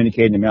could be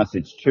communicating a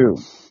message too.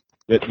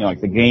 That, you know, like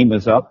the game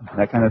is up,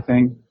 that kind of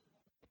thing.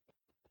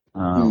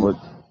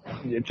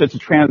 It's just a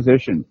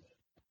transition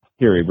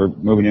period we're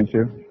moving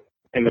into.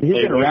 And he's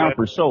been around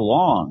for so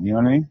long, you know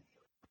what I mean?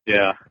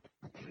 Yeah.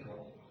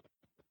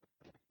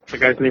 The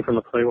guy's name from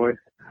the Playboy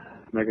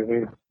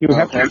magazine. You would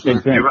have to same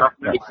thing.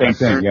 Same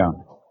thing, yeah.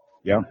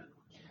 Yeah.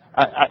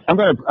 I'm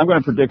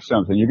gonna predict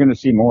something. You're gonna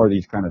see more of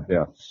these kind of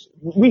deaths.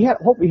 We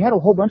had a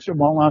whole bunch of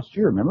them all last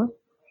year, remember?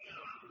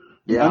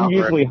 Yeah.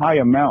 Unusually high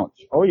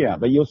amounts. Oh yeah,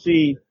 but you'll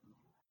see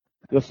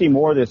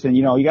more of this, and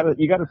you know, you gotta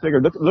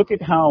figure. Look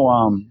at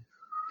how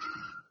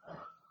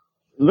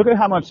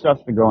much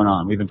stuff's been going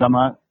on. We've been talking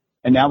about,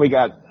 and now we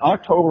got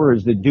October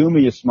is the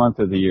doomiest month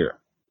of the year.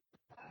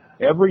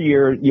 Every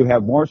year you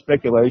have more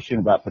speculation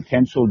about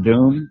potential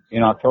doom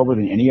in October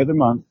than any other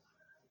month.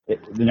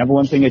 The number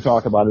one thing they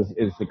talk about is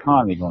the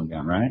economy going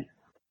down, right?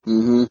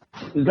 Mm-hmm.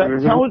 Does that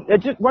tell?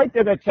 It just right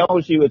there that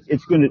tells you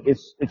it's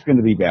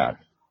gonna be bad.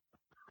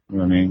 You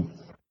know what I mean?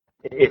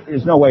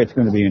 There's no way it's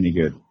going to be any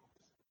good.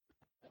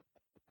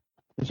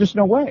 There's just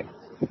no way.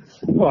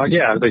 Well,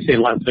 yeah, they say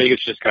Las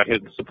Vegas just got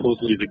hit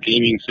supposedly the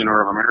gaming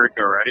center of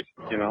America, right?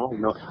 You know.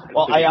 No.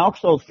 Well, I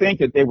also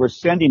think that they were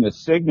sending a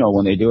signal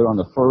when they do it on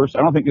the 1st.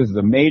 I don't think this is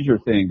a major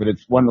thing, but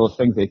it's one of those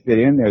things they fit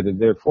in there that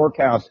they're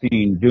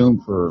forecasting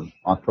doom for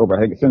October.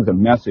 I think it sends a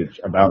message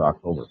about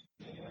October.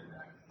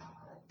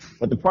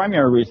 But the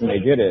primary reason they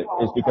did it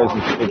is because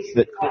it's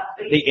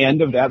the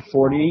end of that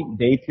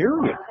 40-day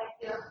period.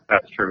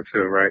 That's true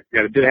too, right?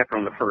 Yeah, it did happen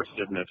on the 1st,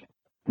 didn't it?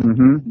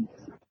 Mm-hmm.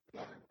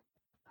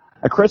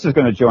 Chris is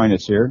going to join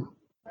us here.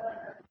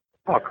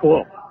 Oh,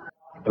 cool.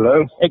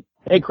 Hello.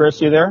 Hey, Chris,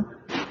 you there?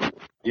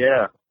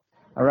 Yeah.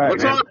 All right.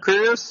 What's up,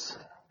 Chris?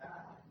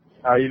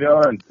 How you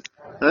doing?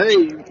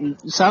 Hey,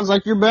 sounds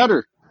like you're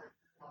better.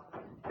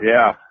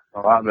 Yeah, a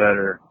lot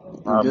better.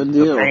 Good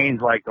deal. The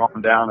pain's like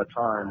gone down a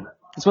ton.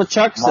 That's what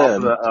Chuck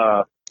said.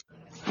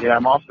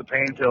 I'm off the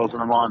pain pills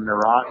and I'm on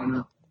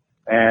Neurontin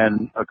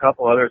and a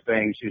couple other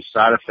things whose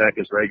side effect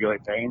is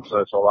regulate pain, so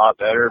it's a lot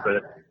better,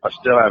 but I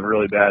still have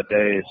really bad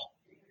days.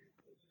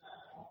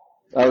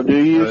 Oh, do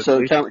you? So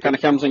it kind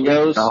of comes and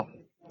goes?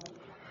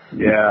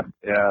 Yeah.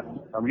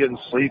 I'm getting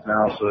sleep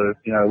now, so,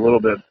 you know, a little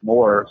bit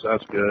more, so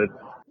that's good.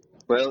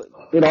 Well,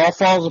 it all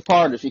falls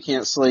apart if you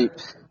can't sleep.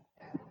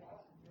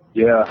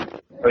 Yeah.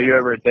 Are you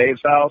ever at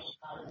Dave's house?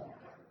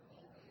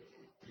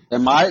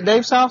 Am I at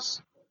Dave's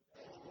house?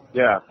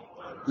 Yeah.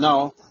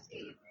 No.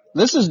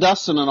 This is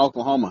Dustin in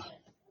Oklahoma.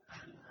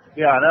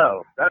 Yeah, I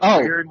know. That's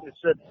weird. It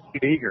said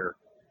eager.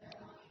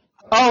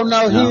 Oh,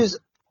 no, he's,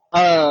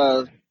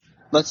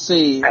 let's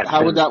see,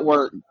 how would that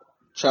work,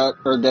 Chuck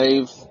or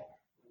Dave?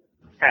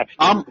 It's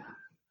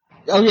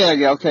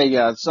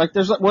like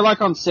we're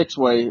like on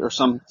 6-way or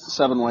some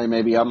 7-way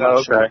maybe. I'm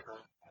not sure. Okay.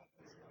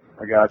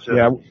 I gotcha.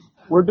 Yeah,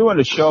 we're doing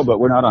a show, but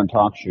we're not on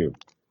TalkShoe.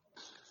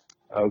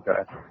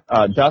 Okay.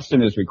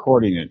 Dustin is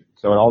recording it,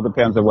 so it all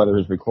depends on whether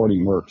his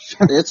recording works.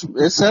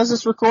 It says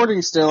it's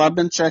recording still. I've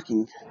been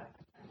checking.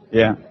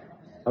 Yeah.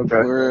 Okay.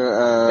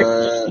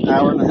 We're an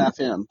hour and a half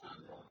in.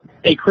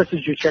 Hey, Chris,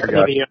 did you check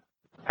any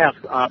past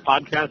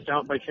podcast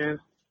out by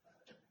chance?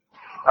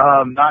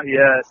 Not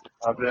yet.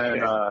 I've been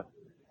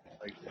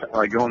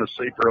like going to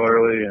sleep real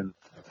early and.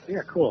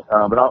 Yeah, cool.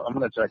 But I'm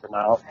gonna check them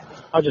out.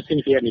 I was just seeing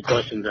if you had any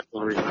questions. That's the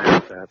only reason I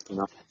asked that. You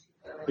know.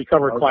 We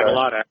covered quite a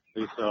lot,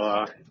 actually. So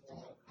a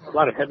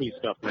lot of heavy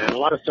stuff, man. A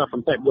lot of stuff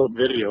from Pet Goat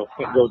Video.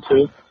 Pet Goat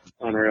 2.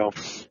 Unreal.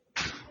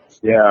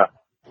 Yeah,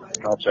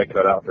 I'll check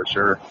that out for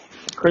sure.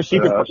 Chris,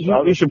 you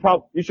should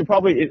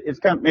probably. It's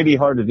kind of maybe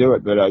hard to do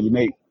it, but you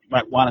might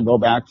want to go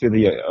back to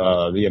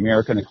the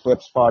American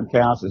Eclipse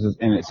podcast,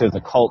 and it says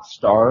Occult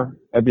Star.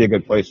 That'd be a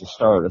good place to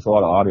start. There's a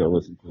lot of audio to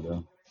listen to,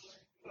 though.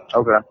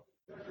 Okay.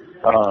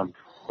 Well,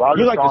 I was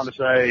just calling to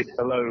say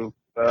hello.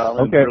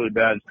 I'm in really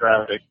bad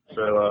traffic,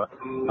 so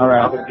all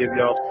right. I'll give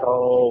y'all a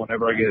call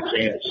whenever I get a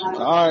chance.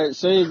 All right,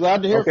 see,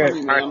 glad to hear from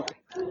you, man.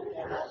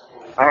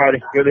 All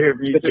righty, good to hear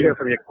from you. Good to hear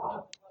from you.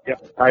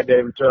 Yep. Hi,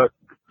 David, Chuck.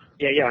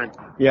 Yeah.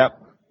 Yep.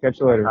 Catch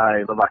you later. All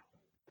right, bye-bye.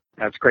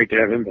 That's great to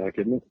have him back,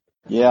 isn't it?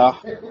 Yeah.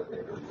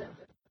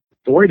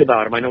 Worried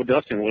about him. I know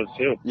Dustin was,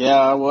 too. Yeah,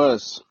 I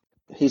was.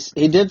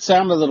 He did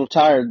sound a little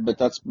tired, but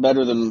that's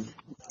better than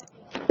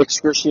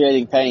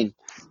excruciating pain.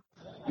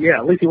 Yeah,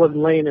 at least he wasn't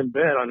laying in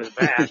bed on his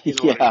back. You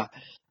know what I mean?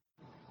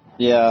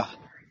 Yeah.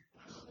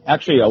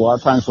 Actually, a lot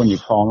of times when you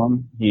call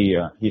him,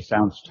 he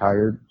sounds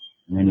tired,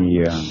 and then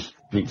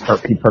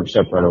he perks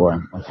up right away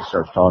once he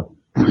starts talking.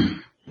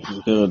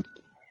 Good.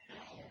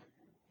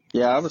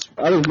 Yeah, I was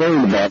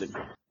worried about him.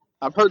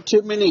 I've heard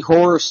too many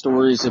horror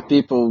stories of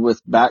people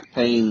with back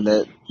pain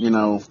that,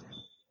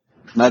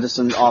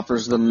 medicine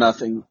offers them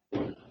nothing.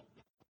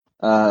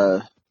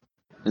 And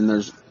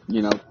there's,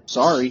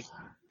 sorry,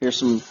 here's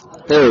some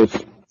pills.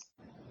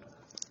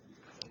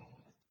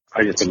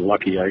 I just been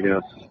lucky, I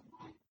guess.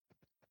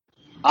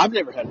 I've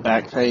never had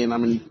back pain. I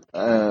mean,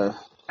 I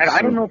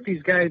don't know if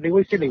these guys, they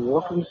always say they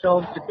work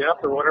themselves to death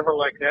or whatever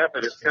like that,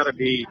 but it's got to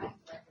be,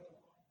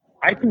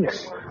 I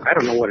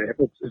don't know what it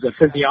is. Is it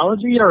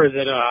physiology or is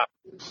it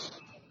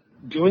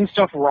doing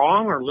stuff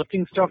wrong or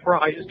lifting stuff wrong?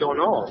 I just don't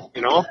know,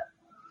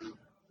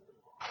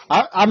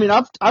 I mean,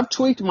 I've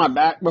tweaked my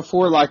back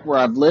before, like where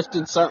I've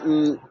lifted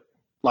something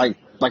like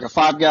a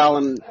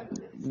 5-gallon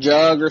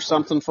jug or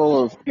something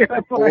full of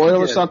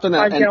oil or something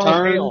and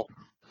turned.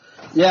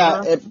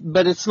 Yeah,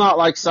 but it's not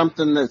like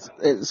something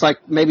it's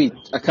like maybe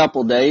a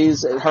couple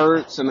days it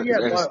hurts and it's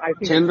I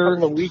think tender. A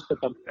couple of weeks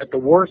at the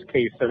worst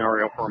case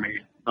scenario for me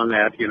on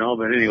that,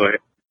 but anyway,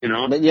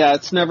 But yeah,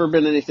 it's never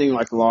been anything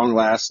like long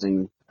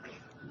lasting.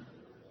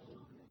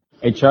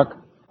 Hey, Chuck?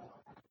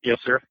 Yes,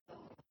 sir.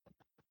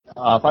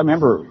 If I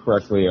remember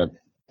correctly,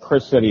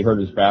 Chris said he hurt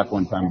his back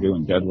one time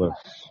doing deadlifts.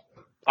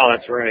 Oh,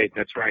 that's right.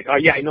 Oh,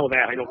 yeah, I know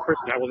that. I know Chris.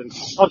 I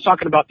was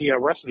talking about the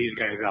rest of these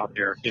guys out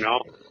there,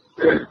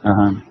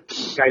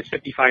 Guys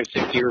 55,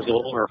 60 years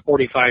old or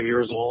 45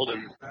 years old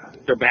and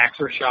their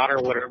backs are shot or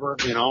whatever,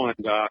 and,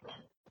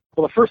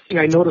 well, the first thing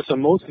I notice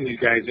on most of these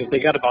guys is they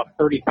got about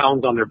 30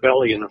 pounds on their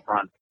belly in the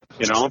front,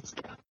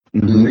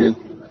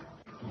 Mm-hmm.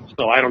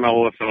 So I don't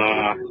know if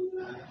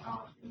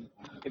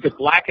it's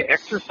lack of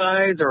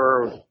exercise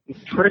or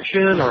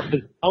nutrition or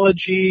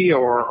physiology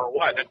or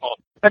what.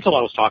 That's all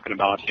I was talking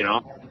about,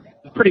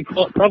 It's pretty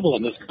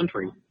prevalent in this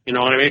country, you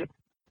know what I mean?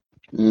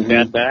 Mm-hmm.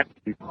 Bad back.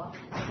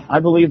 I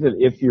believe that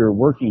if you're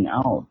working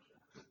out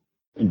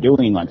and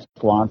doing like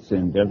squats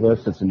and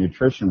deadlifts, it's a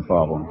nutrition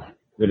problem.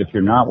 That if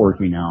you're not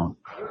working out,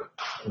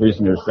 the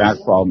reason there's back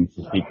problems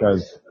is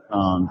because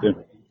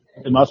the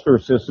muscular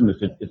system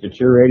is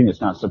deteriorating. It's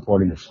not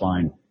supporting the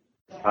spine.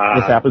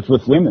 This happens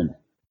with women.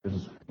 This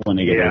is when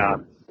they get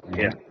older.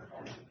 Yeah.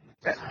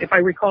 If I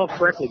recall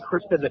correctly,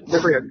 Chris said that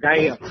remember a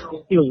guy,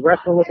 he was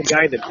wrestling with a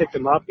guy that picked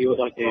him up. He was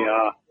like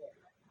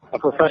a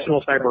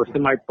professional type or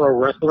semi-pro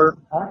wrestler.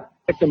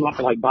 Picked him up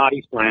and like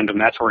body slammed him.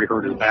 That's where he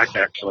hurt his back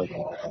actually.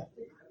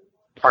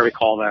 If I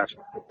recall that.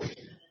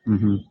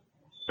 Mm-hmm.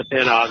 But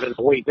then the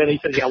weight. Then he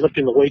said,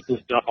 lifting the weights and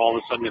stuff. All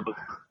of a sudden it was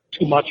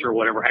too much or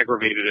whatever,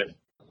 aggravated it.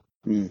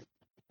 Mm.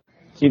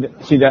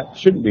 See that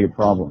shouldn't be a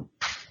problem.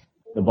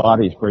 The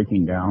body's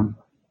breaking down.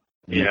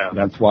 Yeah.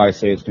 That's why I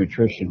say it's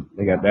nutrition.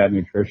 They got bad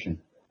nutrition.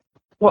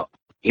 Well,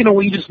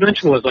 what you just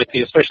mentioned was like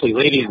especially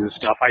ladies and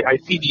stuff. I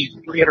see these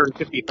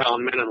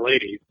 350-pound men and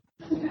ladies.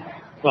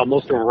 Well,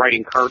 most of them are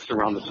riding carts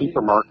around the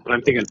supermarket, but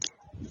I'm thinking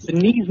the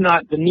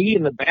knee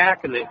and the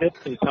back and the hips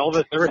and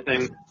pelvis,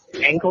 everything,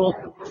 ankles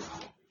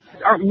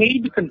are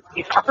made to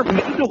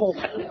hold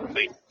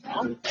weight.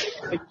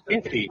 It's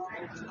fancy.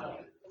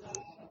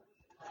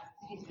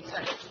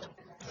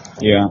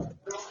 Yeah.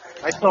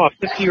 I saw a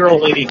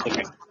 50-year-old lady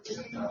today,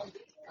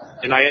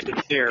 and I had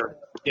to stare.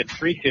 She had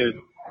 3 kids.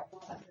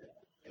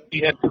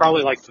 She had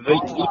probably like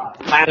the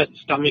flattest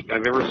stomach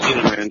I've ever seen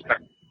in my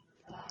entire.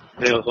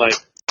 And it was like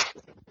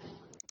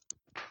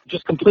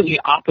just completely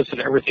opposite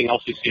of everything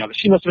else you see.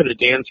 She must have been a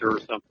dancer or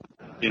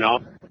something,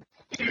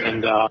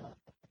 And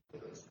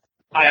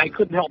I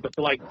couldn't help but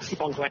to like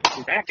keep on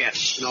glancing back at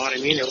it. You know what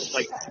I mean? It was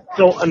like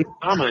so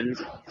uncommon.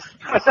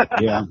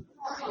 Yeah.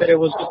 That it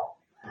was just.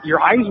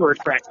 Your eyes were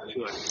attracted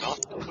to it.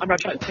 I'm not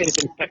trying to say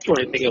anything sexual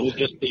or anything. It was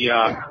just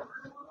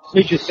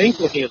made you think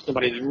looking at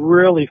somebody's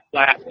really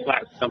flat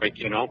stomach,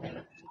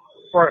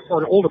 for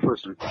an older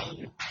person.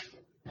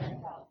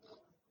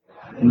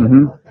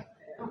 Mm-hmm.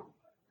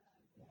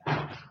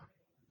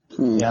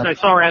 Yeah.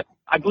 And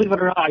I believe it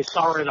or not, I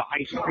saw her at an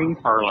ice cream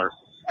parlor.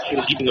 She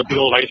was eating a big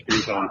old ice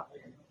cream cone.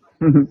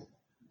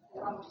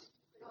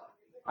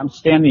 I'm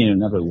standing in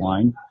another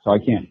line, so I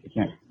can't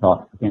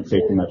talk. I can't say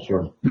too much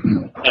here.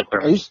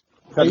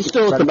 Are you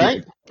still at the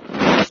bank?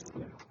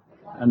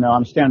 No,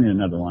 I'm standing in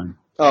another line.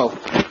 Oh.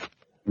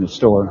 In the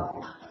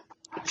store.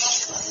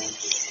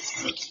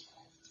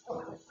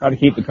 Try to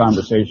keep the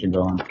conversation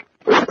going.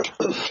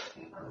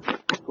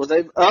 Well,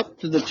 they've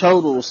upped the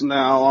totals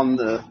now on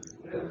the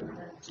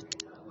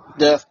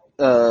death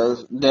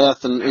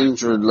and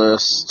injured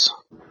list.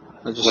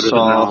 I just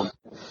saw.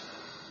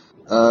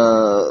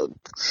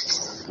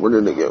 Where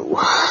did it go?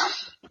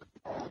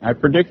 I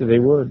predicted they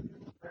would.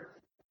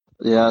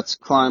 Yeah, it's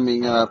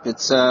climbing up.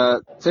 It's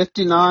at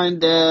 59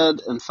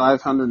 dead and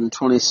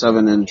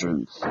 527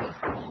 injured.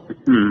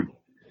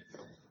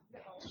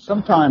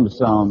 Sometimes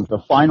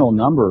the final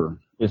number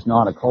is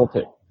not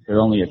occultic. They're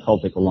only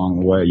occultic along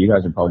the way. You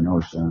guys have probably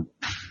noticed that.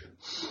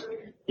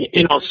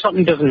 You know,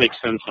 something doesn't make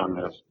sense on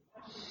this.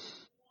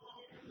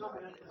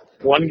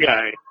 One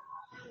guy,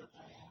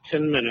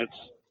 10 minutes.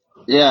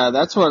 Yeah,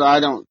 that's what I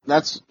don't.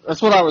 That's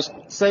what I was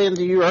saying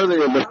to you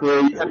earlier before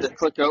you had to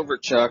click over,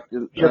 Chuck,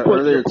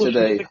 earlier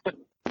today.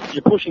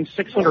 You're pushing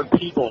 600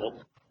 people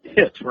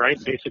hits, right?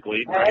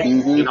 Basically, right?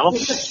 Mm-hmm. You know,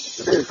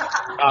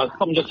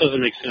 something just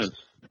doesn't make sense.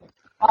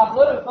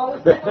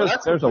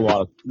 There's a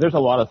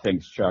lot of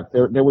things, Chuck.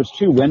 There was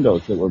 2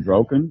 windows that were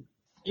broken.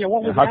 Yeah,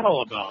 what was that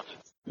all about?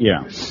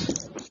 Yeah.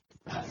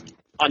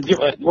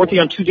 Weren't they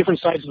on 2 different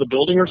sides of the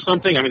building or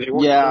something? I mean, they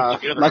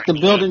weren't together. Like the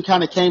building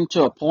kind of came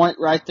to a point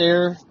right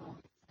there.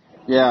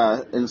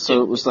 Yeah, and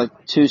so it was like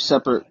 2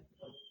 separate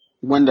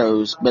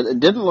windows, but it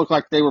didn't look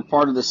like they were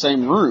part of the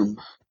same room.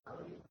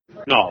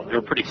 No, they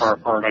were pretty far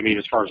apart. I mean,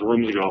 as far as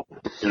rooms go,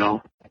 you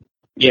know.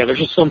 Yeah, there's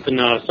just something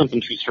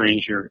too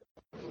strange here.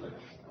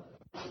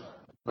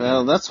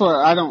 Well, that's what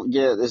I don't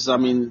get is, I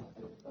mean,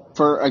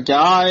 for a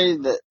guy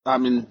that, I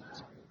mean,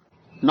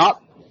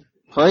 not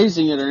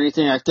praising it or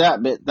anything like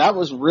that, but that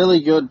was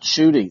really good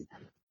shooting.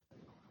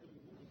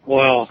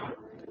 Well,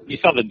 you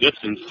saw the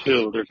distance,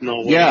 too. There's no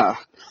way. Yeah.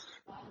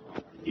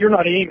 You're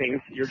not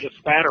aiming. You're just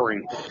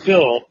spattering.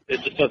 Still,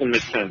 it just doesn't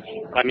make sense.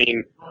 I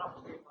mean,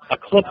 a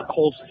clip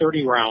holds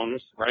 30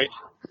 rounds, right?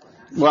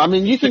 Well, I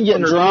mean, you can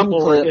get drum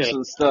clips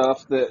and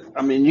stuff that,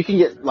 I mean, you can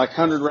get like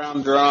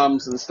 100-round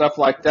drums and stuff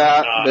like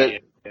that,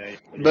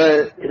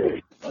 but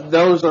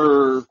those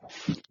are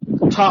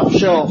top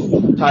shelf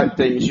type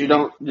things. You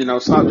don't, you know,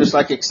 it's not just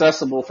like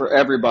accessible for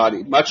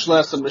everybody, much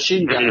less a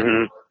machine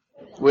gun,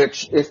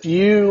 which if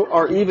you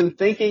are even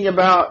thinking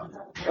about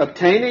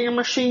obtaining a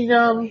machine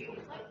gun,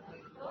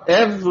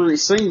 every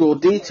single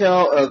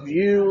detail of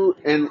you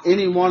and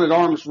anyone at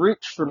arm's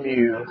reach from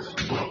you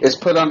is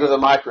put under the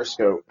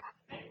microscope.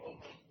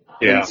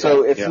 Yeah. And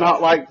so it's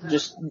not like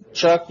just,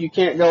 Chuck, you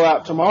can't go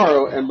out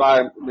tomorrow and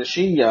buy a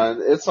machine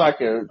gun. It's like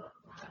a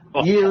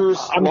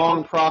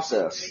years-long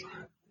process.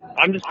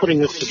 I'm just putting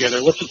this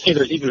together. Let's just say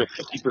there's even a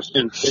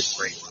 50% hit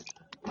rate.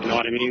 You know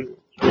what I mean?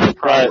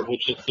 Right.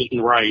 Which just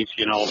isn't right,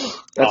 you know.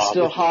 That's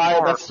still high.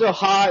 That's still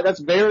high. That's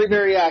very,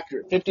 very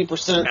accurate.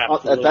 50%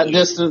 at that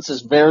distance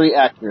is very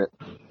accurate.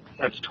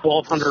 That's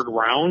 1,200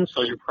 rounds,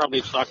 so you're probably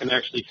talking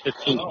actually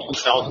 15 to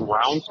 2,000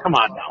 rounds. Come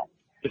on now.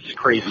 This is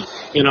crazy.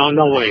 You know,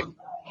 no way.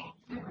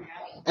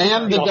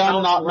 And the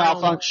gun not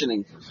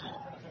malfunctioning.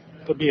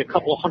 Could be a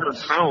couple 100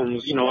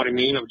 pounds, you know what I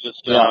mean, of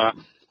just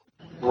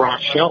raw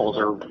shells,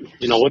 or,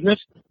 you know, wouldn't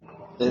it?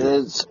 It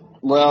is.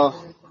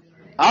 Well,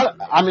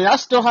 I mean, I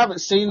still haven't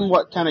seen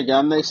what kind of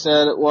gun they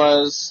said it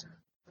was.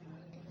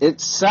 It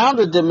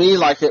sounded to me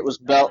like it was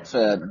belt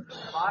fed.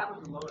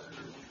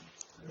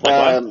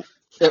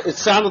 It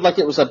sounded like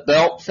it was a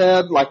belt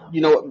fed, like,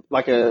 you know,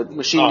 like a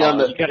machine gun.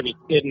 You gotta be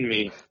kidding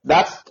me.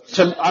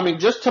 I mean,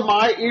 just to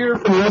my ear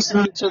from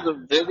listening to the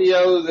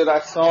video that I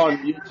saw on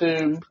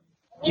YouTube,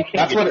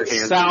 that's what it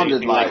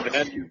sounded like.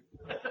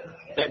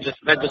 That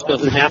just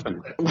doesn't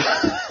happen.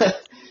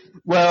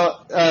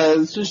 Well,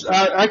 it's just,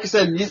 like I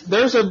said,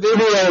 there's a video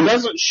that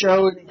doesn't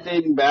show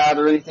anything bad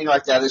or anything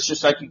like that. It's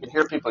just like you can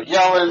hear people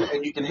yelling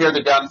and you can hear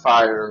the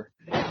gunfire.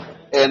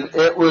 And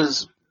it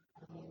was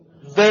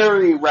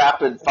very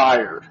rapid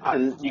fire.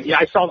 And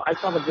I saw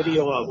the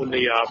video when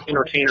the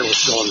entertainer was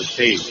still on the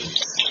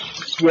stage.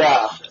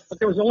 Yeah. But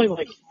there was only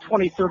like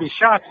 20, 30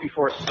 shots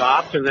before it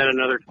stopped, and then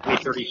another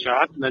 20, 30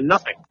 shots, and then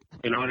nothing.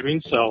 You know what I mean?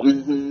 So,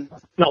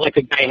 it's not like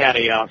the guy had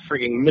a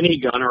frigging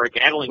minigun or a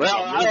Gatling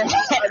gun.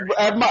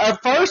 Well,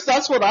 at first,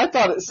 that's what I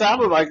thought it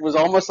sounded like. It was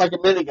almost like a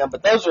minigun,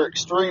 but those are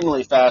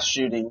extremely fast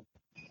shooting.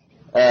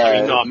 I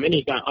mean, no, a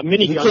minigun.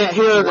 You can't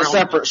hear the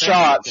separate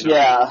shots,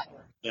 Yeah,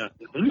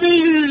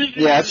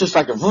 it's just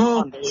like a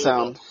sound. It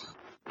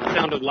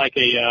sounded like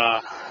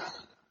a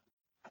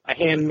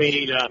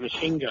handmade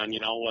machine gun,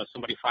 you know,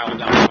 somebody filing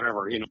down or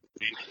whatever, you know.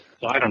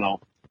 So I don't know.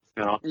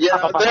 You know? Yeah,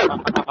 like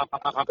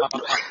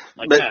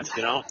that,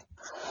 you know?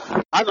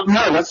 I don't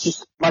know. That's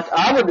just like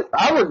I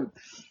would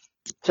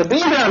to be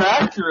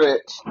that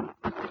accurate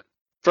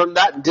from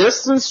that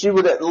distance, you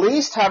would at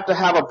least have to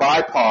have a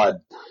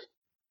bipod.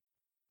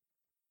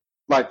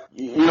 Like,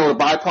 you know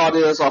what a bipod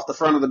is off the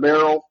front of the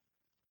barrel?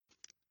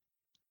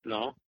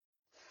 No.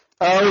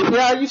 Oh,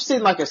 yeah, you've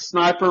seen like a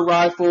sniper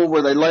rifle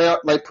where they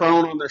lay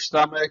prone on their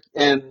stomach,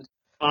 and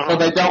so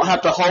they don't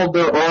have to hold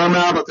their arm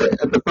out at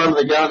the front of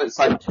the gun. It's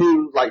like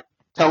two like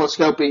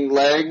telescoping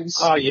legs.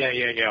 Oh, yeah.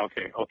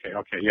 Okay.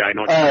 Yeah, I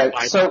know.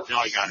 So now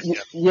I got it.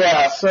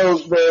 Yeah, so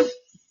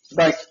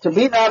to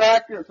be that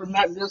accurate from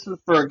that distance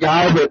for a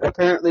guy that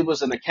apparently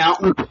was an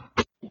accountant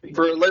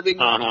for a living,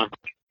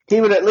 he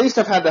would at least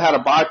have had to have a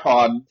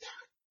bipod.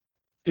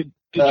 Did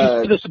you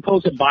see the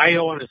supposed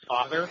bio on his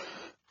father?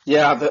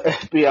 Yeah, the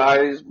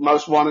FBI's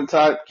most wanted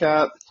type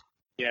cat.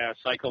 Yeah,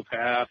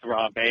 psychopath,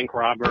 bank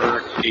robber,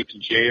 escaped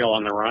jail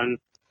on the run.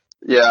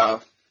 Yeah.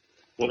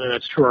 Whether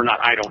that's true or not,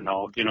 I don't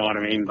know. You know what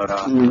I mean? But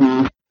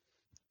Mm-hmm.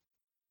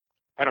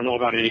 I don't know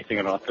about anything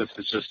about this.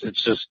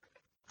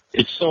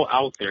 It's so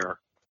out there.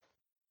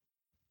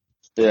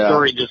 Yeah.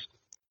 Sorry,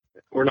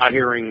 we're not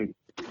hearing.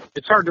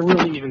 It's hard to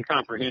really even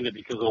comprehend it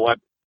because of what.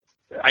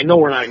 I know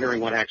we're not hearing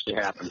what actually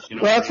happens. You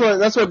know. Well,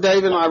 that's what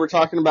Dave and I were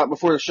talking about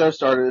before the show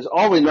started. Is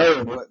all we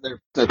know is what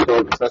they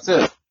told us. That's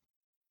it.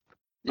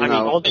 I mean,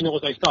 all they know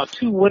is I saw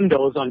two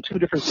windows on two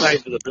different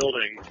sides of the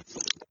building,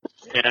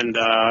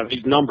 and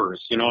these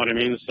numbers. You know what I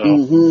mean?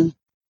 So,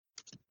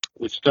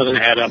 which doesn't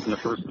add up in the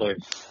first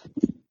place.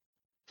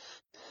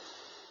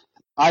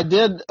 I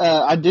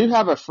do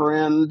have a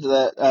friend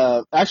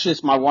that actually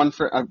it's my one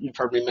friend. You've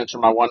heard me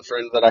mention my one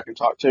friend that I can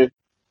talk to.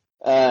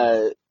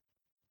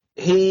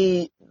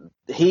 He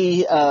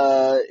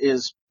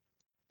is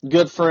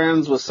good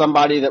friends with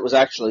somebody that was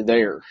actually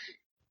there.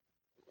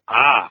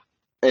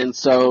 And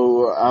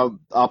so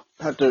I'll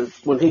have to,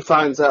 when he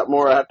finds out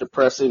more, I have to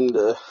press him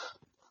to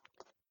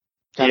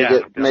kind of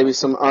get maybe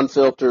some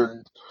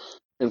unfiltered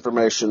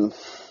information.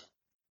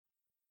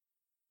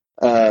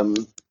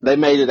 They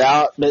made it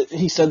out, but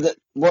he said that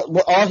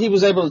what all he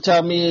was able to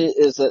tell me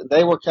is that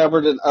they were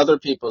covered in other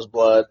people's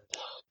blood,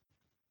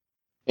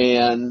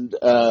 and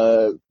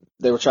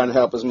they were trying to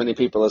help as many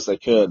people as they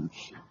could.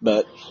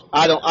 But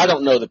I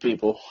don't know the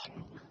people.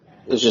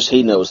 It's just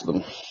he knows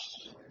them.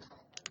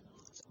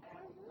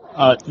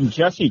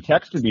 Jesse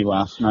texted me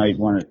last night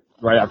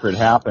right after it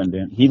happened,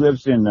 and he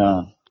lives in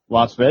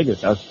Las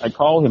Vegas. I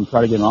called him,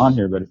 try to get him on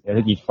here, but I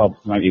think he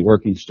might be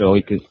working still.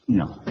 He could,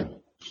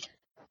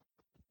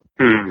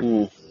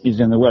 he's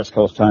in the West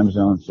Coast time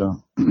zone,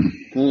 so.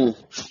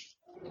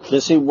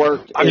 Does he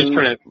work in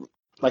Vegas?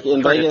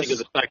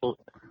 To think of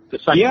the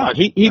yeah,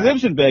 he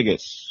lives in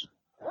Vegas.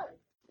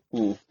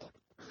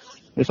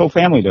 His whole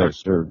family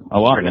does, or a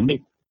lot of them.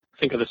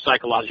 Think of the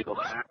psychological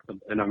facts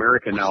in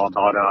America now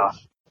about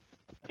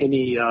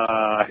any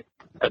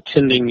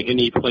attending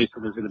any place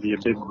where there's going to be a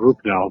big group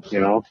now, that's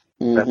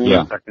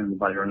not affecting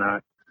anybody or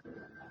not.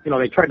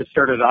 They tried to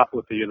start it off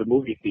with the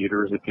movie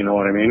theaters, if you know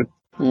what I mean.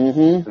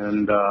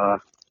 And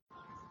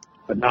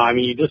but no, I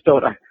mean, you just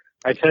don't.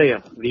 I tell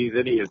you, these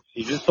idiots,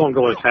 you just don't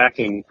go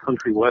attacking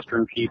country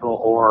western people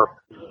or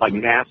like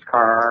NASCAR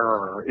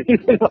or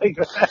anything like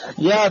that.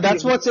 Yeah,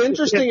 that's what's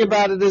interesting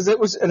about it is it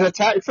was an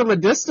attack from a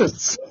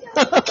distance.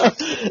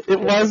 It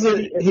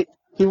wasn't.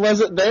 He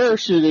wasn't there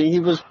shooting. He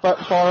was far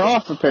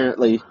off,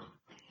 apparently.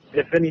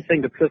 If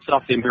anything, to piss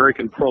off the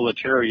American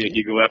proletariat,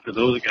 you go after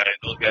those guys.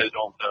 Those guys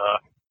don't.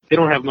 They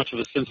don't have much of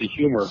a sense of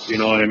humor. You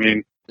know what I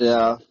mean?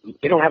 Yeah.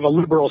 They don't have a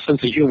liberal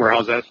sense of humor.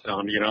 How's that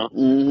sound?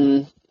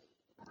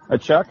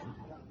 Chuck?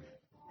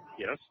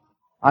 Yes?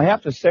 I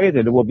have to say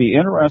that it will be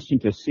interesting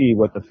to see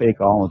what the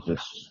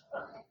fakeologists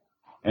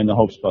and the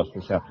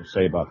hoaxbusters have to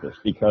say about this,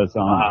 because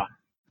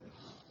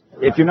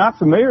if you're not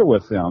familiar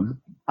with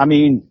them, I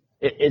mean,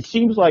 it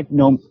seems like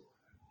no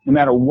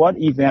matter what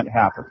event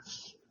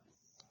happens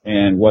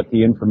and what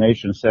the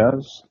information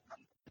says,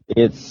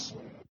 it's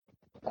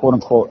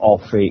quote-unquote all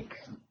fake.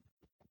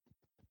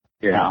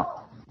 Yeah.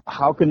 Now,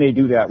 how can they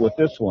do that with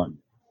this one?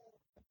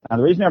 Now,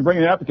 the reason I'm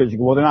bringing it up is because you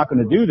go, well, they're not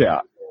going to do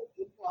that.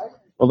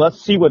 Well,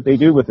 let's see what they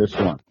do with this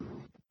one.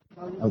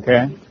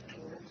 Okay?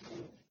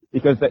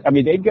 Because,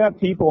 they've got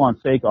people on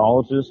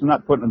fakeologists. I'm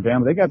not putting them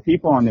down, but they got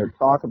people on there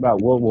talk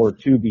about World War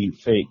II being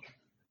fake.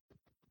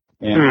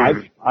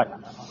 And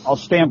I'll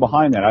stand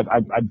behind that.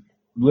 I've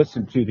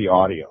listened to the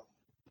audio.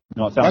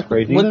 It sounds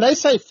crazy. When they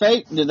say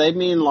fake, do they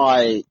mean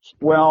like?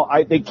 Well,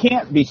 they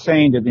can't be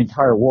saying that the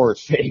entire war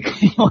is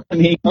fake. You know what I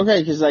mean?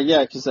 Okay,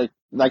 because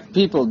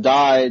people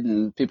died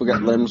and people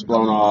got limbs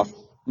blown off.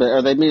 But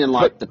are they meaning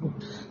like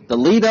the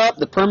lead up,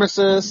 the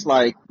premises,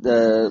 like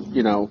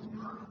that?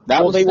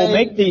 Well, they will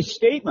make these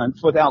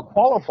statements without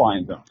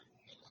qualifying them.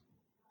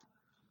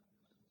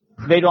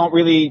 They don't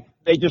really.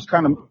 They just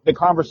the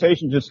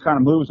conversation just kind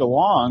of moves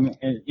along,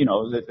 and they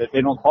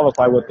don't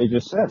qualify what they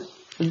just said.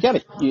 You got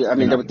it. I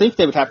would think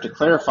they would have to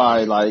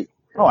clarify, like,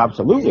 oh,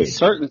 absolutely,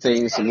 certain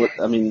things. And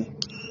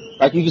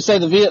like you could say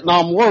the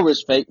Vietnam War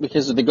was fake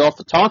because of the Gulf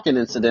of Tonkin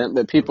incident,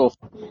 but people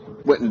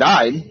went and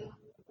died.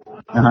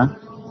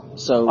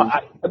 So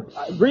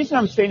the reason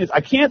I'm saying this, I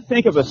can't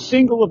think of a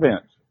single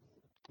event,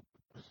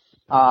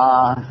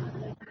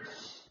 and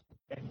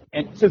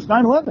since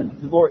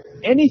 9/11, or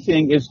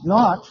anything is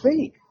not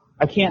fake.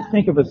 I can't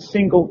think of a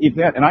single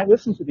event, and I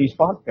listened to these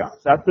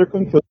podcasts. At their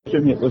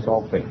conclusion, it was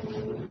all fake.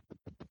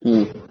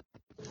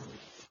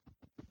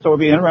 So it'll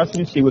be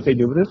interesting to see what they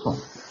do with this one.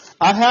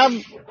 I have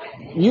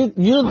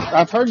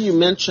I've heard you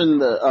mention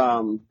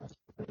the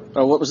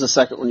what was the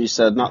second one you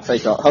said? Not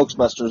fake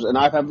hoaxbusters, and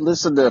I have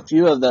listened to a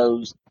few of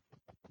those,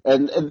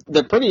 and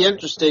they're pretty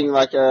interesting.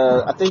 Like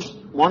I think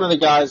one of the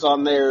guys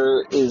on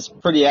there is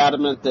pretty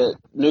adamant that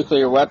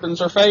nuclear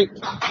weapons are fake.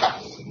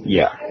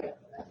 Yeah,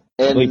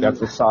 I believe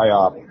that's a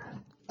psyop.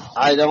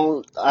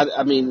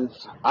 I mean,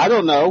 I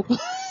don't know.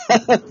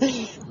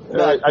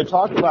 I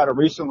talked about it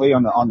recently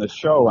on the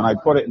show, and I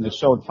put it in the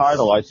show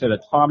title. I said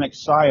atomic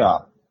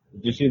psyop.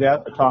 Did you see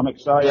that? Atomic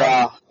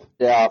psyop?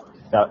 Yeah.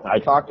 I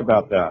talked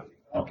about that.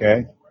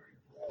 Okay.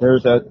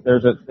 There's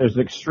an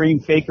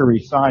extreme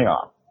fakery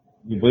psyop.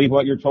 You believe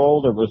what you're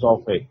told, or it was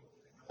all fake?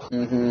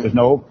 Mm-hmm. There's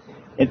no.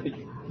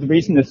 The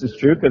reason this is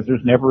true because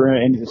there's never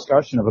any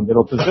discussion of a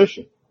middle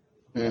position.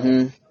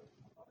 Mm-hmm.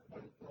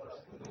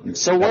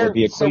 So where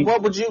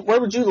would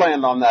you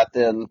land on that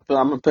then?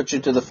 I'm gonna put you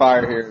to the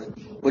fire here.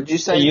 Would you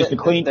say they used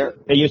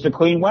a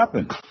clean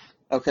weapon?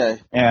 Okay.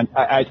 And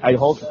I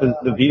hold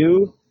the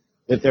view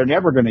that they're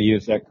never going to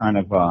use that kind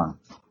of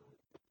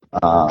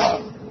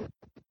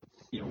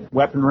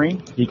weaponry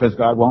because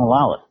God won't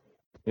allow it.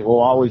 It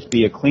will always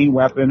be a clean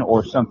weapon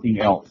or something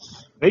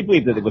else. They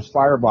believe that it was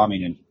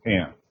firebombing in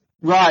Japan.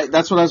 Right.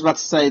 That's what I was about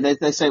to say.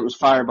 They say it was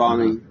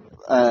firebombing.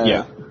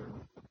 Yeah.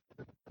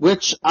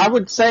 Which I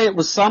would say it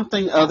was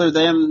something other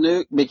than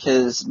nuke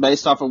because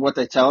based off of what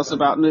they tell us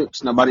about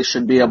nukes, nobody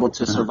should be able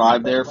to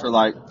survive there for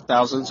like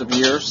thousands of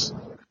years.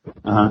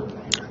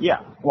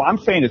 Yeah. Well, I'm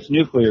saying it's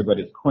nuclear, but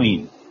it's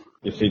clean.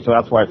 You see, so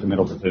that's why it's a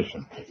middle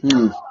position.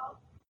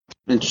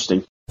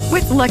 Interesting.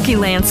 With Lucky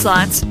Land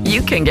Slots,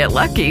 you can get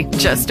lucky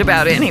just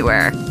about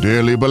anywhere.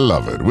 Dearly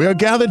beloved, we are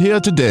gathered here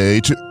today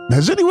to...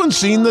 Has anyone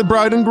seen the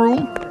bride and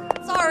groom?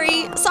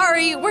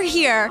 Sorry, we're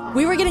here.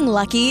 We were getting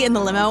lucky in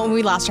the limo and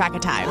we lost track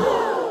of time.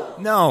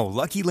 No,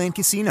 Lucky Land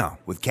Casino,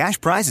 with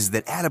cash prizes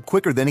that add up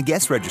quicker than a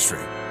guest registry.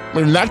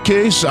 In that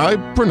case, I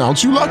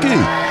pronounce you lucky.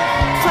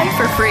 Play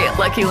for free at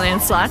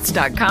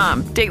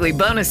LuckyLandSlots.com. Daily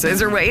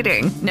bonuses are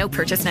waiting. No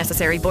purchase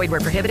necessary. Void where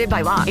prohibited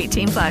by law.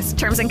 18+.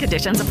 Terms and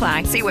conditions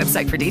apply. See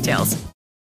website for details.